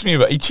that annoys me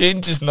about he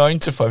changes 9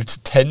 to 5 to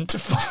 10 to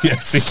 5.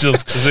 Yes, he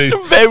does.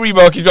 It's very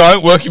market. I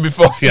ain't working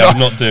before. Yeah, I'm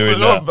not doing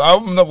that.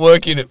 I'm not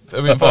working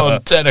before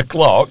 10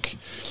 o'clock.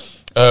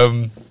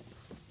 That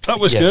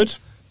was good.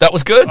 That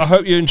was good. I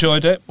hope you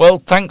enjoyed it. Well,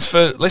 thanks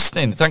for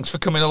listening. Thanks for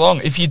coming along.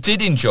 If you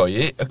did enjoy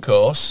it, of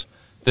course,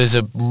 there's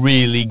a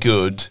really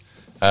good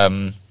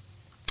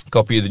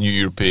copy of the New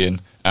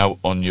European out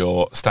on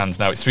your stands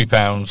now. It's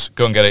 £3.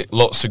 Go and get it.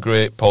 Lots of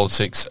great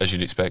politics, as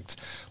you'd expect.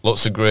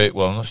 Lots of great,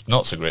 well,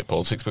 not so great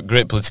politics, but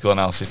great political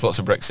analysis. Lots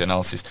of Brexit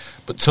analysis.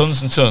 But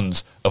tons and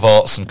tons of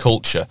arts and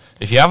culture.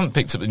 If you haven't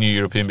picked up the New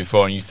European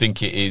before and you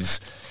think it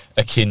is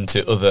akin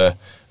to other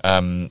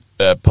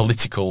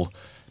political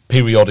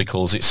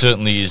periodicals, it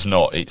certainly is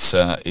not. It's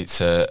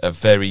a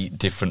very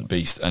different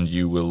beast, and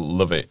you will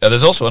love it.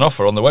 There's also an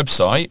offer on the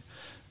website,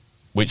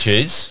 which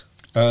is...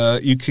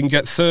 you can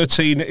get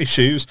 13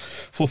 issues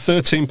for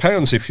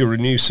 £13 if you're a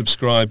new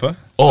subscriber.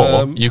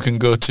 Or you can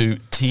go to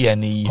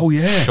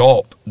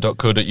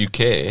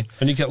tneshop.co.uk.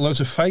 And you get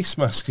loads of face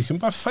masks. You can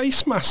buy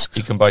face masks.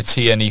 You can buy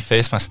TNE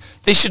face masks.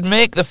 They should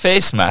make the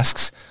face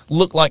masks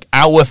look like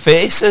our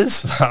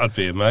faces. That would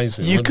be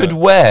amazing. You could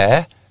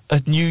wear a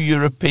New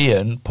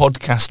European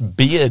podcast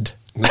beard.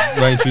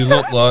 Made you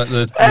look like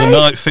the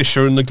night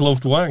fisher and the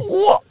gloved wang.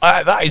 What?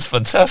 That is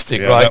fantastic.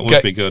 Yeah, right, that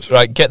would be good.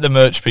 Right, get the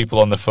merch people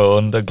on the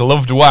phone. The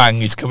gloved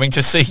wang is coming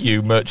to see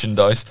you,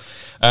 merchandise.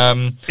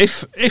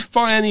 If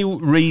by any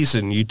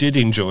reason you did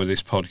enjoy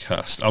this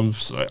podcast, I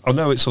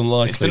know it's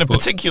unlikely. It's been a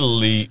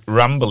particularly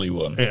rambly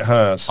one. It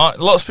has.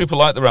 Lots of people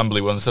like the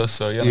rambly ones, though,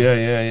 so yeah.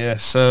 Yeah.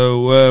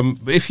 So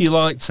if you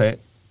liked it,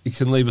 you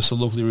can leave us a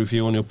lovely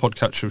review on your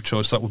podcatcher of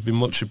choice. That would be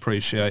much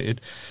appreciated.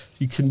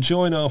 You can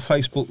join our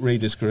Facebook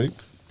readers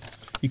group.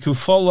 You can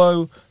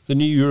follow The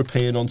New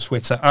European on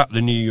Twitter at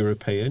The New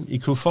European. You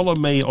can follow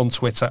me on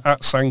Twitter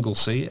at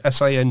Sanglesey,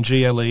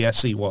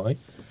 Sanglesey.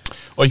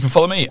 Or you can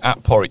follow me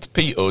at Porritt,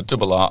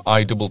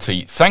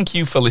 Porritt. Thank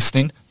you for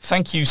listening.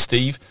 Thank you,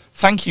 Steve.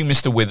 Thank you,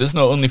 Mr. Withers,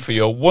 not only for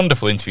your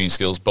wonderful interviewing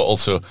skills, but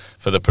also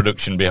for the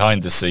production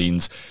behind the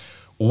scenes.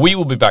 We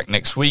will be back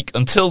next week.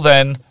 Until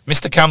then,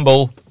 Mr.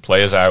 Campbell,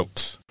 play us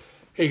out.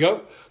 Here you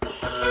go.